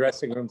throughout the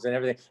dressing rooms and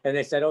everything. And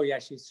they said, "Oh yeah,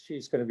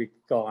 she's going to be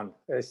gone."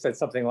 They said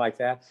something like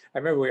that. I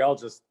remember we all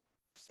just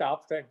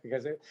stopped it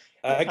because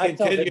I can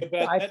tell you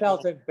about I that.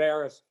 felt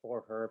embarrassed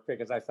for her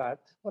because I thought,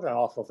 what an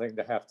awful thing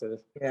to have to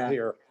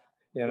hear.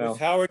 You It know, was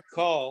Howard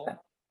Call.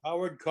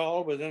 Howard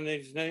Call was in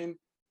his name.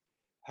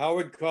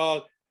 Howard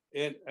Call,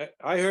 and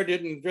I heard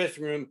it in the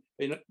dressing room,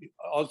 and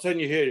all of a sudden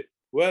you hear,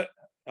 "What?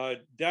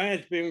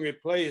 Diane's being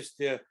replaced."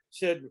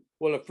 Said,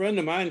 "Well, a friend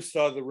of mine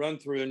saw the run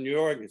through in New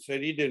York and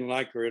said he didn't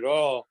like her at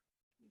all."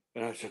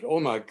 And I said, "Oh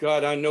my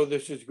God, I know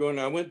this is going."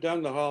 I went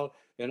down the hall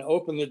and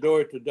opened the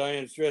door to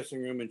Diane's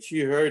dressing room, and she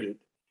heard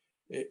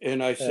it.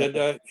 And I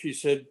said, she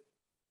said,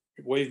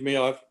 waved me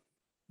off.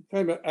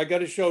 "I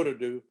got a show to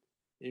do,"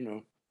 you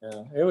know.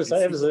 yeah, it was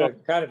a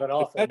kind of an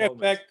awful Matter of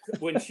moment.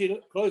 fact, when she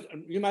closed,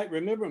 you might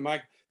remember,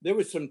 Mike, there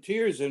was some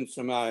tears in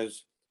some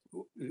eyes,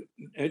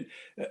 and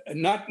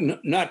not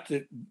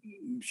that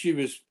she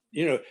was,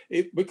 you know,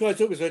 because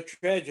it was a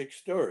tragic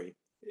story.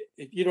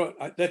 You know,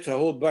 that's a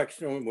whole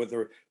backstory with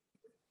her.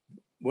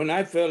 When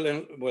I fell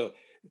in, well,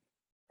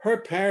 her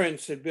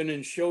parents had been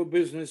in show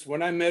business.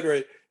 When I met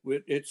her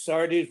at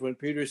Sardi's, when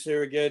Peter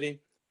Serragetti,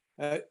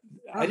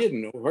 I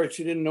didn't know her.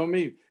 She didn't know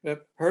me.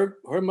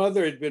 Her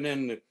mother had been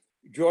in the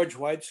George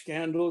White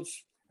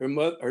scandals.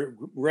 Her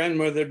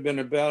grandmother had been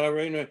a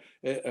ballerina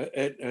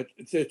at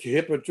the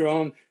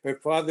Hippodrome. Her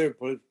father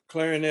played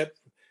clarinet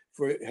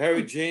for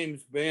Harry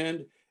James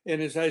Band.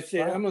 And as I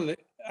said,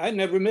 I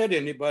never met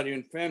anybody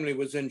in family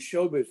was in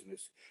show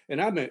business.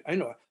 And I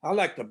know I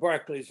like the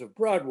Barclays of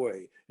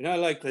Broadway, and I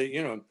like the,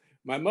 you know,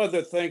 my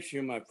mother thanks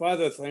you, my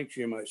father thanks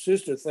you, my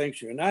sister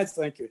thanks you, and I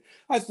thank you.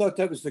 I thought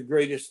that was the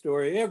greatest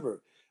story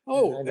ever.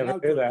 Oh, I never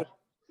knew that.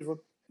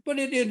 But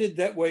it ended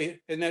that way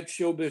in that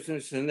show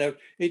business, and that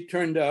it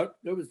turned out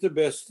that was the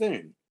best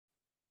thing.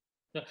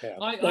 Yeah,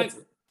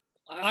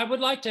 I would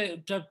like to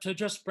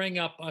just bring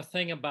up a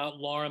thing about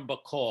Lauren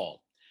Bacall.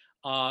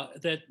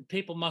 That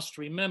people must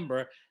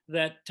remember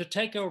that to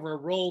take over a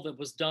role that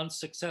was done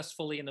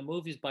successfully in the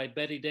movies by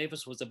Bette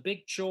Davis was a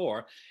big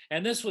chore.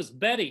 And this was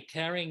Bette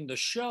carrying the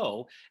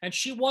show. And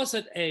she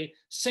wasn't a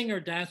singer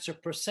dancer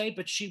per se,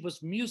 but she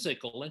was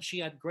musical and she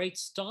had great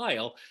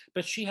style,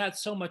 but she had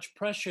so much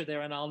pressure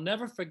there. And I'll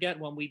never forget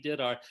when we did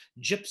our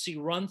Gypsy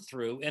run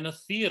through in a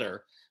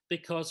theater,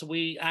 because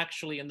we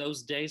actually, in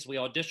those days, we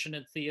auditioned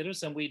in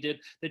theaters and we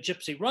did the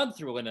Gypsy run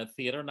through in a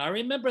theater. And I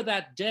remember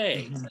that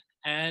day.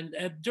 And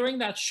during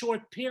that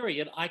short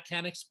period, I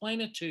can't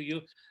explain it to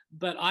you,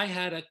 but I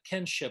had a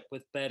kinship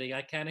with Bette.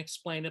 I can't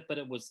explain it, but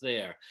it was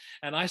there.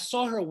 And I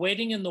saw her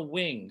waiting in the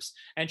wings,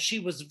 and she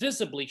was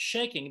visibly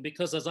shaking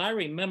because, as I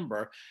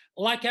remember,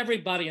 like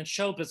everybody in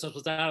show business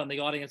was out in the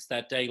audience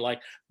that day,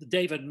 like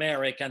David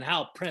Merrick and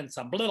Hal Prince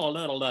and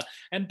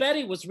and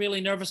Bette was really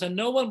nervous, and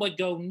no one would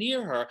go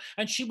near her,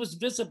 and she was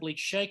visibly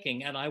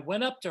shaking. And I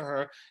went up to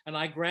her and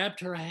I grabbed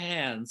her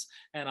hands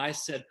and I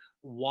said,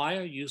 "Why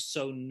are you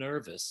so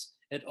nervous?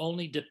 It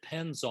only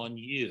depends on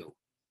you."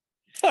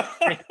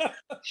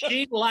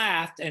 She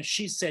laughed and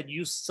she said,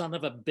 "You son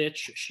of a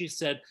bitch." She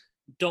said,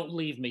 "Don't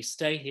leave me,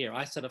 stay here."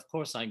 I said, "Of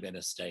course I'm going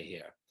to stay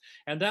here."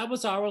 And that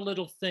was our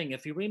little thing.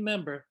 If you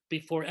remember,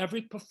 before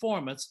every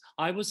performance,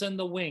 I was in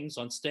the wings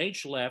on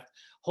stage left,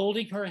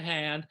 holding her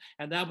hand,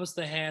 and that was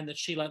the hand that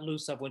she let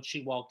loose of when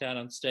she walked out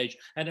on stage.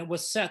 And it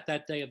was set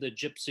that day of the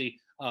Gypsy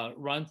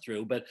run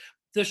through. But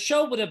the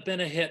show would have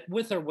been a hit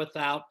with or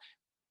without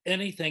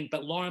anything,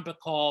 but Lauren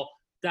Bacall,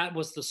 that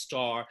was the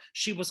star.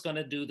 She was going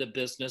to do the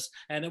business.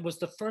 And it was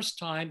the first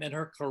time in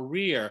her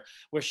career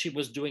where she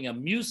was doing a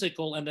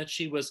musical and that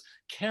she was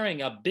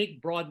carrying a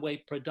big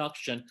Broadway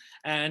production.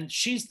 And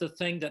she's the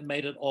thing that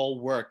made it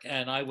all work.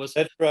 And I was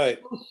That's right.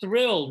 so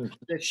thrilled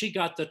that she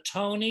got the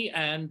Tony.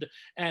 And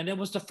it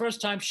was the first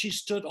time she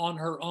stood on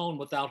her own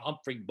without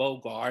Humphrey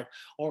Bogart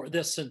or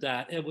this and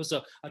that. It was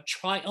a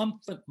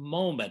triumphant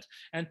moment.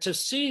 And to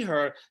see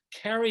her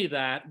carry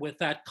that with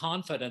that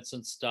confidence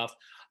and stuff,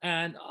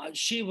 and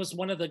she was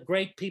one of the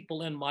great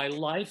people in my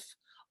life.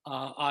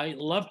 I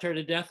loved her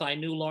to death. I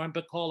knew Lauren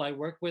Bacall. I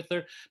worked with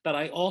her, but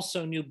I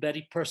also knew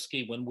Betty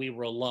Persky when we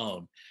were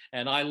alone,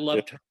 and I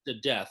loved her to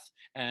death.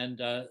 And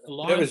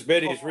Lauren, That was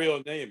Betty's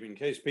real name, in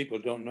case people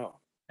don't know.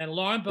 And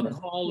Lauren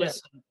Bacall,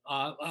 listen,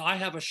 I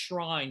have a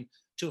shrine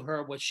to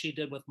her, what she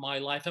did with my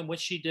life and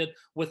what she did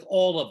with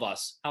all of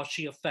us, how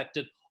she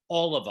affected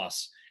all of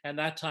us and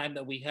that time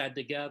that we had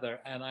together.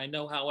 And I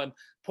know how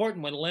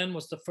important, when Len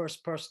was the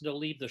first person to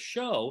leave the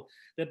show,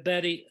 that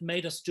Bette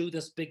made us do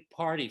this big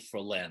party for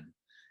Len,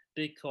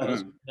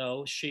 because you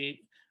know,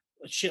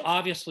 she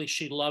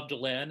loved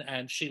Lynn,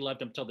 and she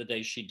loved him till the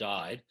day she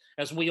died,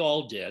 as we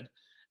all did.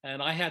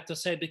 And I had to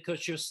say,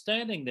 because you're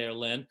standing there,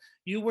 Lynn,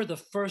 you were the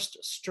first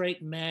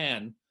straight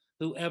man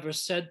who ever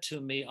said to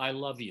me, I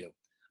love you.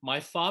 My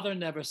father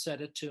never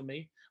said it to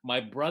me. My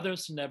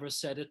brothers never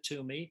said it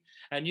to me.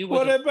 And you were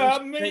What the first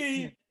about straight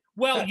me? man.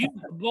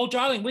 Well,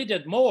 darling, we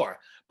did more.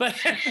 But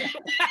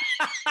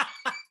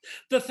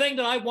the thing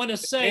that I want to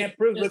say Can't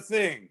prove a is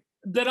thing.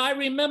 that I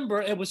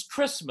remember it was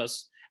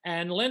Christmas,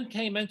 and Lynn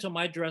came into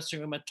my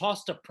dressing room and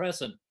tossed a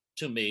present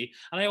to me,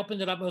 and I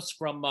opened it up. It was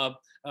from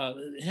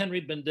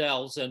Henry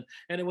Bendel's, and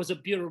it was a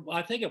beautiful.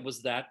 I think it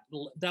was that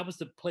was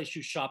the place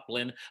you shop,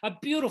 Lynn. A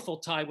beautiful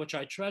tie which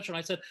I treasure. And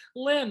I said,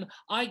 Lynn,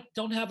 I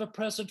don't have a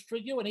present for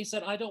you, and he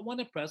said, I don't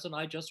want a present.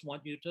 I just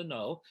want you to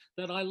know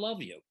that I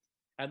love you,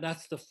 and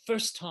that's the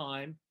first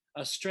time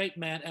a straight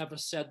man ever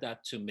said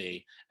that to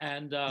me.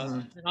 And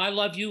I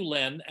love you,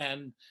 Lynn,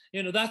 and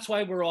that's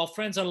why we're all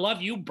friends. I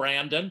love you,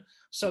 Brandon.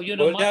 So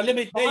Well, now let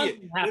me tell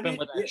you. happened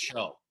with that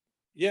show.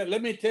 Yeah,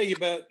 let me tell you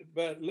about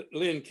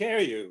Lynn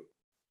Carriou.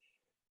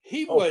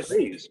 He Oh, was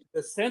please.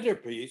 the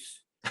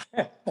centerpiece.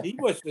 He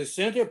was the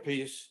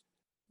centerpiece.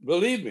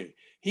 Believe me,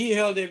 he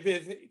held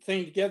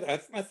everything together.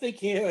 I think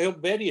he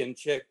held Betty in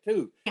check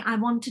too. I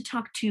want to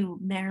talk to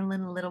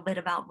Marilyn a little bit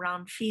about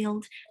Ron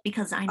Field,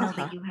 because I know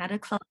that you had a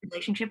close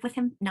relationship with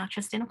him, not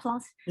just in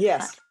Applause,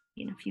 Yes, but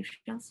in a few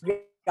shows.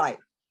 right.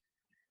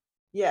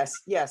 Yes,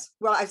 yes.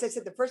 Well, as I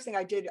said, the first thing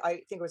I did,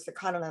 I think, was the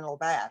Continental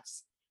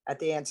Bats at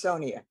the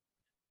Ansonia.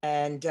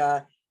 And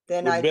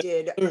then With I Betty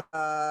did Lou.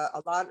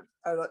 a lot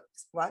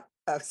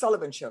of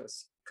Sullivan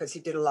shows, because he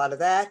did a lot of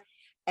that.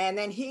 And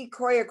then he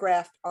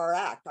choreographed our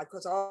act,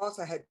 because I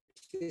also had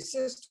two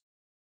sisters.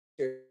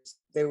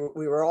 We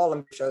were all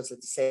in shows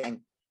at the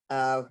same.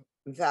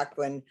 In fact,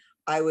 when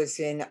I was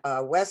in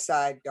West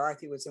Side,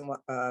 Dorothy was in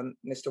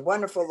Mr.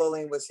 Wonderful,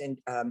 Lillian was in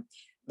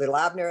Little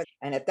Abner.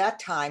 And at that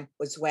time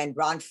was when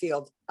Ron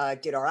Field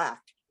did our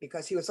act,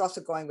 because he was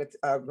also going with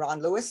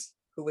Ron Lewis,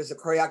 who was a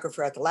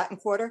choreographer at the Latin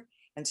Quarter.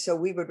 And so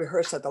we would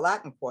rehearse at the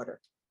Latin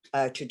Quarter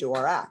to do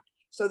our act.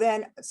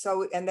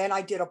 And then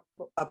I did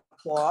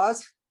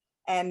Applause.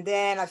 And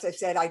then, as I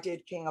said, I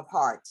did King of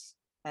Hearts.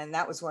 And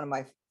that was one of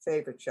my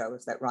favorite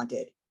shows that Ron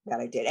did,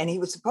 that I did. And he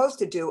was supposed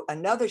to do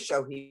another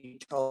show, he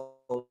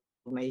told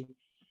me.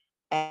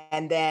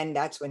 And then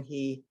that's when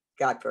he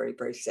got very,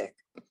 very sick.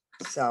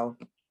 So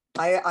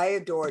I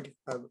adored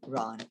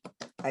Ron.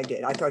 I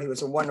did. I thought he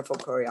was a wonderful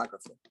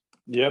choreographer.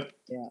 Yep.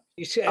 Yeah.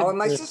 He said, Oh, and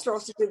my sister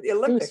also did the He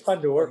Olympics. was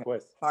fun to work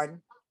with.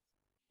 Pardon?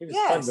 He was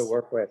fun to Yes.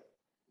 work with.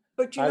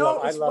 But you I know, love-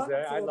 what I was love that.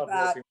 I wonderful love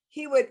about, working-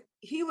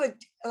 he would,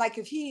 like,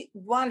 if he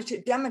wanted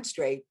to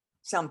demonstrate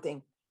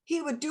something,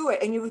 he would do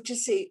it, and you would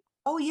just say,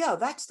 oh yeah,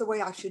 that's the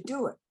way I should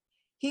do it.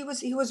 He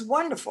was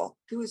wonderful.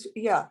 He was,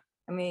 yeah.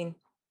 I mean,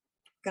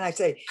 can I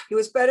say, he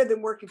was better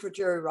than working for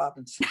Jerry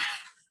Robbins.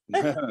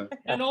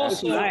 And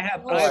also, listen, I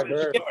have I've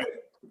heard.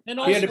 and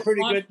He had also a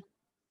pretty good.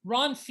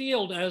 Ron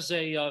Field, as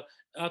a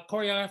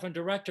choreographer and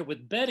director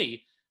with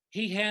Betty,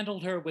 he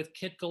handled her with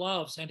kid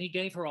gloves, and he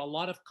gave her a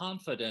lot of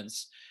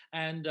confidence.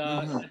 And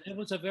it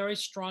was a very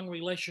strong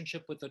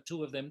relationship with the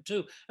two of them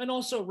too. And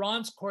also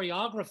Ron's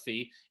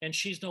choreography, and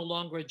She's No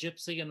Longer a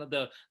Gypsy, and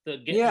the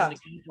Yeah.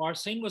 bar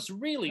scene was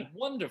really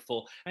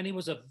wonderful. And he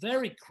was a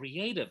very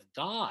creative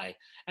guy.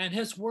 And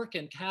his work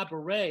in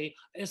Cabaret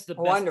is the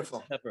best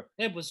Wonderful. ever.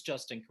 It was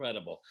just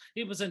incredible.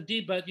 He was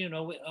indeed, but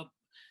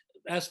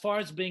as far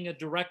as being a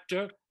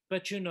director,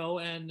 but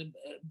and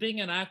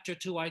being an actor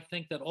too, I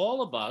think that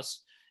all of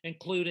us,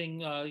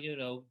 including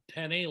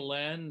Penny,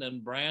 Len,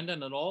 and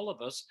Brandon, and all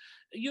of us,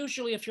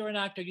 usually if you're an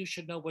actor, you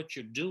should know what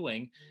you're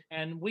doing.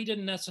 And we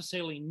didn't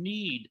necessarily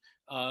need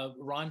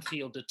Ron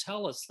Field to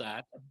tell us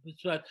that,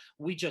 but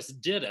we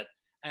just did it.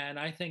 And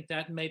I think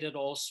that made it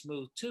all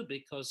smooth too,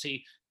 because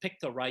he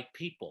picked the right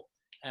people.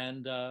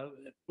 And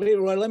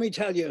Leroy, let me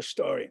tell you a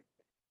story.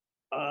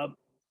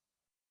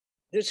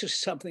 This is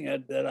something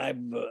that I've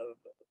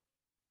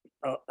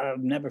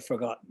never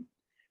forgotten.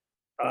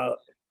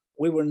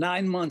 We were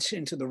 9 months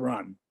into the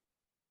run,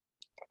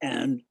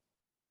 and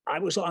I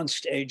was on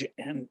stage,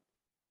 and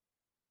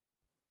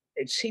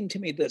it seemed to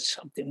me that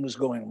something was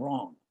going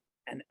wrong,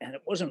 and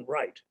it wasn't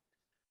right.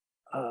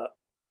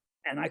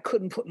 And I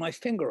couldn't put my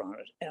finger on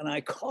it. And I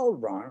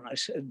called Ron,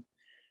 and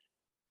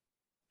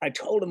I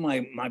told him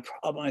my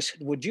problem. I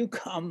said, would you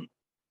come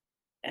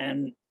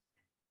and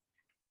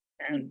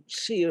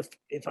see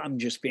if I'm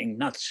just being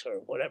nuts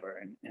or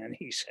whatever? And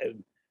he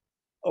said,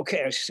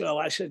 okay. So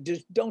I said,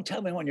 just don't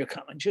tell me when you're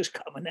coming, just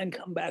come, and then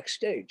come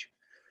backstage.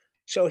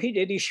 So he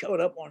did. He showed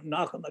up, one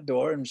knock on the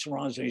door, and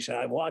he said,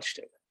 I watched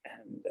it.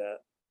 And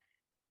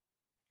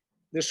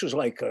this was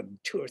like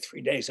 2 or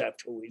 3 days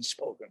after we'd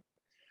spoken.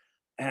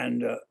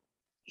 And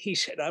he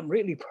said, I'm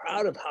really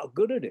proud of how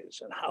good it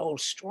is and how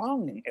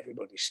strong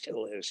everybody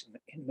still is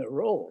in their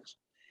roles.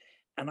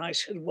 And I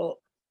said, well,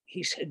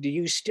 he said, do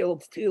you still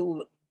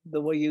feel the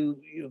way you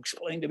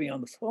explained to me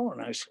on the phone?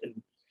 I said,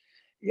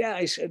 yeah.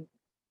 I said,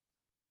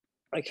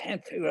 I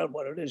can't figure out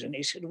what it is. And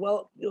he said,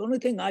 well, the only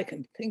thing I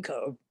can think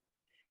of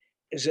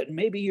is that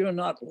maybe you're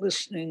not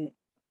listening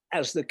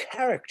as the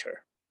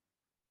character.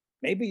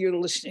 Maybe you're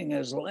listening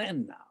as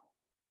Len now.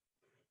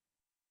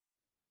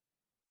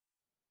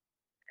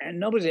 And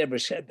nobody ever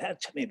said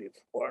that to me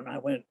before. And I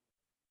went,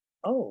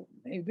 oh,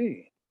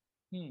 maybe.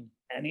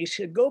 And he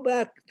said, go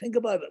back, think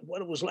about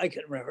what it was like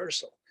in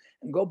rehearsal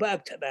and go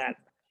back to that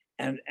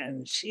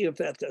and see if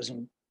that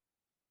doesn't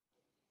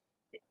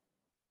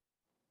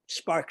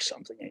spark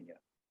something in you.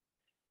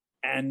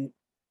 And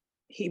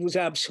he was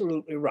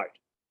absolutely right.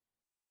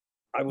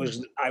 I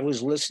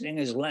was listening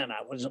as Len.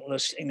 I wasn't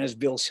listening as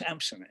Bill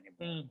Sampson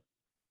anymore.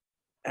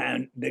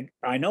 And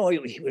I know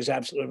he was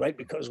absolutely right,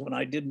 because when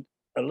I did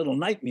a little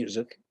night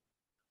music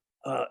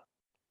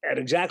at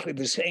exactly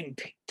the same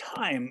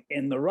time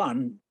in the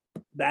run,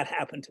 that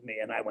happened to me,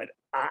 and I went,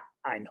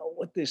 I know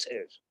what this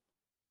is,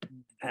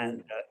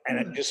 and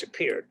it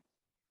disappeared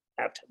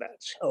after that.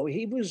 So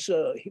he was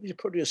a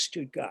pretty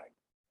astute guy.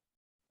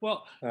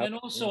 Well, and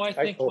also I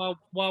think while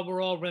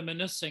we're all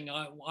reminiscing,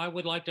 I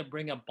would like to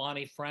bring up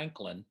Bonnie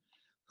Franklin,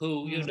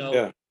 who, you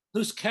know,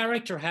 whose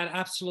character had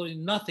absolutely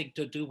nothing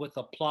to do with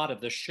the plot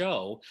of the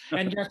show,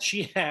 and yet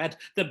she had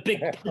the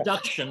big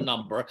production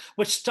number,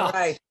 which stopped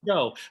the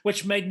show,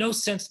 which made no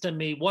sense to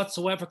me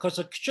whatsoever, because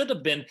it should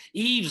have been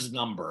Eve's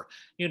number.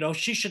 You know,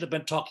 she should have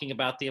been talking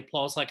about the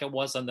applause like it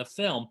was on the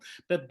film.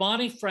 But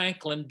Bonnie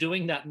Franklin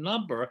doing that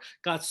number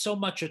got so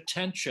much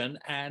attention,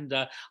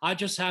 and I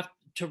just have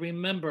to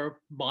remember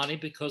Bonnie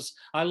because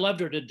I loved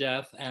her to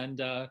death, and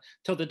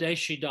till the day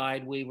she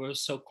died, we were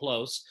so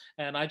close.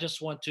 And I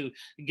just want to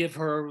give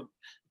her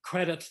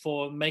credit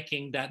for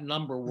making that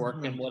number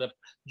work, and what a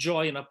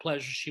joy and a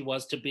pleasure she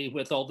was to be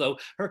with, although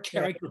her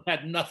character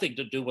had nothing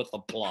to do with the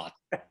plot.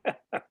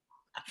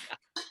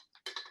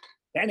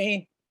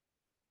 Penny?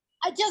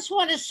 I just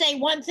want to say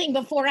one thing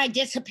before I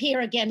disappear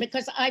again,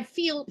 because I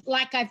feel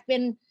like I've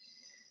been,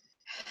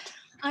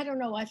 I don't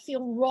know, I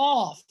feel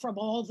raw from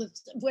all the,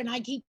 when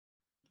I keep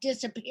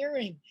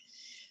disappearing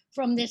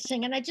from this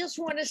thing. And I just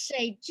want to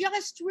say,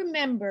 just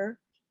remember,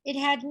 it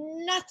had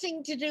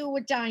nothing to do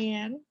with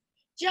Diane.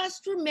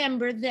 Just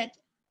remember that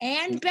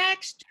Anne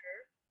Baxter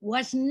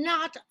was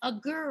not a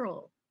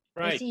girl,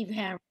 Right. as Eve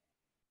Harrington.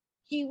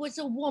 She was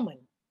a woman.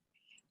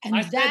 And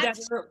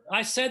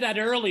I said that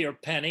earlier,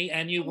 Penny,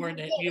 and you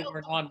weren't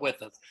on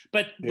with it.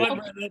 But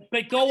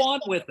go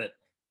on with it.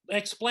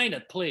 Explain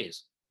it,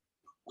 please.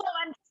 Well,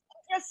 I'm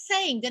just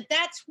saying that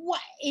that's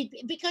what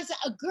because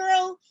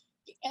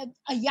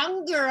a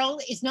young girl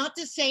is not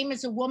the same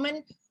as a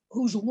woman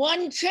who's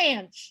one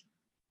chance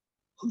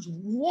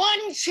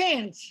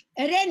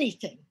at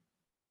anything.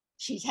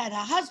 She's had a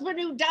husband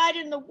who died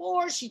in the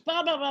war. She's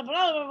blah, blah, blah,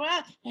 blah, blah,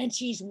 blah. And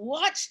she's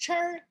watched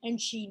her and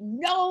she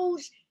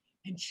knows,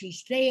 and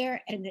she's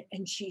there and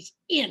she's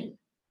in.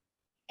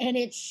 And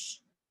it's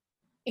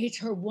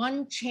her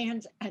one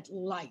chance at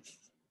life.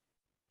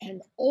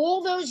 And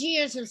all those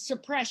years of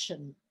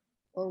suppression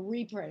or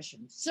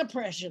repression,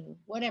 suppression,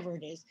 whatever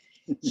it is,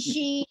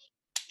 she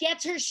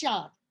gets her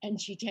shot and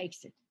she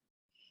takes it.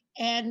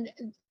 And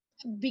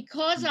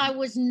because I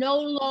was no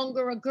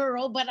longer a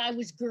girl, but I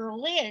was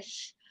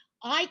girlish,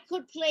 I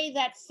could play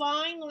that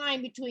fine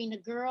line between a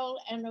girl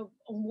and a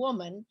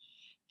woman.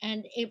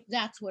 And if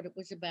that's what it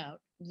was about,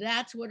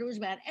 that's what it was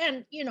about.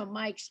 And, you know,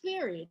 my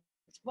experience,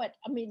 but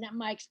I mean,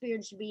 my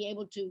experience to be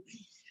able to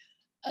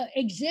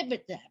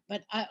exhibit that.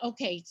 But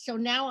okay, so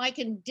now I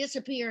can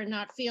disappear and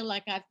not feel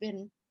like I've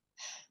been,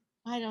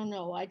 I don't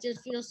know. I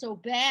just feel so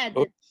bad.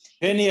 Well,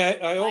 Penny,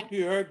 I hope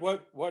you heard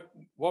what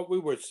we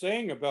were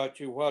saying about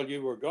you while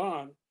you were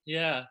gone.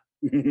 Yeah.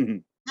 How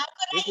could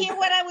I hear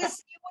what you were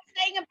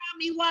saying about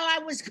me while I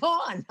was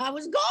gone? I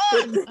was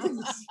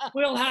gone.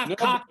 We'll have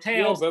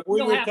cocktails. But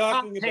we were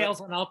talking cocktails,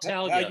 about and I'll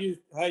tell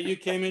how you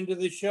came into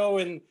the show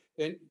and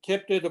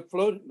kept it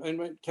afloat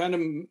and kind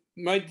of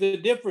made the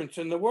difference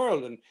in the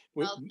world and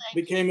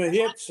became a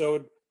hit.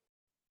 So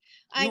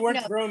you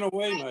weren't thrown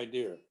away, my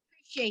dear.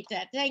 Appreciate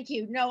that. Thank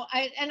you. No,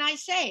 I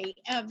say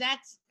that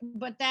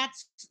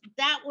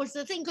was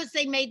the thing, because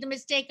they made the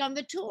mistake on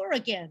the tour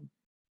again.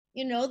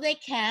 You know, they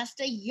cast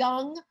a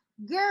young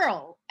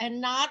girl and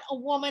not a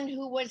woman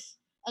who was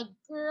a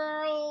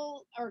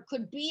girl or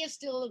could be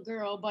still a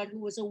girl, but who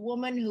was a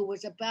woman who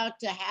was about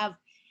to have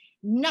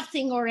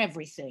nothing or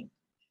everything.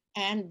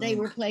 And they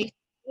replaced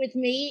with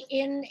me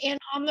in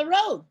On the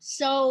Road.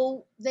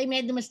 So they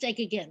made the mistake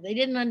again. They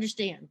didn't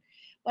understand.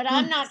 But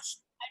I'm not.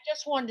 I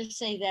just wanted to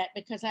say that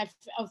because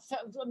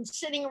I'm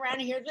sitting around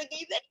here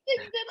thinking that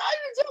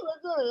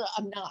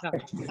I'm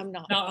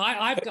not. No,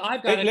 I've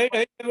got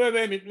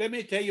let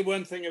me tell you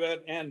one thing about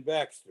Anne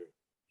Baxter.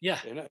 Yeah.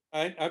 And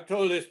I've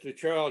told this to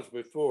Charles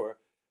before,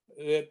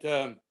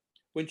 that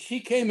when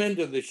she came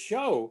into the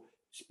show,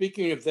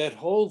 speaking of that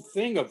whole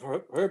thing of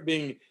her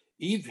being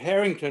Eve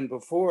Harrington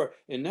before,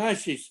 and now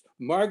she's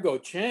Margot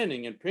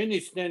Channing, and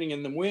Penny's standing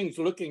in the wings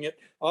looking at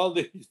all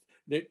these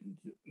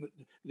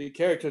the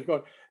characters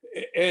going.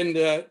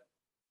 And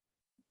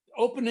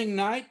opening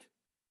night,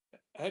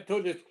 I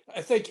told you,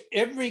 I think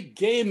every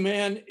gay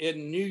man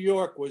in New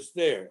York was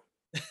there.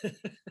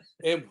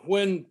 And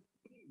when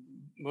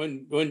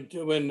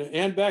when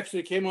Ann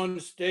Baxter came on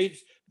the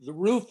stage, the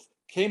roof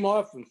came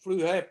off and flew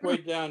halfway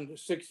down to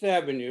Sixth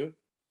Avenue,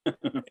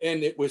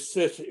 and it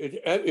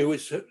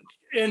was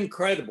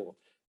incredible.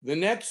 The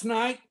next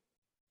night,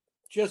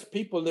 just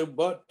people that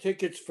bought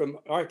tickets from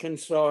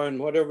Arkansas and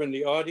whatever in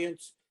the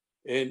audience,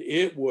 and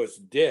it was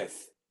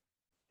death.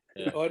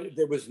 Yeah.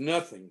 There was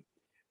nothing.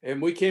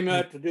 And we came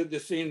out to do the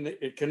scene,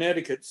 the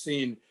Connecticut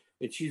scene,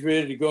 and she's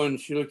ready to go. And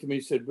she looked at me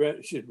and said,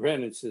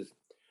 Brandon says,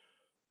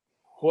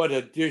 "What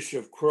a dish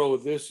of crow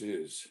this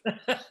is."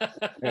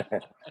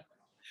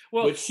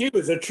 Well, But she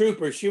was a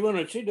trooper. She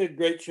did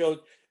great shows.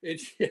 And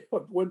she,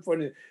 at one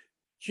point,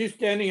 she's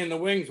standing in the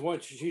wings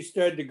once she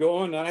started to go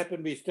on. I happened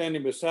to be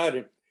standing beside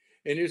her.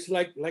 And it's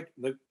like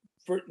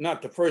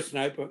not the first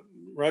night, but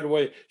right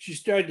away, she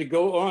started to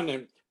go on,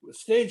 and the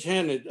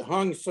stagehand had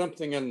hung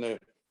something in the,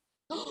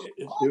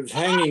 it was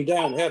hanging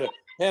down,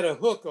 had a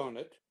hook on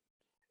it.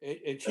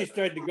 And she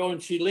started to go,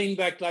 and she leaned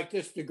back like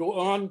this to go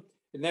on,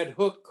 and that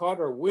hook caught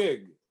her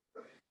wig.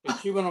 And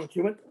she went,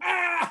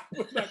 ah!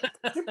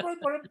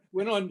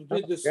 Went on and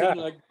did the scene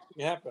like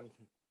it happened.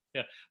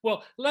 yeah.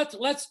 Well,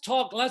 let's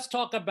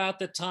talk about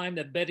the time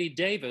that Betty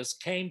Davis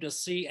came to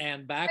see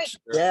Ann Baxter.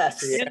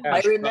 Yes, in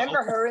I the remember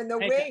show. her in the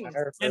Hey, wings.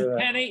 And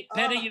Penny,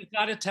 you've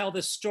got to tell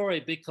this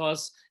story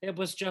because it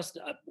was just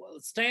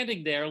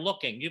standing there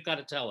looking. You've got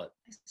to tell it.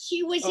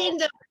 She was in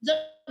the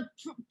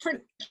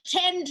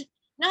pretend,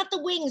 not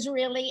the wings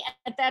really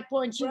at that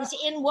point. She was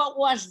in what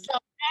was the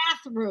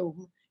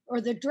bathroom or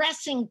the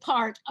dressing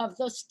part of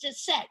the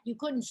set. You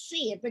couldn't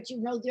see it, but you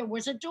know there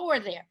was a door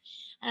there.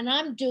 And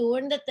I'm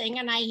doing the thing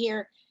and I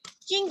hear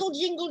jingle,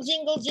 jingle,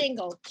 jingle,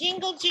 jingle,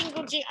 jingle,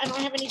 jingle, jingle. I don't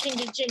have anything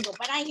to jingle,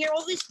 but I hear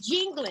all this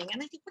jingling.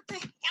 And I think, what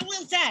the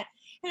hell is that?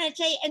 And I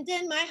say, and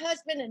then my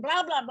husband and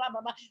blah, blah, blah,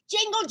 blah, blah.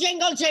 Jingle,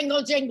 jingle,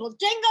 jingle, jingle,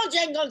 jingle,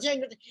 jingle,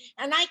 jingle.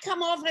 And I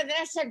come over and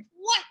I said,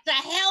 what the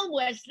hell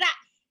was that?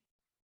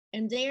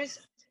 And there's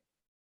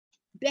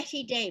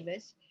Betty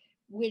Davis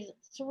with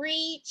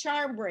 3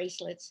 charm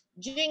bracelets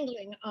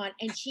jingling on,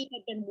 and she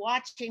had been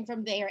watching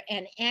from there.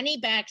 And Annie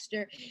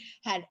Baxter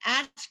had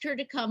asked her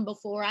to come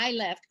before I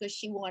left because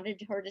she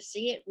wanted her to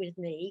see it with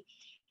me.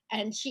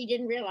 And she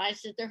didn't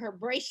realize that her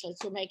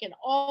bracelets were making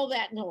all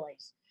that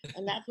noise.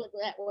 And that's what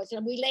that was.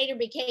 And we later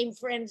became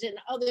friends in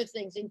other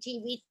things, in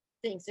TV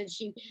things. And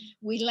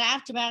we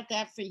laughed about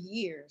that for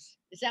years.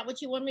 Is that what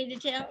you want me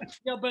to tell?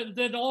 Yeah, but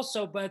then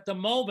also, but the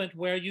moment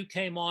where you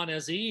came on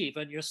as Eve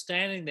and you're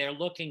standing there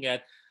looking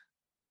at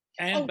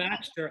Ann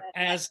Baxter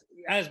as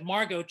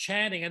Margot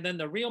Channing, and then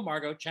the real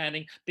Margot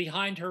Channing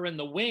behind her in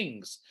the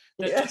wings,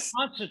 to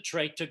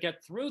concentrate to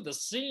get through the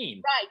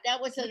scene. Right,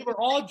 that was we were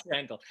all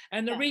jangled.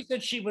 And the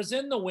reason she was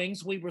in the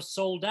wings, we were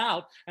sold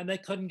out and they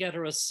couldn't get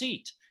her a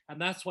seat. And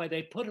that's why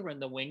they put her in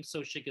the wings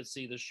so she could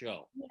see the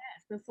show. Yes,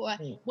 before.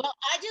 Well,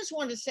 I just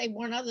want to say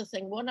one other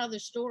thing, one other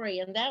story,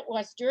 and that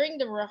was during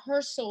the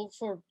rehearsal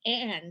for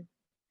Anne,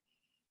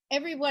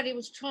 everybody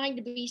was trying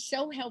to be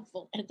so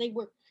helpful, and they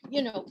were,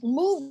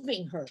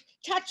 moving her,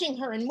 touching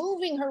her, and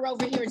moving her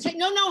over here, and saying,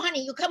 "No, no,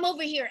 honey, you come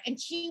over here." And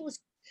she was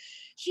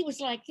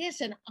like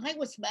this, and it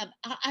was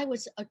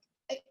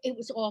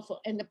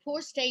awful. And the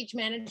poor stage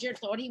manager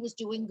thought he was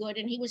doing good,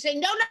 and he was saying,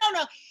 "No, no,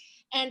 no."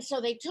 And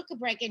so they took a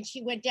break, and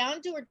she went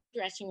down to her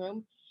dressing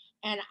room.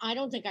 And I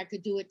don't think I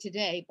could do it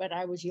today, but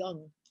I was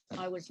young.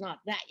 I was not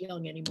that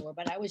young anymore,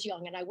 but I was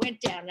young. And I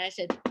went down and I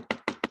said,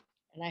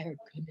 and I heard,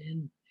 "Come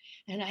in."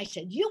 And I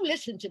said, "You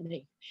listen to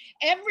me.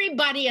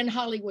 Everybody in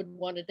Hollywood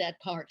wanted that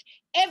part.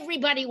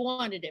 Everybody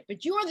wanted it,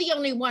 but you're the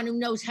only one who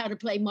knows how to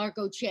play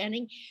Margot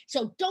Channing.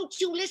 So don't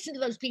you listen to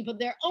those people.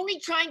 They're only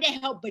trying to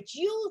help, but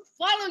you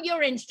follow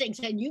your instincts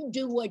and you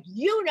do what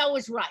you know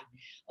is right."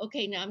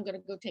 Okay, now I'm going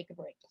to go take a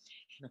break.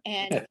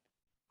 And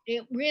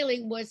it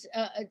really was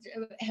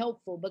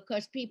helpful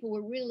because people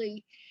were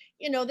really,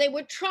 they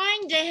were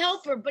trying to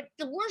help her, but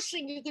the worst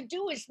thing you could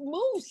do is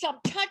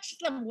touch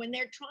them when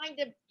they're trying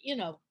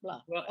to,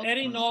 blah. Well,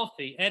 Eddie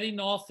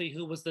Nolfi,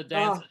 who was the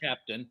dance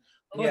captain,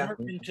 put her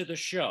into the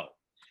show.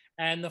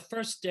 And the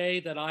first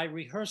day that I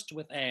rehearsed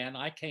with Ann,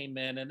 I came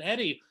in and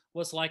Eddie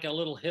was like a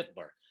little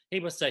Hitler. He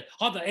would say,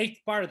 "On the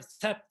 8th bar of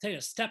the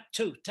step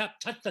 2,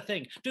 touch the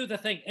thing, do the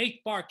thing,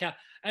 8th bar count."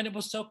 And it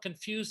was so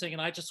confusing.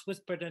 And I just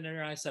whispered in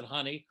her, I said,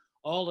 "Honey,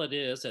 all it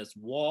is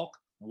walk,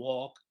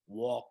 walk,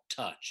 walk,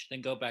 touch. Then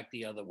go back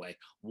the other way.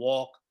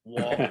 Walk,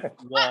 walk,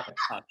 walk,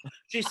 touch."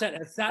 She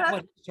said, "Is that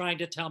what he's trying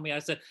to tell me?" I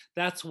said,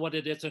 "That's what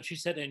it is." And she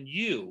said, "And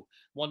you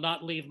will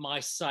not leave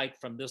my sight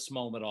from this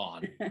moment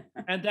on."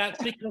 And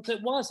that's because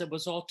it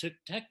was all too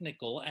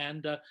technical.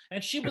 And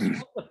she was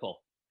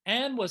wonderful.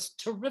 Anne was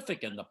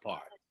terrific in the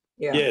part.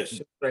 Yeah. Yes.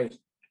 Great.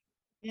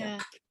 Yeah.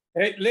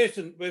 Hey,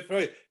 listen,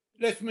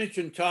 let's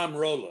mention Tom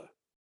Rolla.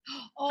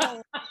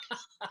 Oh,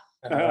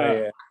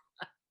 Yeah.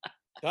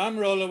 Tom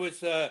Rolla was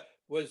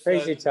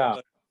Crazy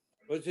Tom.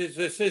 was his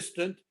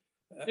assistant.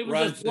 He was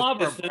Ron's his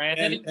lover, assistant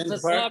Brandon. He and was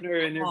his partner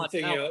lover. and Come on,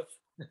 everything tell me.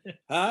 else.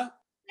 Huh?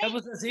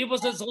 He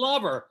was his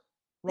lover.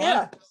 Ron,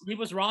 Yeah. he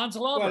was Ron's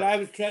Well, lover.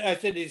 I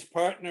said his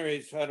partner,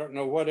 I don't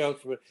know what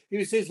else, but he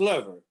was his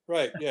lover,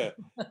 right, yeah.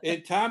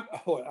 And Tom,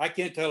 I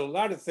can't tell a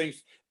lot of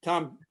things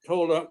Tom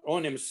told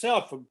on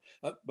himself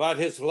about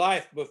his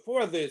life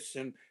before this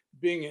and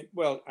being,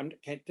 well, I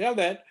can't tell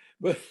that,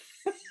 but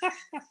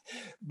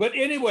but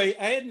anyway,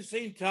 I hadn't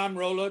seen Tom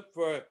Rowland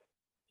for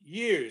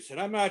years, and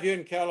I'm out here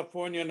in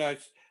California, and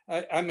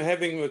I'm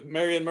having with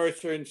Marion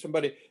Mercer and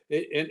somebody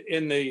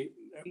in the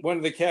one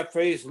of the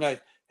cafes, and I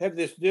have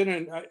this dinner,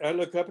 and I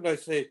look up and I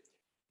say,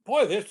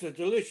 "Boy, this is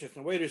delicious."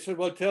 And the waiter said,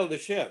 "Well, tell the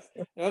chef."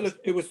 And I looked,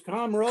 it was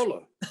Tom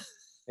Rolla.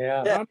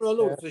 Yeah. Tom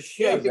Rolla was the Yeah,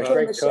 chef. he a became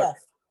great a cook. chef.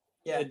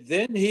 Yeah. And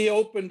then he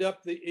opened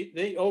up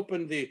they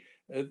opened the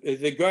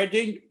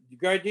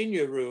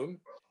gardenia room,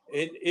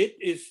 and it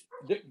is,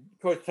 of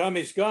course,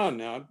 Tommy's gone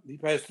now. He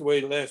passed away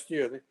last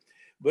year,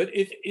 but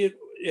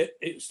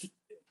it's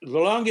the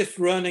longest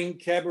running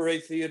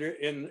cabaret theater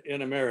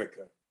in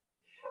America.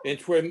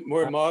 It's where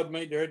Maud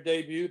made her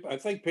debut. I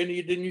think,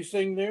 Penny, didn't you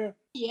sing there?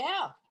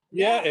 Yeah.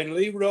 Yeah, and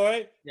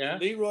Leroy, Yeah.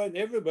 and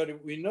everybody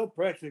we know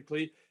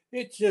practically.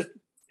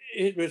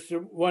 It was a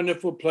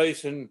wonderful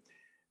place, and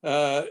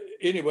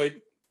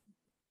anyway,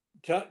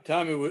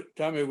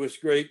 Tommy was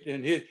great,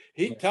 and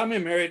Tommy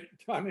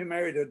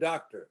married a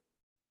doctor.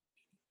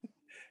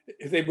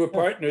 They were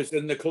partners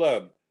in the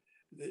club.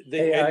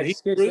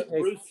 Bruce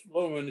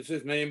Loman is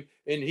his name,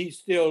 and he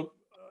still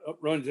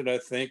runs it, I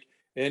think.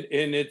 And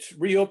it's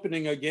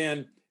reopening again,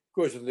 of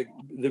course, of the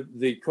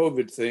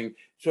COVID thing.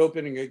 It's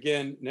opening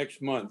again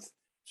next month.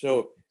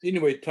 So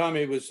anyway,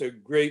 Tommy was a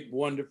great,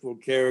 wonderful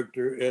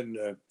character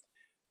and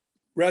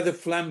rather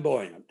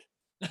flamboyant.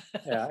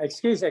 Yeah,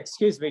 excuse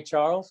me,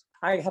 Charles.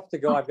 I have to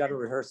go. I've got a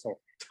rehearsal.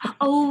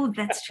 Oh,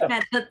 that's too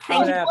bad. But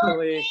I'm thank gonna you. have to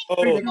leave.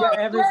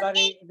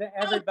 Oh.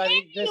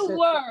 Everybody, You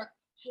work.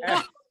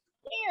 How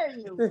dare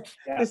you?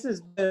 this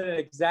has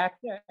been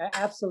an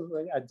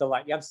absolutely a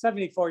delight. I'm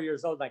 74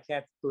 years old and I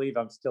can't believe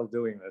I'm still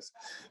doing this.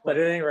 But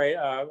at any rate,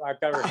 I've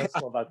got a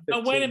rehearsal about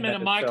 15 Now, wait a minute,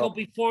 minutes, Michael. so-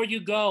 Before you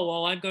go,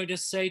 all I'm going to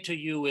say to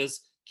you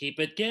is keep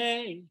it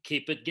gay,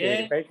 keep it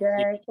gay.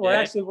 Okay. We're Yeah.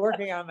 actually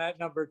working on that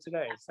number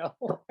today. So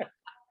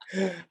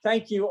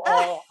thank you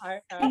all.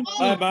 Bye,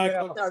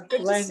 Michael. No, good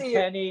to Len, see you.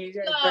 Kenny,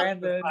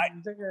 Brandon,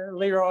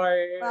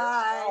 Leroy,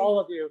 Bye. all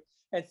of you.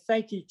 And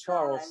thank you,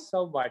 Charles, Bye.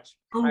 so much.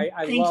 Oh, I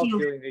thank love you.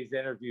 doing these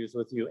interviews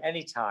with you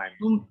anytime.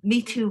 Oh,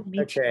 me too.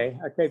 Me too.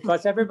 Okay.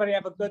 Plus, everybody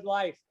have a good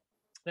life.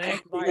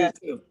 Thank Bye.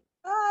 you.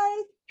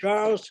 Bye.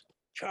 Charles,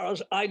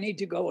 I need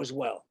to go as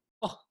well.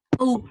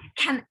 Oh,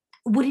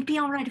 would it be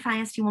all right if I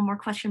asked you one more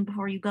question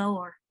before you go,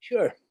 or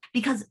Sure.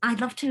 because I'd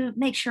love to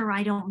make sure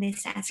I don't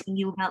miss asking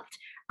you about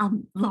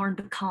Lauren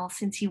Bacall,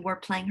 since you were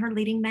playing her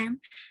leading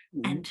man,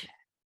 Mhm. and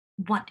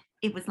what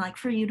it was like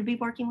for you to be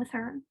working with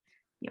her.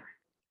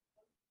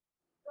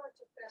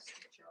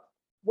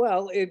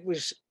 Well, it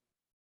was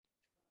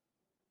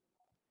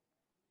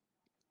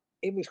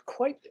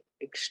quite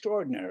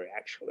extraordinary,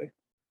 actually.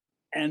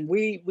 And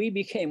we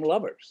became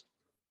lovers,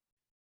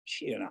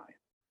 she and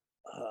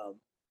I,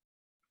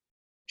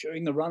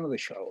 during the run of the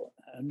show.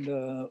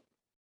 And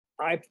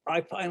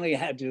I finally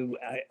had to,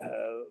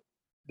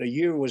 the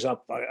year was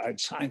up. I'd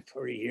signed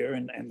for a year,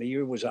 and the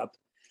year was up.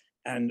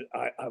 And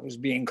I was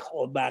being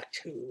called back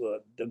to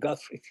the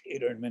Guthrie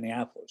Theater in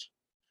Minneapolis.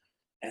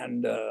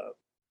 And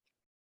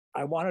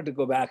I wanted to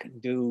go back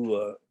and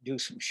do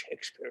some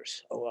Shakespeare.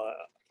 So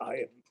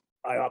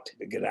I opted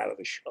to get out of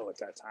the show at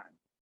that time.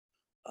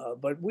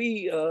 But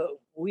we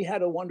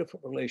had a wonderful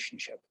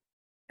relationship,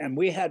 and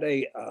we had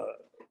a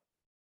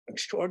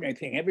extraordinary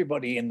thing.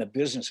 Everybody in the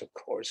business, of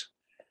course,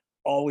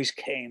 always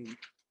came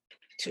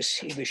to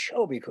see the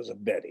show because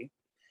of Betty.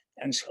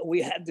 And so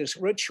we had this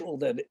ritual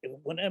that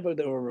whenever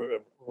there were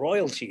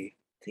royalty,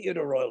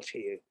 theater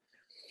royalty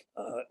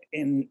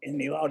in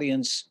the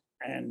audience,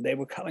 and they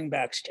were coming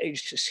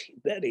backstage to see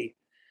Betty,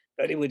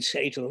 Betty would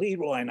say to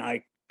Leroy and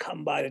I,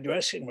 "Come by the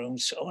dressing room,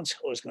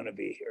 so-and-so is going to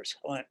be here."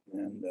 So,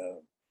 and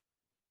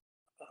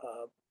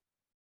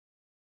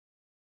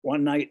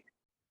one night,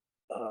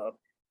 the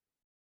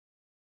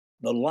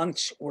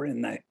Lunts were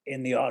in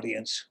the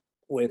audience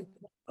with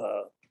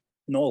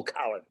Noel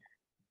Coward.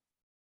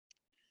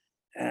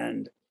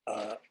 And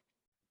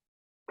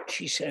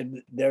she said,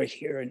 "They're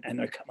here and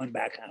they're coming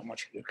back. I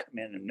want you to come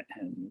in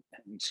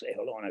and say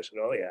hello." And I said,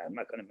 "Oh yeah, I'm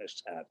not going to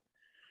miss that."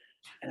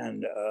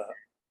 And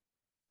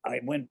I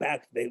went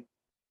back. I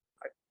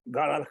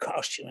got out of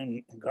costume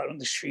and got on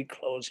the street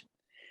clothes,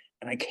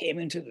 and I came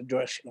into the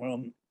dressing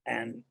room,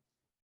 and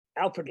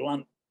Alfred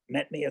Lunt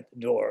met me at the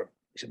door.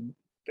 He's a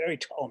very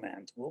tall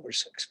man, over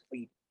 6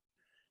 feet.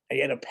 And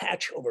he had a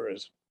patch over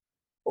his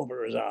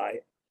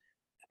eye,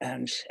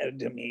 and said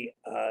to me,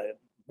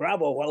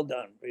 "Bravo, well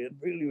done,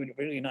 really,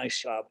 really nice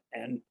job."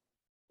 And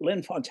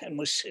Lynn Fontaine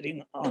was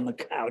sitting on the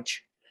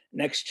couch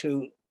next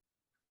to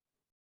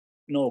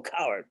Noel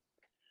Coward,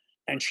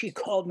 and she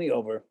called me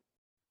over,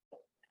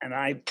 and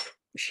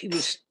she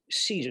was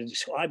seated,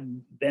 so I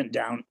bent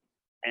down,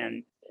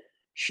 and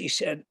she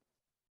said,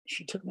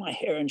 she took my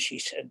hair and she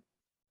said,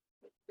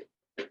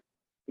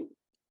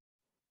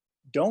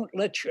 don't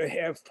let your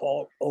hair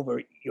fall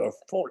over your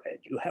forehead.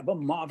 You have a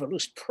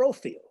marvelous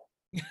profile.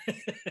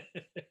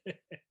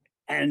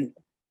 And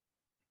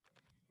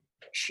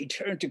she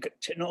turned to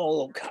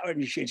Noel Coward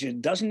and she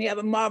said, doesn't he have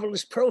a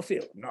marvelous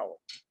profile? No.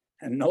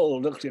 And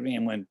Noel looked at me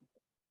and went,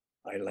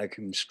 I like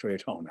him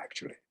straight on,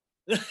 actually.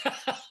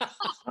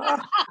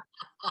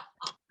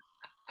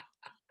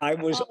 I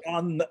was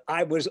on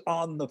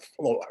the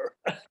floor.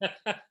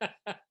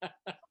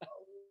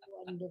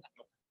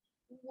 Wonderful.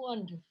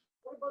 Wonderful.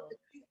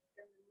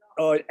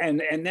 Oh,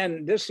 and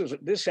then this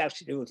has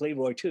to do with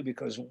Leroy too,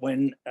 because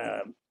when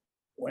the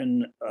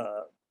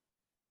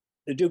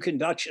Duke and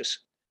Duchess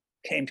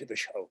came to the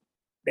show,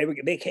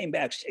 they came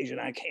backstage, and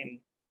I came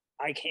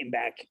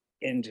back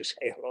in to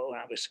say hello.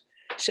 And I was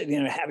sitting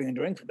there having a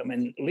drink with them,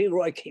 and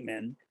Leroy came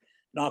in,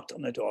 knocked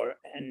on the door,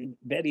 and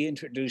Betty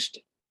introduced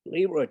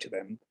Leroy to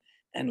them,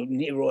 and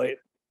Leroy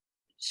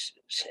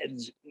said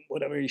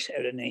whatever he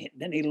said, and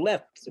then he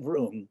left the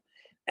room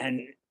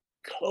and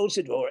closed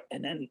the door,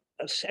 and then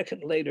a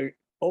second later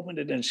opened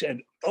it and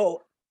said,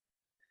 "Oh,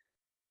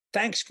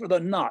 thanks for the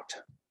knot."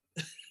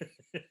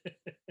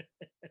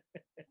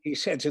 He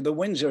said to the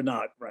Windsor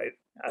knot, right?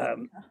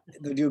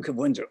 The Duke of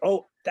Windsor.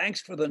 "Oh,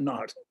 thanks for the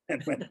knot,"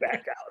 and went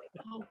back out.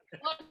 Oh,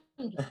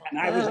 wonderful. And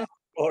I was on the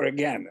floor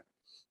again.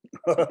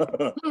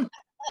 Oh,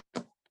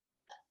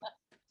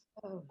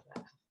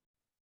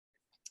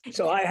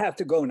 So I have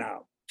to go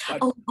now. But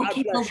Oh, God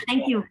okay. bless Well, you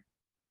thank all. you.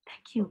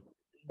 Thank you.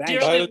 Thank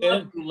Dearly you. Bye,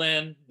 love Lynn. you,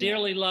 Lynn.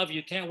 Dearly love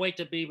you. Can't wait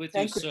to be with you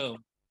Thank you.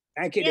 soon.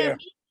 Thank you, Yeah, dear.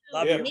 me too.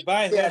 Love Yeah, you.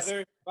 bye, Yes.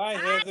 Heather. Bye,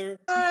 Heather.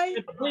 Bye.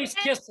 Please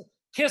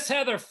kiss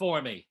Heather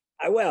for me.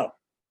 I will.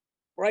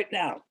 Right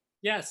now.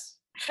 Yes.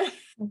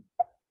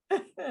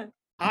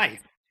 Hi,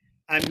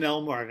 I'm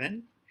Mel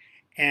Marvin,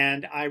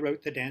 and I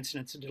wrote the dance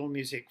and incidental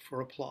music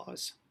for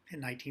Applause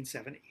in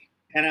 1970.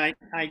 And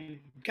I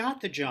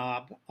got the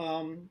job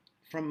from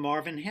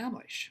Marvin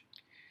Hamlish.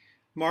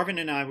 Marvin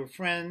and I were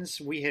friends.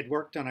 We had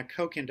worked on a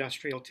Coke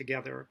industrial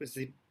together. It was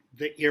the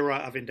era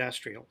of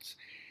industrials.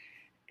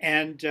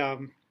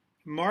 And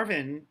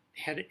Marvin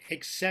had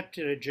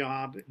accepted a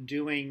job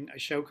doing a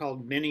show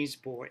called Minnie's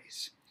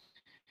Boys.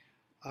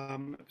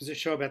 It was a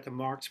show about the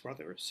Marx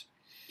Brothers.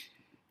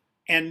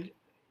 And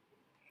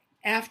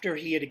after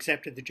he had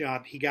accepted the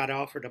job, he got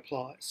offered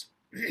Applause.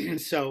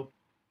 So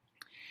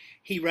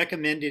he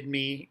recommended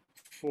me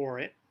for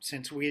it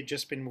since we had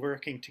just been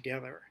working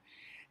together.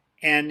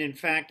 And in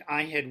fact,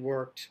 I had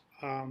worked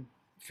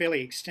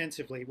fairly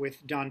extensively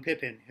with Don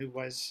Pippin, who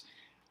was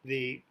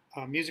the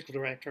musical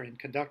director and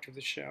conductor of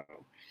the show.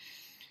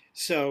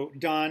 So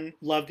Don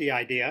loved the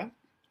idea.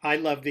 I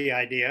loved the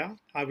idea.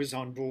 I was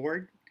on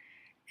board,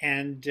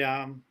 and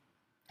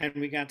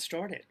we got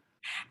started.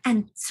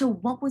 And so,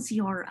 what was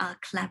your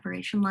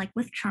collaboration like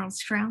with Charles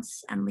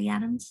Strauss and Lee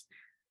Adams?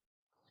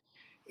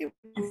 It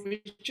was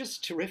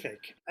just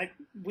terrific.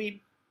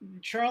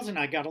 Charles and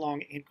I got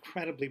along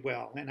incredibly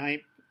well, and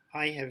I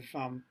have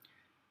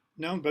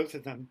known both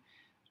of them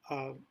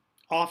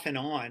off and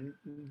on.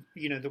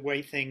 You know, the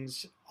way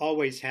things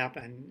always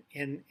happen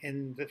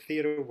in the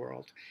theater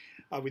world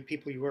with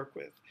people you work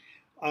with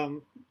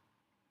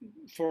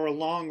for a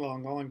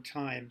long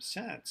time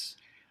since.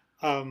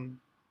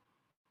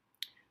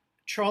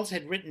 Charles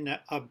had written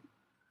a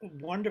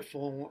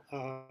wonderful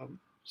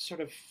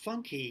sort of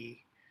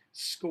funky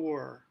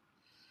score.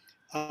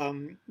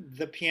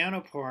 The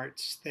piano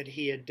parts that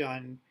he had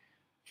done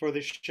for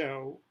the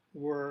show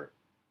were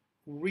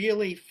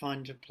really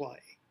fun to play.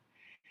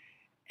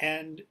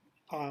 And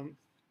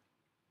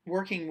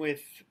working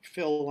with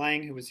Phil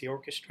Lang, who was the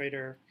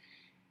orchestrator,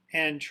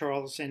 and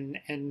Charles,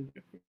 and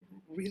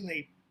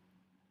really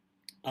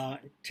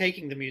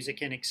taking the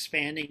music and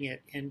expanding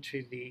it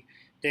into the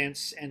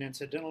dance and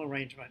incidental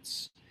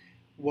arrangements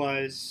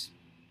was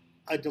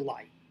a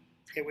delight.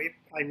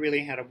 I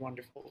really had a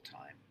wonderful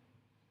time.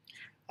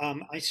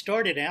 I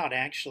started out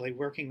actually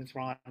working with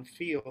Ron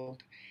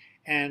Field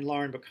and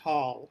Lauren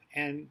Bacall,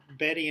 and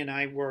Betty and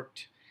I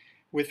worked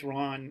with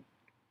Ron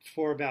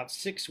for about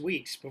 6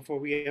 weeks before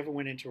we ever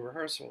went into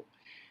rehearsal.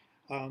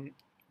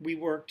 We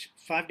worked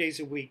 5 days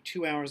a week,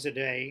 2 hours a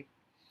day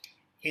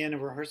in a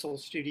rehearsal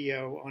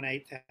studio on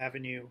 8th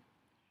Avenue.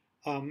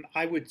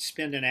 I would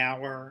spend an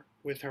hour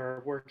with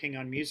her working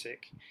on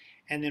music,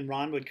 and then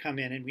Ron would come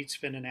in and we'd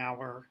spend an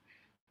hour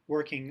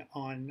working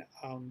on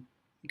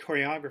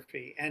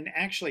choreography. And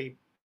actually,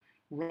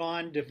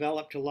 Ron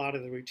developed a lot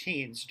of the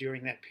routines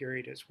during that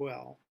period as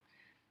well.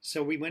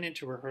 So we went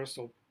into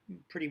rehearsal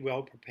pretty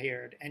well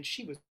prepared, and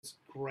she was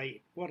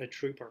great. What a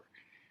trooper.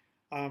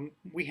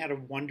 We had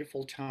a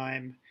wonderful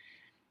time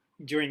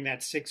during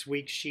that 6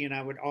 weeks. She and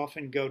I would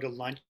often go to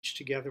lunch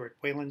together at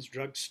Wayland's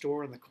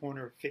Drugstore on the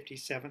corner of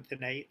 57th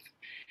and 8th,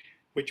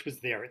 which was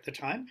there at the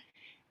time,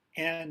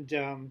 and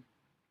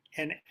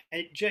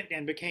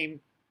became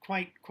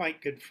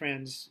quite good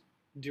friends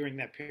during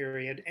that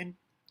period. And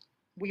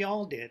we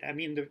all did. I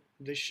mean,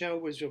 the show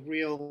was a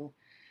real,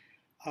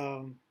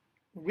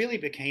 really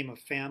became a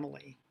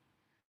family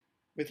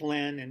with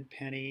Len and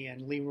Penny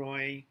and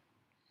Leroy.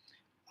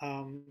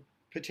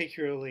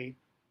 Particularly,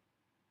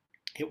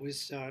 it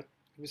was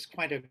was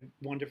quite a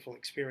wonderful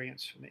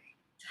experience for me.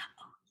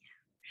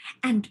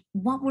 And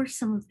what were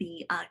some of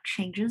the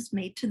changes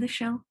made to the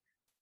show?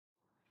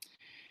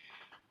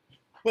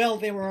 Well,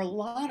 there were a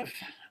lot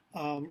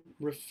of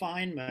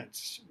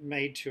refinements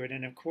made to it,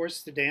 and of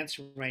course, the dance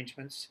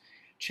arrangements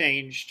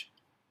changed,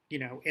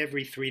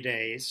 every 3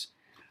 days,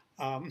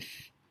 um,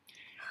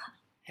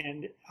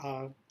 and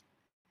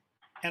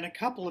a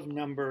couple of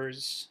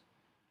numbers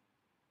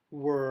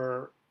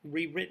were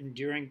rewritten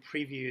during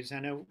previews.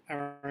 I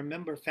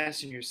remember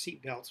 "Fasten Your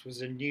Seatbelts"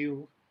 was a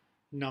new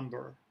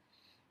number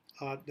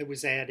that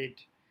was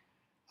added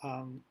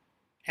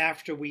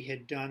after we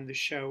had done the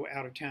show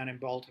out of town in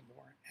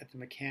Baltimore at the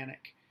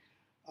Mechanic.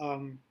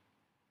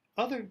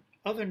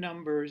 Other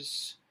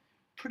numbers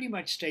pretty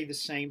much stayed the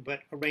same,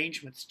 but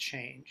arrangements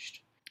changed.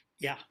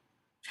 Yeah.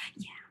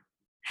 Yeah.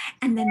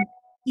 And then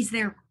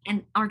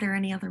are there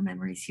any other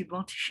memories you'd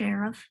want to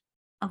share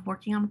of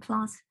working on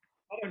Applause?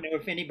 I don't know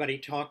if anybody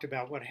talked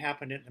about what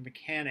happened at the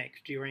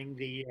Mechanic during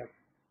the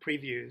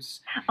previews.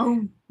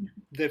 Oh,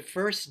 The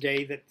first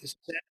day that the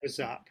set was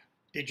up,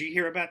 did you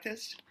hear about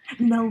this?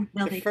 no,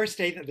 The first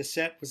day that the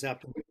set was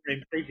up, we were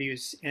in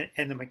previews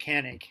in the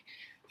Mechanic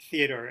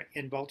Theater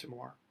in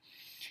Baltimore.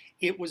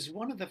 It was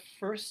one of the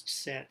first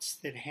sets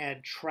that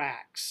had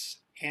tracks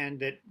and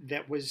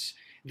that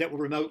were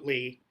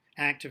remotely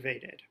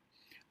activated.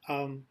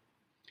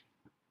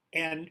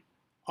 And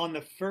on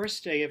the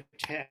first day of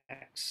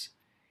techs,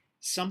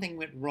 something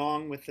went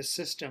wrong with the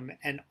system,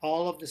 and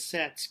all of the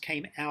sets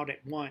came out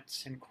at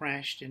once and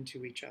crashed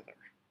into each other.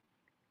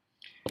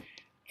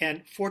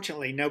 And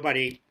fortunately,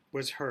 nobody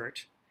was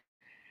hurt,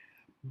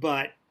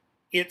 but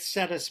it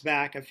set us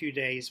back a few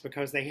days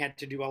because they had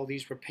to do all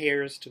these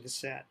repairs to the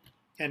set,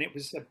 and it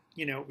was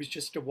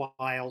just a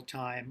wild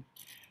time.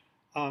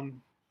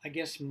 I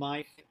guess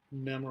my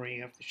memory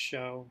of the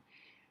show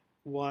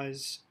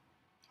was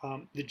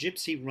the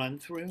Gypsy Run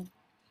Through,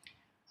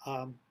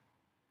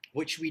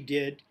 which we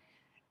did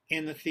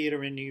in the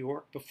theater in New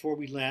York before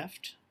we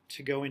left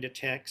to go into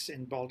Tex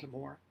in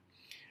Baltimore.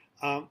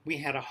 We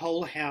had a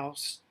whole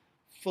house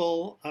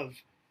full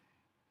of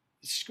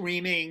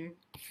screaming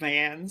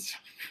fans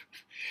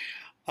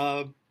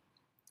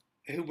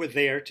who were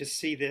there to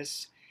see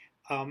this.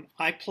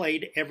 I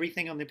played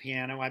everything on the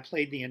piano. I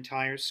played the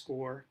entire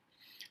score.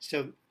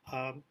 So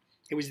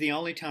it was the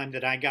only time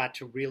that I got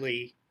to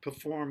really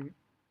perform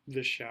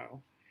the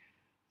show.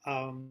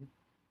 And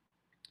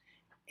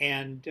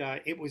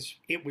it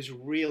was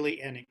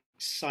really an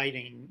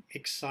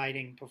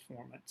exciting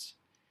performance.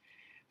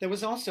 There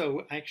was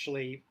also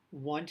actually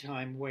one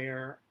time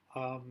where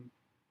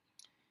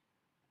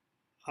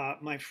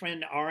my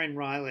friend Aaron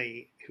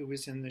Riley, who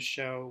was in the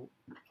show,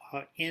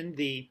 in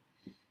the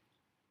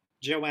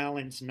Joe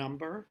Allen's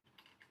number,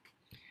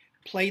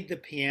 played the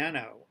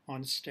piano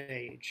on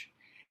stage,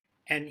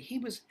 and he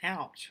was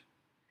out.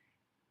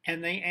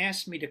 And they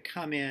asked me to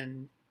come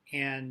in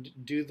and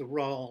do the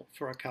role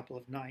for a couple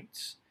of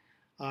nights,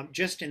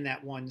 just in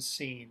that one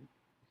scene.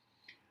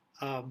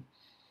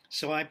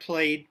 So I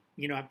played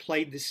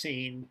the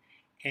scene,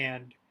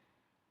 and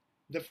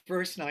the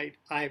first night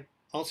I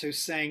also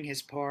sang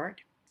his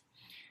part.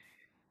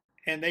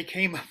 And they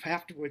came up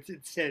afterwards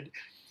and said,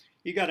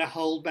 "You got to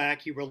hold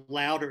back. You were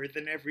louder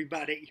than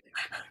everybody."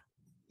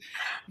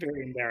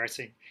 Very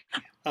embarrassing.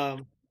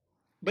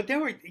 But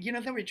there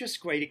were just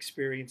great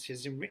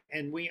experiences,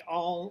 and we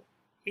all,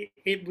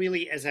 it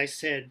really, as I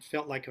said,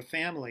 felt like a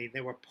family.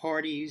 There were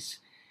parties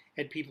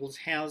at people's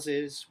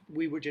houses.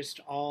 We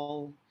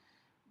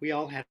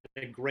all had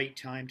a great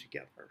time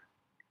together.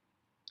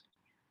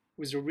 It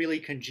was a really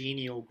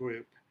congenial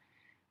group,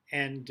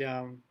 and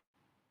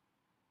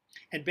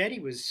Betty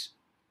was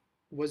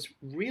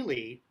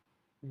really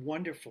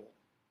wonderful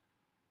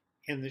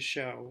in the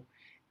show,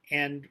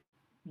 and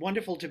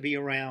wonderful to be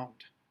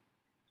around.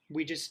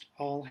 We just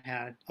all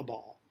had a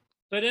ball.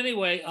 But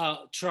anyway,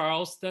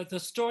 Charles, the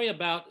story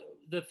about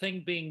the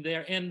thing being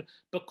there in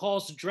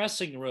Bacall's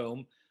dressing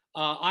room,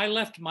 I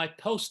left my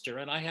poster,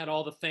 and I had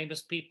all the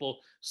famous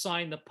people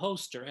sign the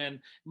poster.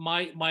 And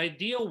my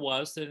deal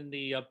was that in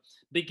the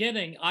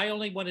beginning, I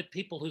only wanted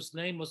people whose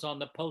name was on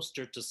the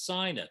poster to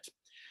sign it.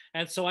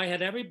 And so I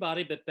had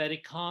everybody but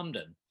Betty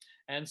Comden.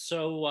 And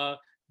so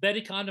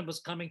Betty Comden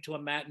was coming to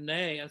a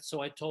matinee. And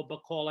so I told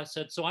Bacall, I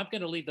said, "So I'm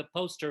going to leave the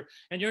poster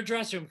in your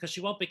dressing room because she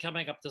won't be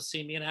coming up to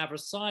see me, and have her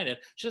sign it."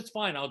 She said,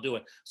 "Fine, I'll do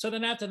it." So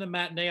then after the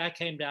matinee, I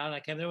came down,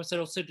 I came there and said,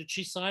 "Oh, so did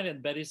she sign it?"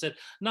 And Betty said,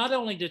 "Not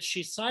only did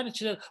she sign it,"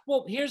 she said,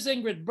 "Well, here's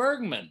Ingrid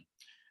Bergman."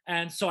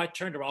 And so I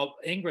turned around, "Oh,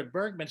 Ingrid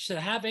Bergman." She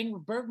said, "Have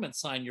Ingrid Bergman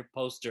sign your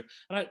poster."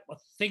 And I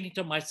was thinking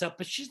to myself,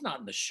 but she's not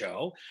in the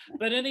show.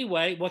 But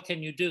anyway, what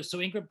can you do? So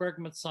Ingrid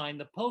Bergman signed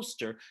the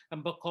poster,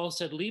 and Bacall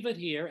said, "Leave it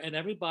here, and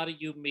everybody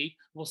you meet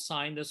will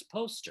sign this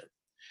poster."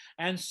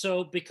 And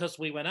so, because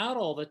we went out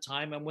all the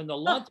time, and when the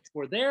Lunts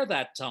were there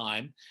that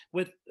time,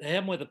 with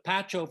him with a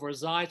patch over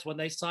his eyes, when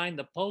they signed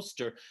the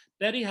poster,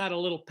 Betty had a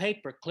little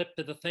paper clipped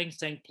to the thing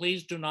saying,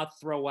 "Please do not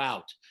throw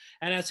out."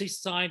 And as he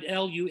signed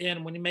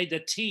LUN, when he made the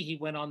T, he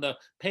went on the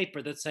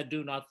paper that said,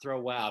 "Do not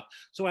throw out."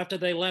 So after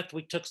they left,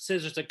 we took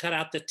scissors and cut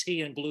out the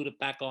T and glued it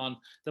back on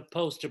the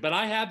poster. But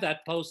I have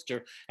that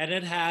poster, and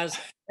it has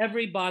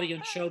everybody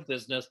in show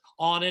business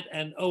on it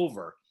and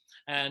over.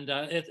 And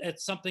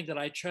it's something that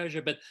I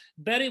treasure. But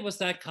Betty was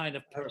that kind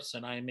of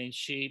person. I mean,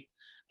 she,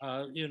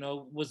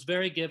 was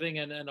very giving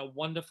and a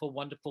wonderful,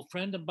 wonderful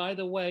friend. And by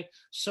the way,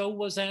 so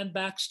was Ann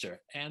Baxter.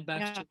 Ann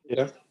Baxter,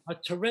 was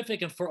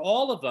terrific. And for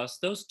all of us,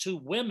 those two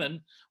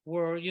women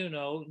were,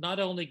 not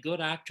only good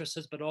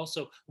actresses, but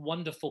also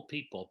wonderful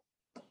people.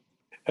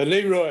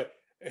 Leroy,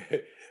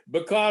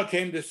 Bacall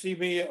came to see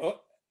me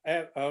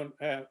on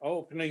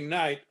opening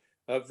night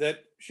of that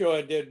show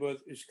I did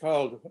it's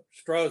called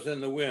Straws in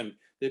the Wind,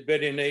 that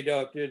Betty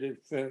Nadoff did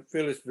and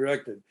Phyllis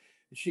directed.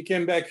 She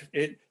came back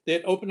at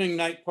that opening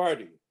night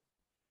party.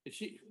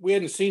 We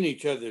hadn't seen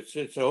each other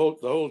since the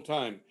whole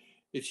time.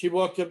 And she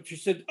walked up, she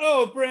said,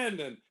 "Oh,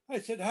 Brandon." I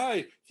said,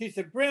 "Hi." She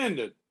said,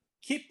 "Brandon,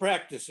 keep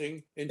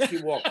practicing." And she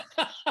walked.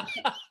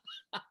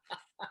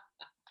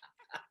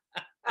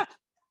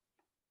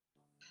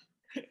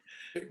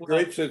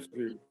 Great sense of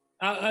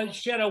humor.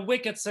 She had a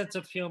wicked sense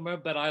of humor,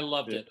 but I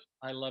loved it.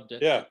 I loved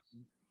it. Yeah.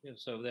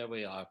 So there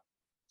we are.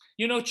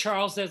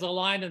 Charles, there's a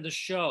line in the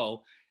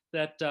show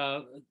that,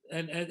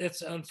 and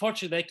it's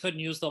unfortunately they couldn't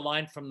use the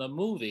line from the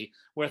movie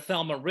where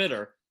Thelma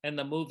Ritter in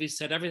the movie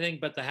said, "Everything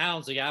but the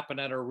hounds are yapping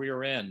at her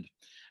rear end."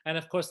 And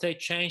of course they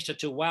changed it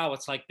to, "Wow,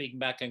 it's like being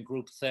back in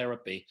group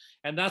therapy."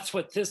 And that's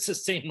what this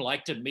has seemed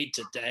like to me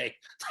today,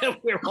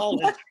 that we're all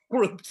in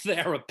group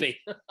therapy.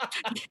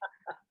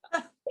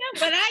 Yeah,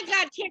 but I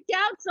got kicked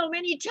out so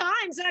many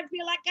times, I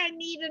feel like I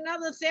need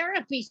another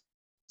therapy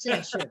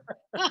session.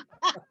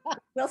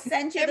 We'll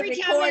send you Every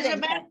the time there's a recording.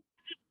 matter-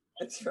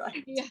 That's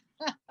right. Yeah.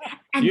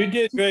 You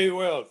did very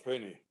well,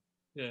 Penny.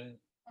 Yeah.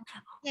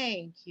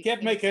 Thank you.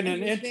 Kept making I an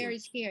was very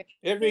entrance. scared.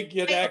 Every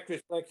good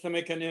actress likes to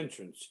make an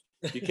entrance.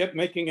 You kept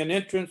making an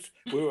entrance.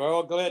 We were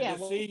all glad Yeah,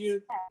 to well- see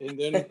you. And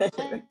then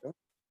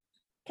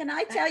Can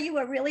I tell you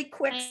a really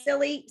quick,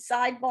 silly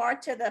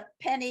sidebar to the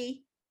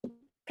Penny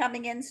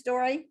coming in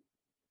story?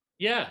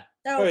 Yeah.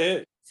 go So,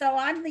 ahead. so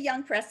I'm the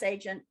young press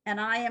agent, and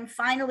I am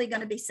finally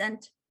going to be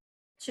sent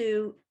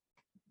to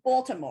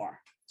Baltimore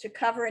to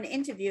cover an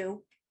interview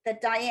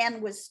that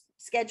Diane was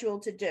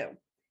scheduled to do.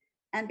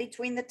 And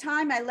between the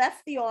time I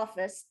left the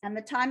office and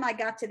the time I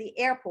got to the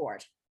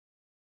airport,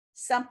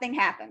 something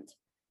happened.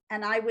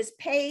 And I was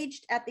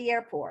paged at the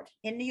airport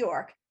in New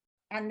York,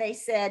 and they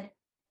said,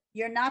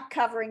 "You're not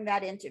covering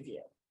that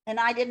interview." And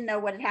I didn't know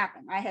what had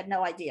happened. I had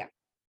no idea.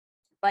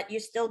 But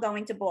you're still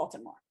going to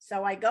Baltimore.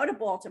 So I go to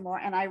Baltimore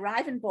and I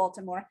arrive in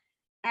Baltimore,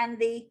 and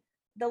the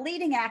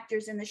leading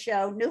actors in the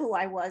show knew who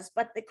I was,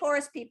 but the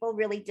chorus people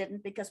really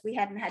didn't, because we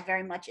hadn't had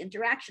very much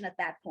interaction at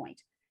that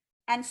point.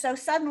 And so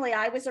suddenly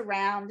I was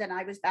around, and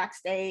I was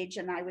backstage,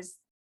 and I was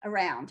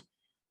around.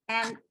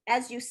 And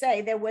as you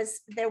say, there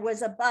was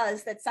a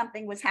buzz that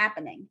something was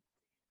happening.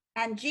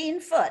 And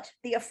Jean Foot,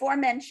 the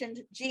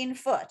aforementioned Jean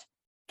Foot,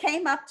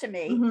 came up to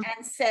me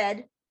and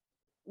said,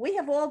 "We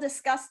have all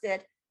discussed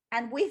it,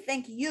 and we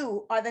think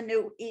you are the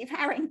new Eve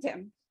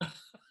Harrington."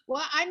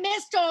 Well, I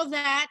missed all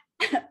that.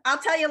 I'll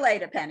tell you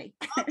later, Penny.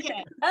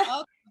 Okay.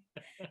 Okay.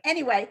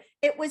 Anyway,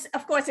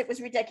 of course, it was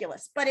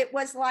ridiculous, but it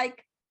was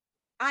like,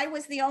 I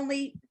was the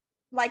only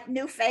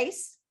new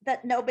face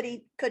that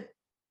nobody could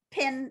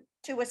pin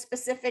to a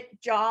specific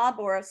job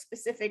or a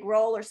specific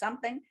role or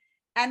something.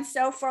 And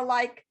so for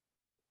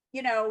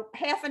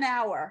half an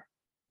hour,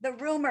 the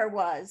rumor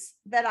was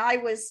that I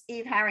was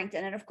Eve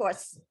Harrington. And of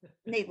course,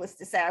 needless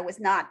to say, I was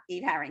not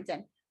Eve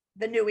Harrington,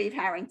 the new Eve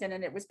Harrington,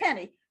 and it was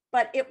Penny.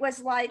 But it was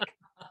like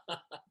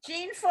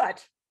Jean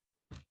Foot.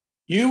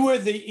 You were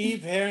the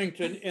Eve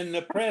Harrington in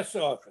the press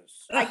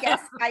office. I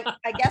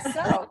guess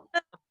so.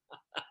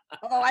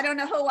 Although I don't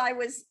know who I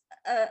was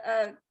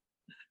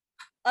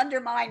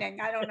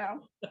undermining. I don't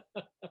know.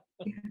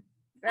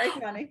 Very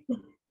funny.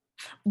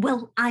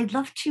 Well, I'd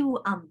love to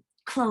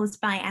close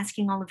by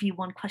asking all of you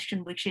one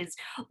question, which is,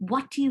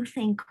 what do you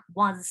think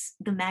was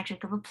the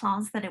magic of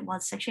Applause, that it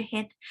was such a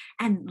hit?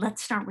 And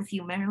let's start with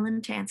you,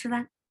 Marilyn, to answer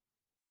that.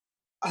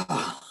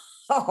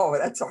 Oh,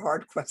 that's a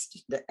hard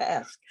question to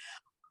ask.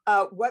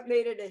 What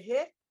made it a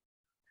hit?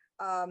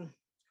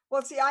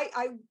 Well, see,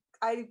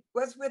 I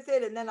was with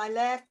it, and then I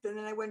left, and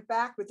then I went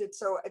back with it.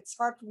 So it's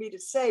hard for me to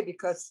say,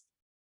 because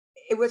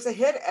it was a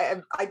hit.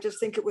 I just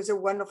think it was a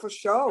wonderful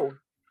show.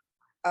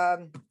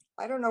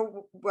 I don't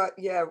know what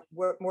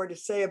more to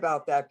say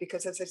about that,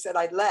 because as I said,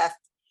 I left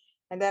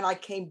and then I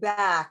came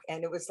back,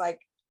 and it was like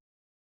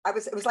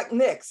like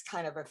mixed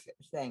kind of a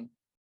thing.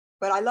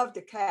 But I loved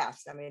the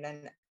cast. I mean,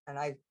 and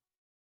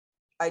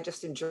I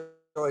just enjoy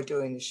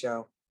doing the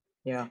show.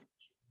 Yeah,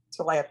 that's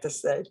all I have to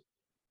say.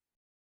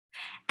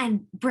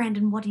 And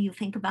Brandon, what do you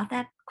think about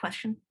that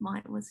question? Why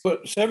it was?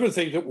 But several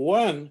things.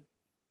 One,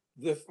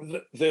 the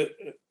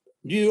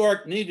New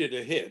York needed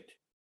a hit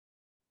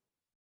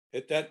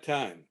at that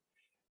time.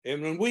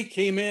 And when we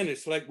came in,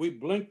 it's like we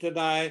blinked an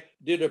eye,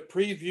 did a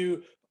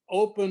preview,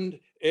 opened,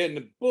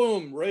 and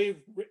boom, rave,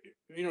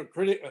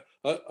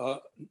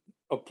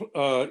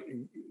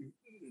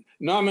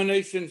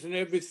 nominations and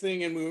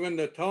everything, and we won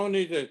the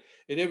Tonys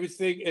and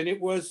everything, and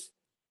it was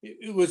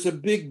a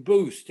big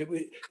boost.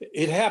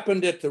 It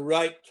happened at the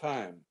right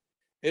time.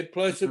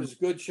 Plus, it was a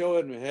good show,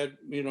 and we had,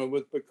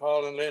 with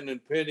Bacall and Lynn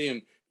and Penny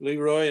and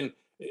Leroy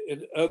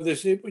and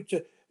others.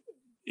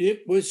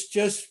 It was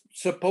just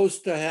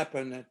supposed to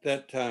happen at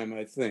that time,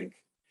 I think.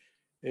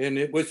 And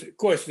it was, of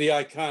course,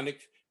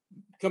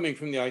 coming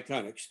from the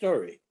iconic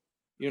story,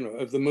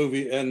 of the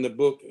movie and the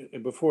book,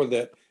 and before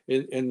that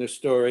in the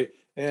story.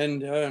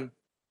 And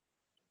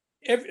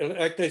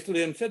like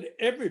Lynn said,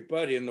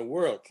 everybody in the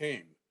world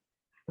came.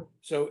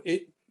 So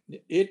it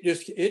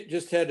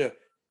just had a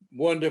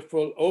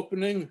wonderful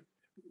opening,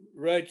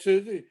 right,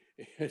 Susie?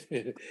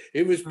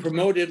 It was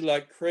promoted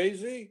like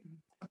crazy.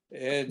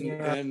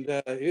 And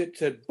it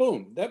said,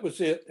 boom, that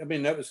was it. I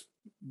mean, that was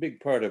a big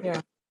part of it.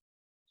 Yeah.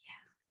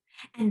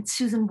 And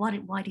Susan,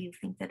 why do you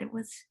think that it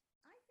was?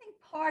 I think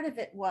part of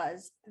it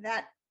was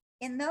that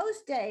in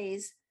those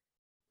days,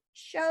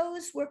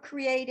 shows were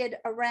created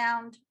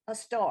around a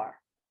star.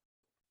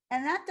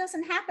 And that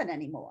doesn't happen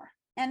anymore.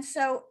 And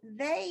so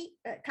they,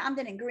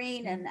 Comden and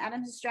Green and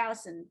Adams and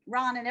Strauss and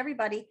Ron and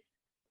everybody,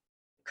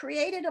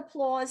 created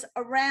applause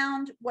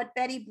around what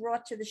Betty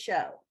brought to the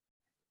show.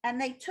 And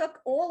they took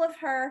all of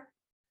her,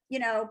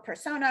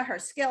 persona, her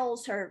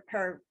skills, her,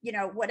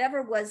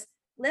 whatever was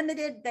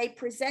limited, they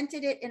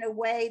presented it in a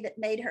way that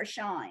made her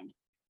shine.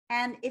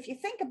 And if you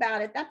think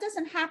about it, that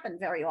doesn't happen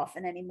very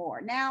often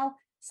anymore. Now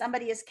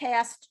somebody is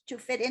cast to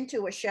fit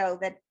into a show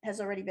that has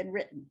already been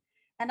written.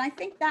 And I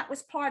think that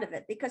was part of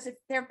it, because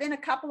there have been a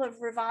couple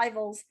of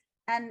revivals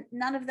and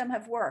none of them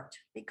have worked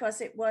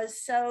because it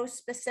was so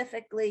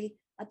specifically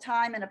a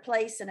time and a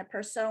place and a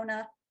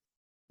persona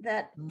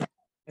that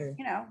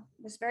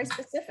was very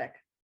specific.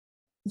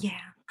 Yeah.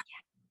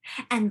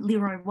 And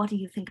Leroy, what do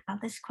you think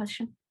about this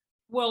question?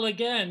 Well,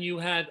 again, you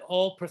had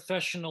all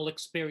professional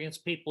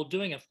experienced people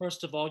doing it.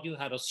 First of all, you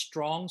had a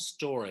strong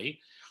story.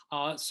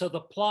 So the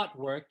plot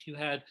worked. You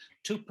had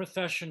two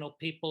professional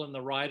people and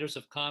the writers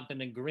of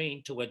Comden and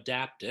Green to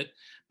adapt it,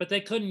 but they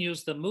couldn't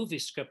use the movie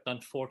script,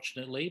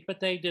 unfortunately, but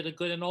they did a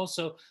good, and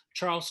also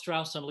Charles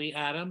Strauss and Lee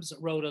Adams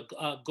wrote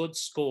a good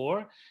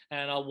score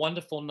and a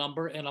wonderful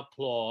number and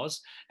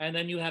applause. And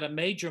then you had a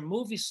major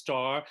movie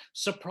star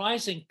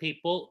surprising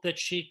people that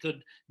she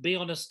could be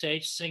on a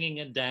stage singing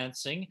and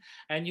dancing.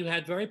 And you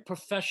had very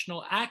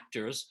professional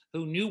actors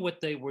who knew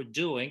what they were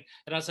doing.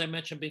 And as I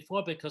mentioned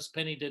before, because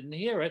Penny didn't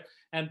hear it,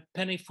 and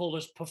Penny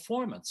Fuller's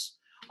performance,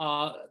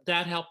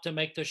 that helped to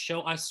make the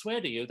show. I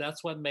swear to you,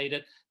 that's what made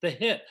it the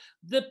hit.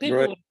 The people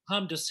Right. would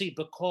come to see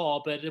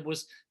Bacall, but it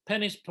was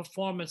Penny's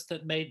performance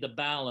that made the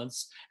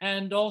balance.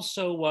 And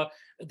also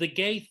the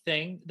gay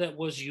thing that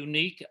was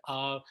unique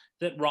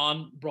that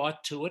Ron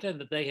brought to it and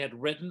that they had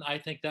written. I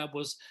think that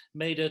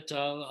made it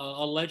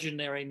a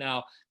legendary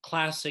now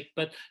classic.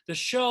 But the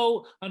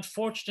show,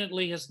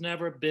 unfortunately, has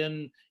never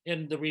been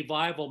in the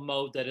revival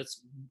mode that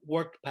it's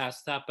worked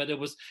past that. But it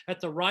was at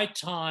the right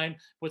time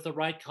with the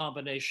right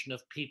combination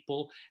of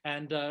people.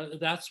 And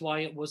that's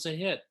why it was a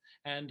hit.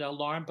 And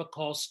Lauren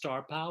Bacall's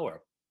star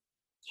power.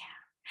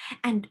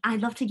 And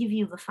I'd love to give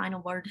you the final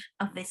word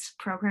of this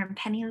program,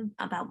 Penny,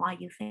 about why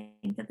you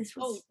think that this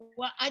was. Oh,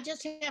 well, I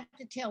just have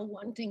to tell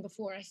one thing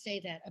before I say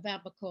that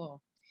about Bacall.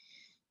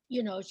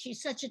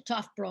 She's such a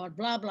tough broad,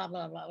 blah, blah,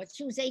 blah, blah.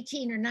 She was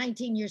 18 or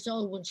 19 years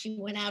old when she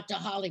went out to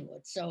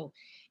Hollywood. So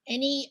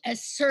any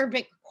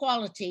acerbic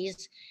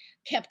qualities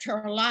kept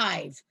her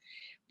alive.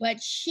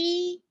 But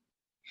she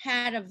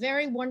had a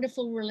very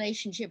wonderful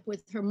relationship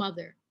with her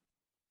mother.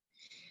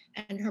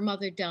 And her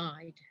mother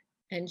died.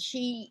 And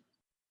she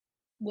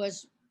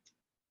was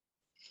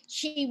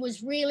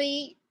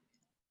really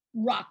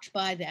rocked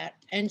by that,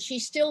 and she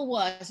still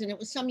was, and it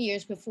was some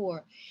years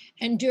before.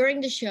 And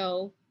during the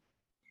show,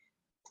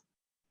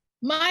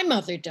 my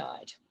mother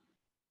died,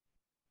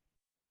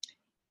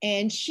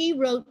 and she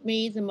wrote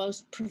me the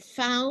most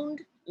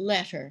profound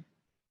letter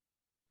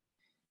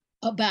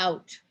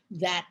about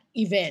that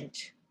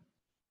event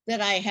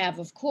that I have,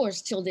 of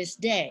course, till this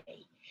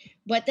day.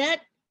 But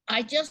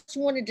I just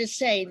wanted to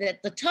say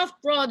that the tough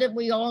broad that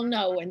we all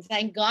know, and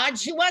thank God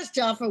she was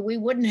tough or we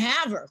wouldn't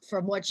have her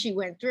from what she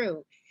went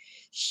through.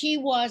 She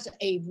was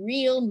a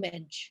real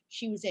mensch.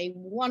 She was a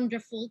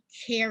wonderful,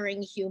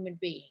 caring human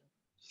being.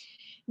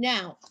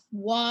 Now,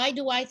 why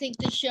do I think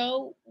the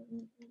show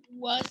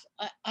was,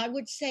 I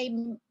would say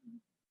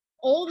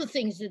all the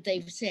things that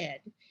they've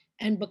said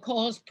and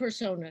Bacall's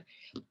persona,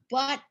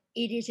 but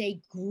it is a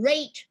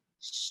great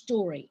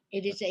story.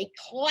 It is a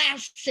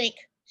classic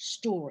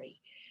story.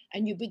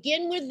 And you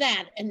begin with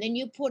that, and then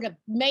you put a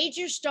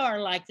major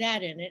star like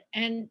that in it.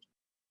 And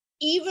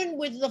even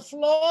with the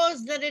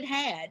flaws that it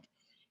had,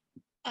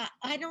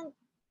 I don't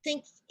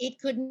think it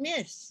could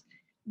miss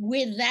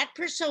with that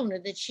persona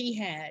that she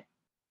had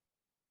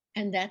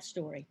and that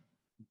story.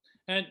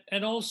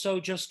 And also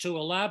just to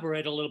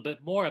elaborate a little bit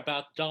more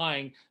about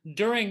dying,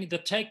 during the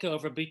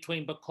takeover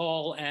between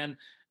Bacall and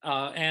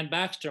Ann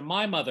Baxter,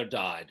 my mother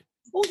died.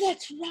 Oh,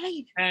 that's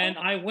right. And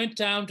I went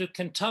down to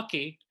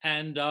Kentucky,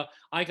 and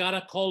I got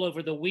a call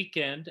over the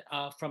weekend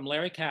from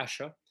Larry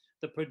Kasha,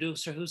 the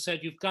producer, who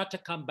said, "You've got to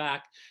come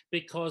back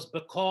because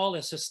Bacall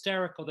is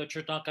hysterical that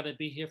you're not going to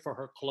be here for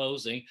her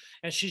closing.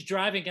 And she's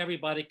driving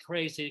everybody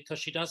crazy because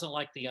she doesn't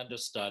like the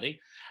understudy."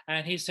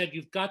 And he said,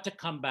 "You've got to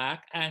come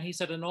back." And he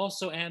said, "And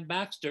also Ann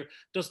Baxter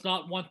does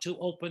not want to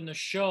open the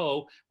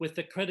show with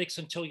the critics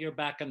until you're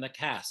back in the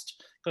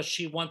cast because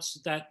she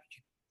wants that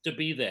to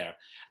be there."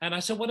 And I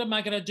said, "What am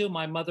I going to do?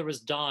 My mother is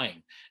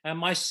dying." And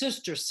my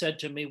sister said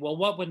to me, "Well,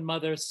 what would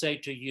mother say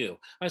to you?"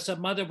 I said,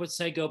 "Mother would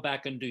say, go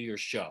back and do your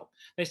show."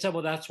 They said,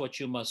 "Well, that's what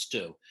you must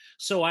do."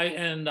 So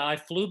I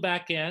flew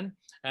back in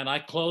and I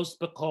closed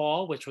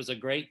Bacall, which was a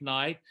great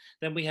night.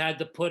 Then we had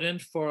to put in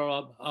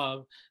for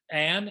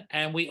Anne,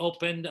 and we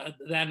opened.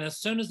 Then as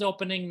soon as the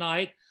opening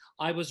night,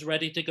 I was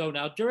ready to go.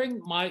 Now,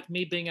 during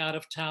me being out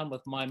of town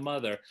with my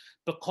mother,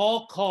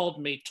 Bacall called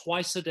me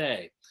twice a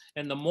day,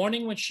 in the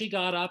morning when she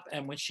got up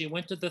and when she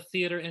went to the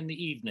theater in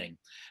the evening.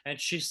 And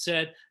she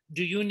said,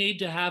 "Do you need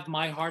to have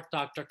my heart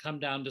doctor come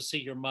down to see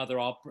your mother?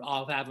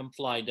 I'll have him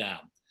fly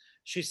down."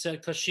 She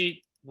said, because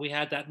we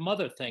had that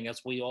mother thing,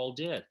 as we all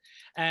did.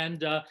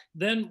 And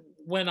then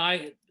when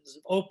I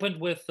opened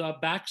with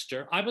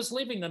Baxter, I was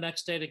leaving the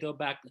next day to go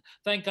back.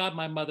 Thank God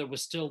my mother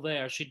was still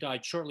there. She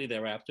died shortly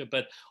thereafter.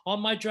 But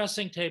on my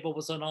dressing table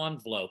was an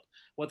envelope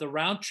with a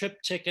round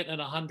trip ticket and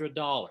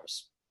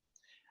 $100.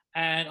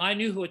 And I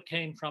knew who it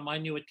came from. I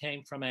knew it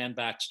came from Ann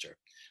Baxter.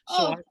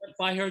 So I went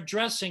by her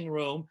dressing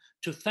room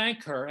to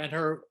thank her, and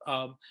her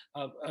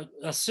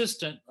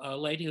assistant,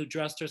 lady who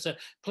dressed her, said,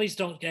 "Please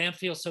don't, Ann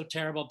feels so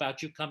terrible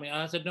about you coming."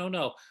 And I said,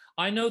 no,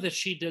 I know that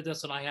she did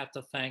this and I have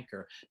to thank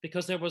her,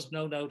 because there was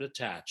no note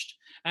attached.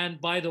 And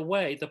by the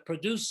way, the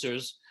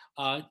producers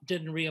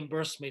didn't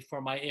reimburse me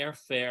for my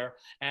airfare,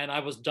 and I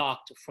was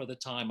docked for the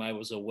time I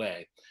was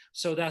away.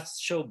 So that's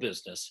show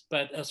business.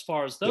 But as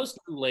far as those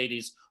two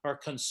ladies are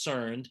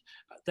concerned,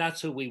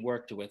 that's who we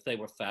worked with. They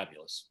were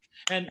fabulous.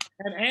 And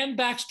Ann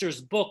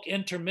Baxter's book,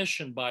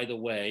 Intermission, by the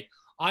way,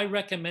 I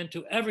recommend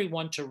to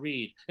everyone to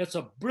read. It's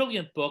a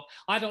brilliant book.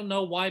 I don't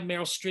know why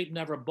Meryl Streep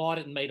never bought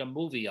it and made a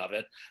movie of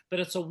it, but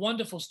it's a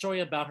wonderful story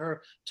about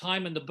her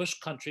time in the bush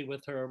country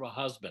with her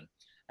husband.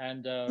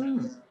 And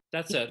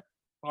that's it.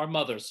 Our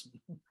mothers.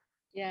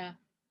 Yeah.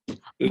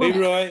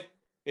 Leroy,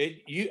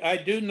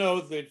 I do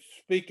know that,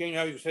 speaking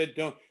how you said,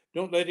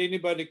 don't let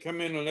anybody come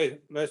in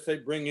unless they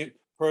bring in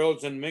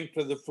pearls and mink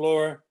to the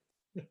floor.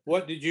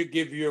 What did you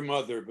give your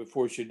mother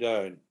before she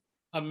died?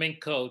 A mink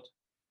coat.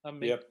 A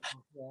mink Yep.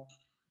 coat, yeah.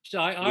 So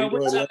I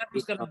always said I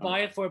was going to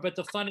buy it for her, but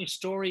the funny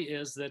story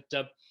is that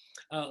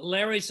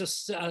Larry's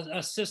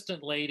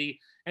assistant lady,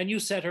 and you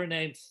said her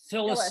name,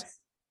 Phyllis.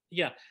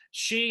 Yeah,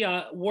 she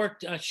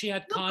worked. She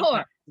had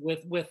contact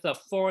with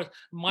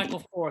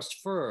Michael Forrest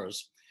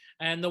Furs,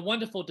 and the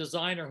wonderful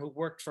designer who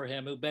worked for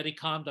him, who Betty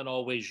Comden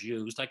always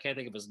used. I can't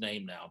think of his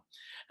name now.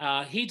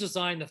 He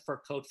designed the fur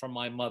coat for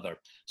my mother,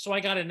 so I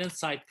got an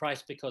inside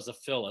price because of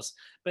Phyllis.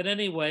 But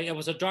anyway, it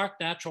was a dark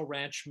natural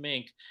ranch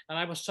mink, and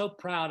I was so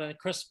proud. And at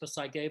Christmas,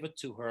 I gave it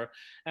to her.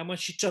 And when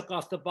she took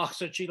off the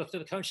box and she looked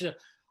at the coat, she said,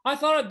 "I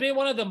thought it'd be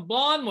one of them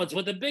blonde ones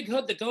with the big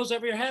hood that goes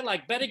over your head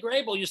like Betty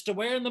Grable used to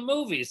wear in the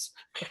movies."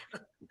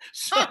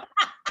 So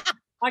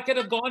I could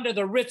have gone to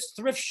the Ritz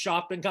thrift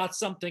shop and got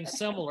something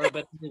similar,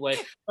 but anyway,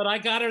 but I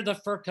got her the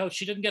fur coat.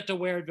 She didn't get to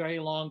wear it very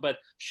long, but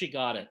she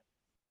got it.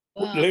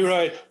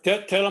 Leroy,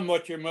 tell them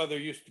what your mother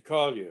used to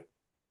call you.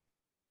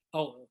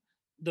 Oh,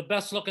 the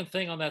best looking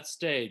thing on that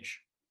stage.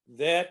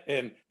 That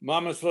and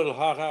Mama's little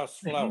hothouse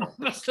flower.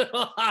 Mama's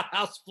little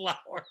hothouse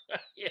flower.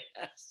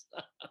 Yes.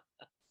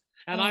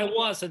 And I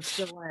was and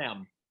still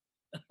am.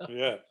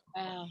 Yeah.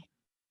 Wow.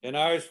 And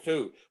ours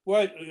too.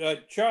 Well,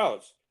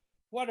 Charles,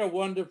 what a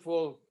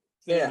wonderful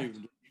thing you've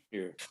done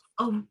here.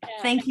 Oh,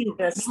 thank you.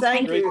 Yes, Well,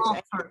 thank you. all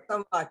Thank you for-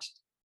 so much.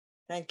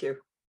 Thank you.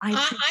 I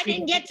appreciate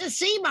didn't get to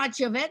see much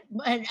of it,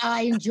 but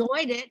I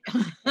enjoyed it.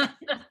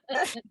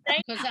 Because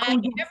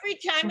every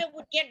time it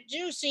would get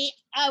juicy,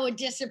 I would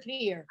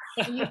disappear.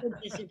 And you would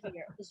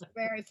disappear. It was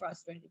very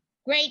frustrating.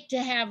 Great to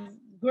have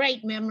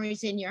great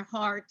memories in your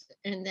heart,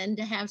 and then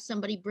to have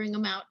somebody bring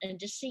them out and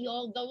to see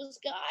all those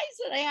guys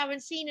that I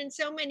haven't seen in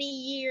so many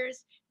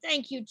years.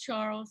 Thank you,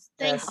 Charles.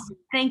 Thank you.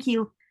 Thank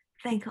you.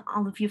 Thank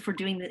all of you for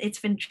doing that.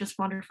 It's been just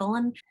wonderful.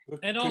 And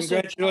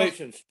also,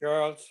 Congratulations,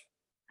 Charles.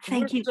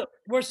 Thank you.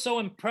 We're so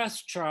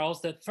impressed,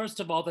 Charles, that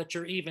first of all, that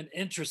you're even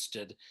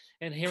interested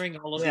in hearing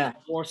all of these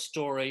war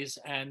stories,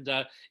 and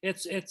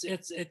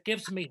it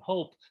gives me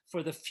hope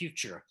for the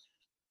future.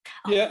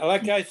 Yeah,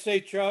 like I say,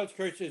 Charles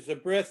Kirsch is a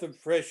breath of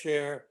fresh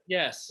air.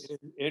 Yes.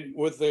 And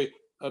with a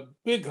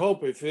big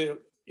hope, if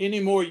any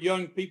more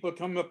young people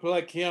come up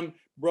like him,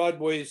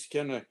 Broadway's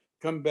gonna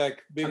come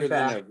back bigger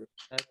than ever.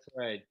 That's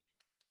right.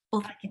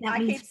 Well, I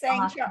keep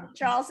saying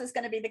Charles is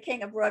going to be the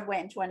king of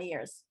Broadway in 20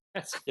 years.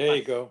 There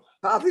you go.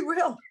 Probably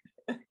will.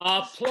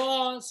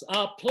 Applause,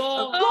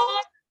 applause.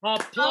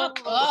 Applause,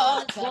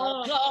 Applause,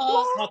 applause,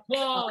 applause,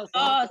 applause,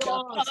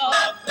 applause, applause.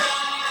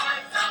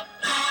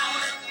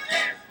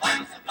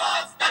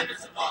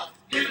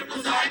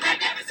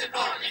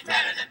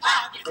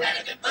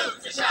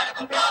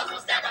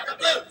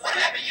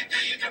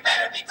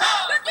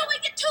 We're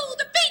doing it to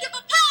the beat of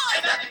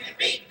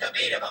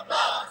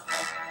applause.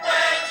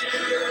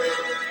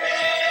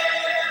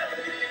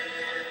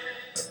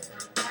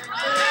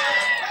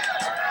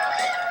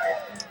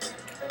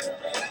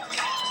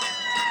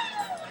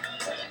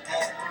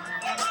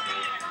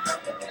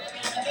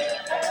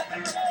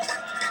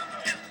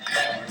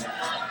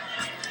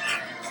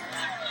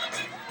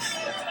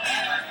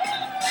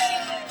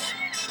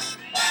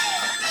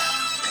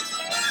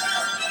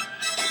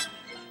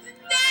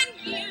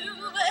 Then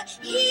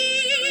you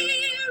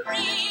hear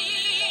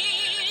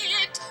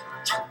it.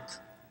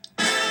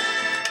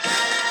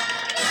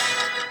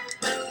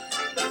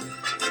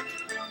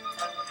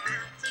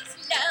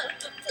 Love,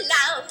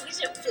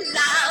 applause,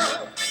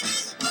 applause.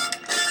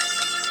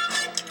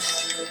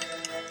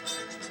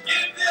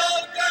 Give the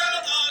old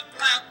girl a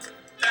clap,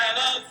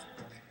 fellas.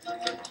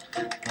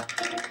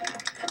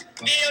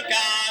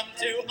 Welcome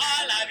to our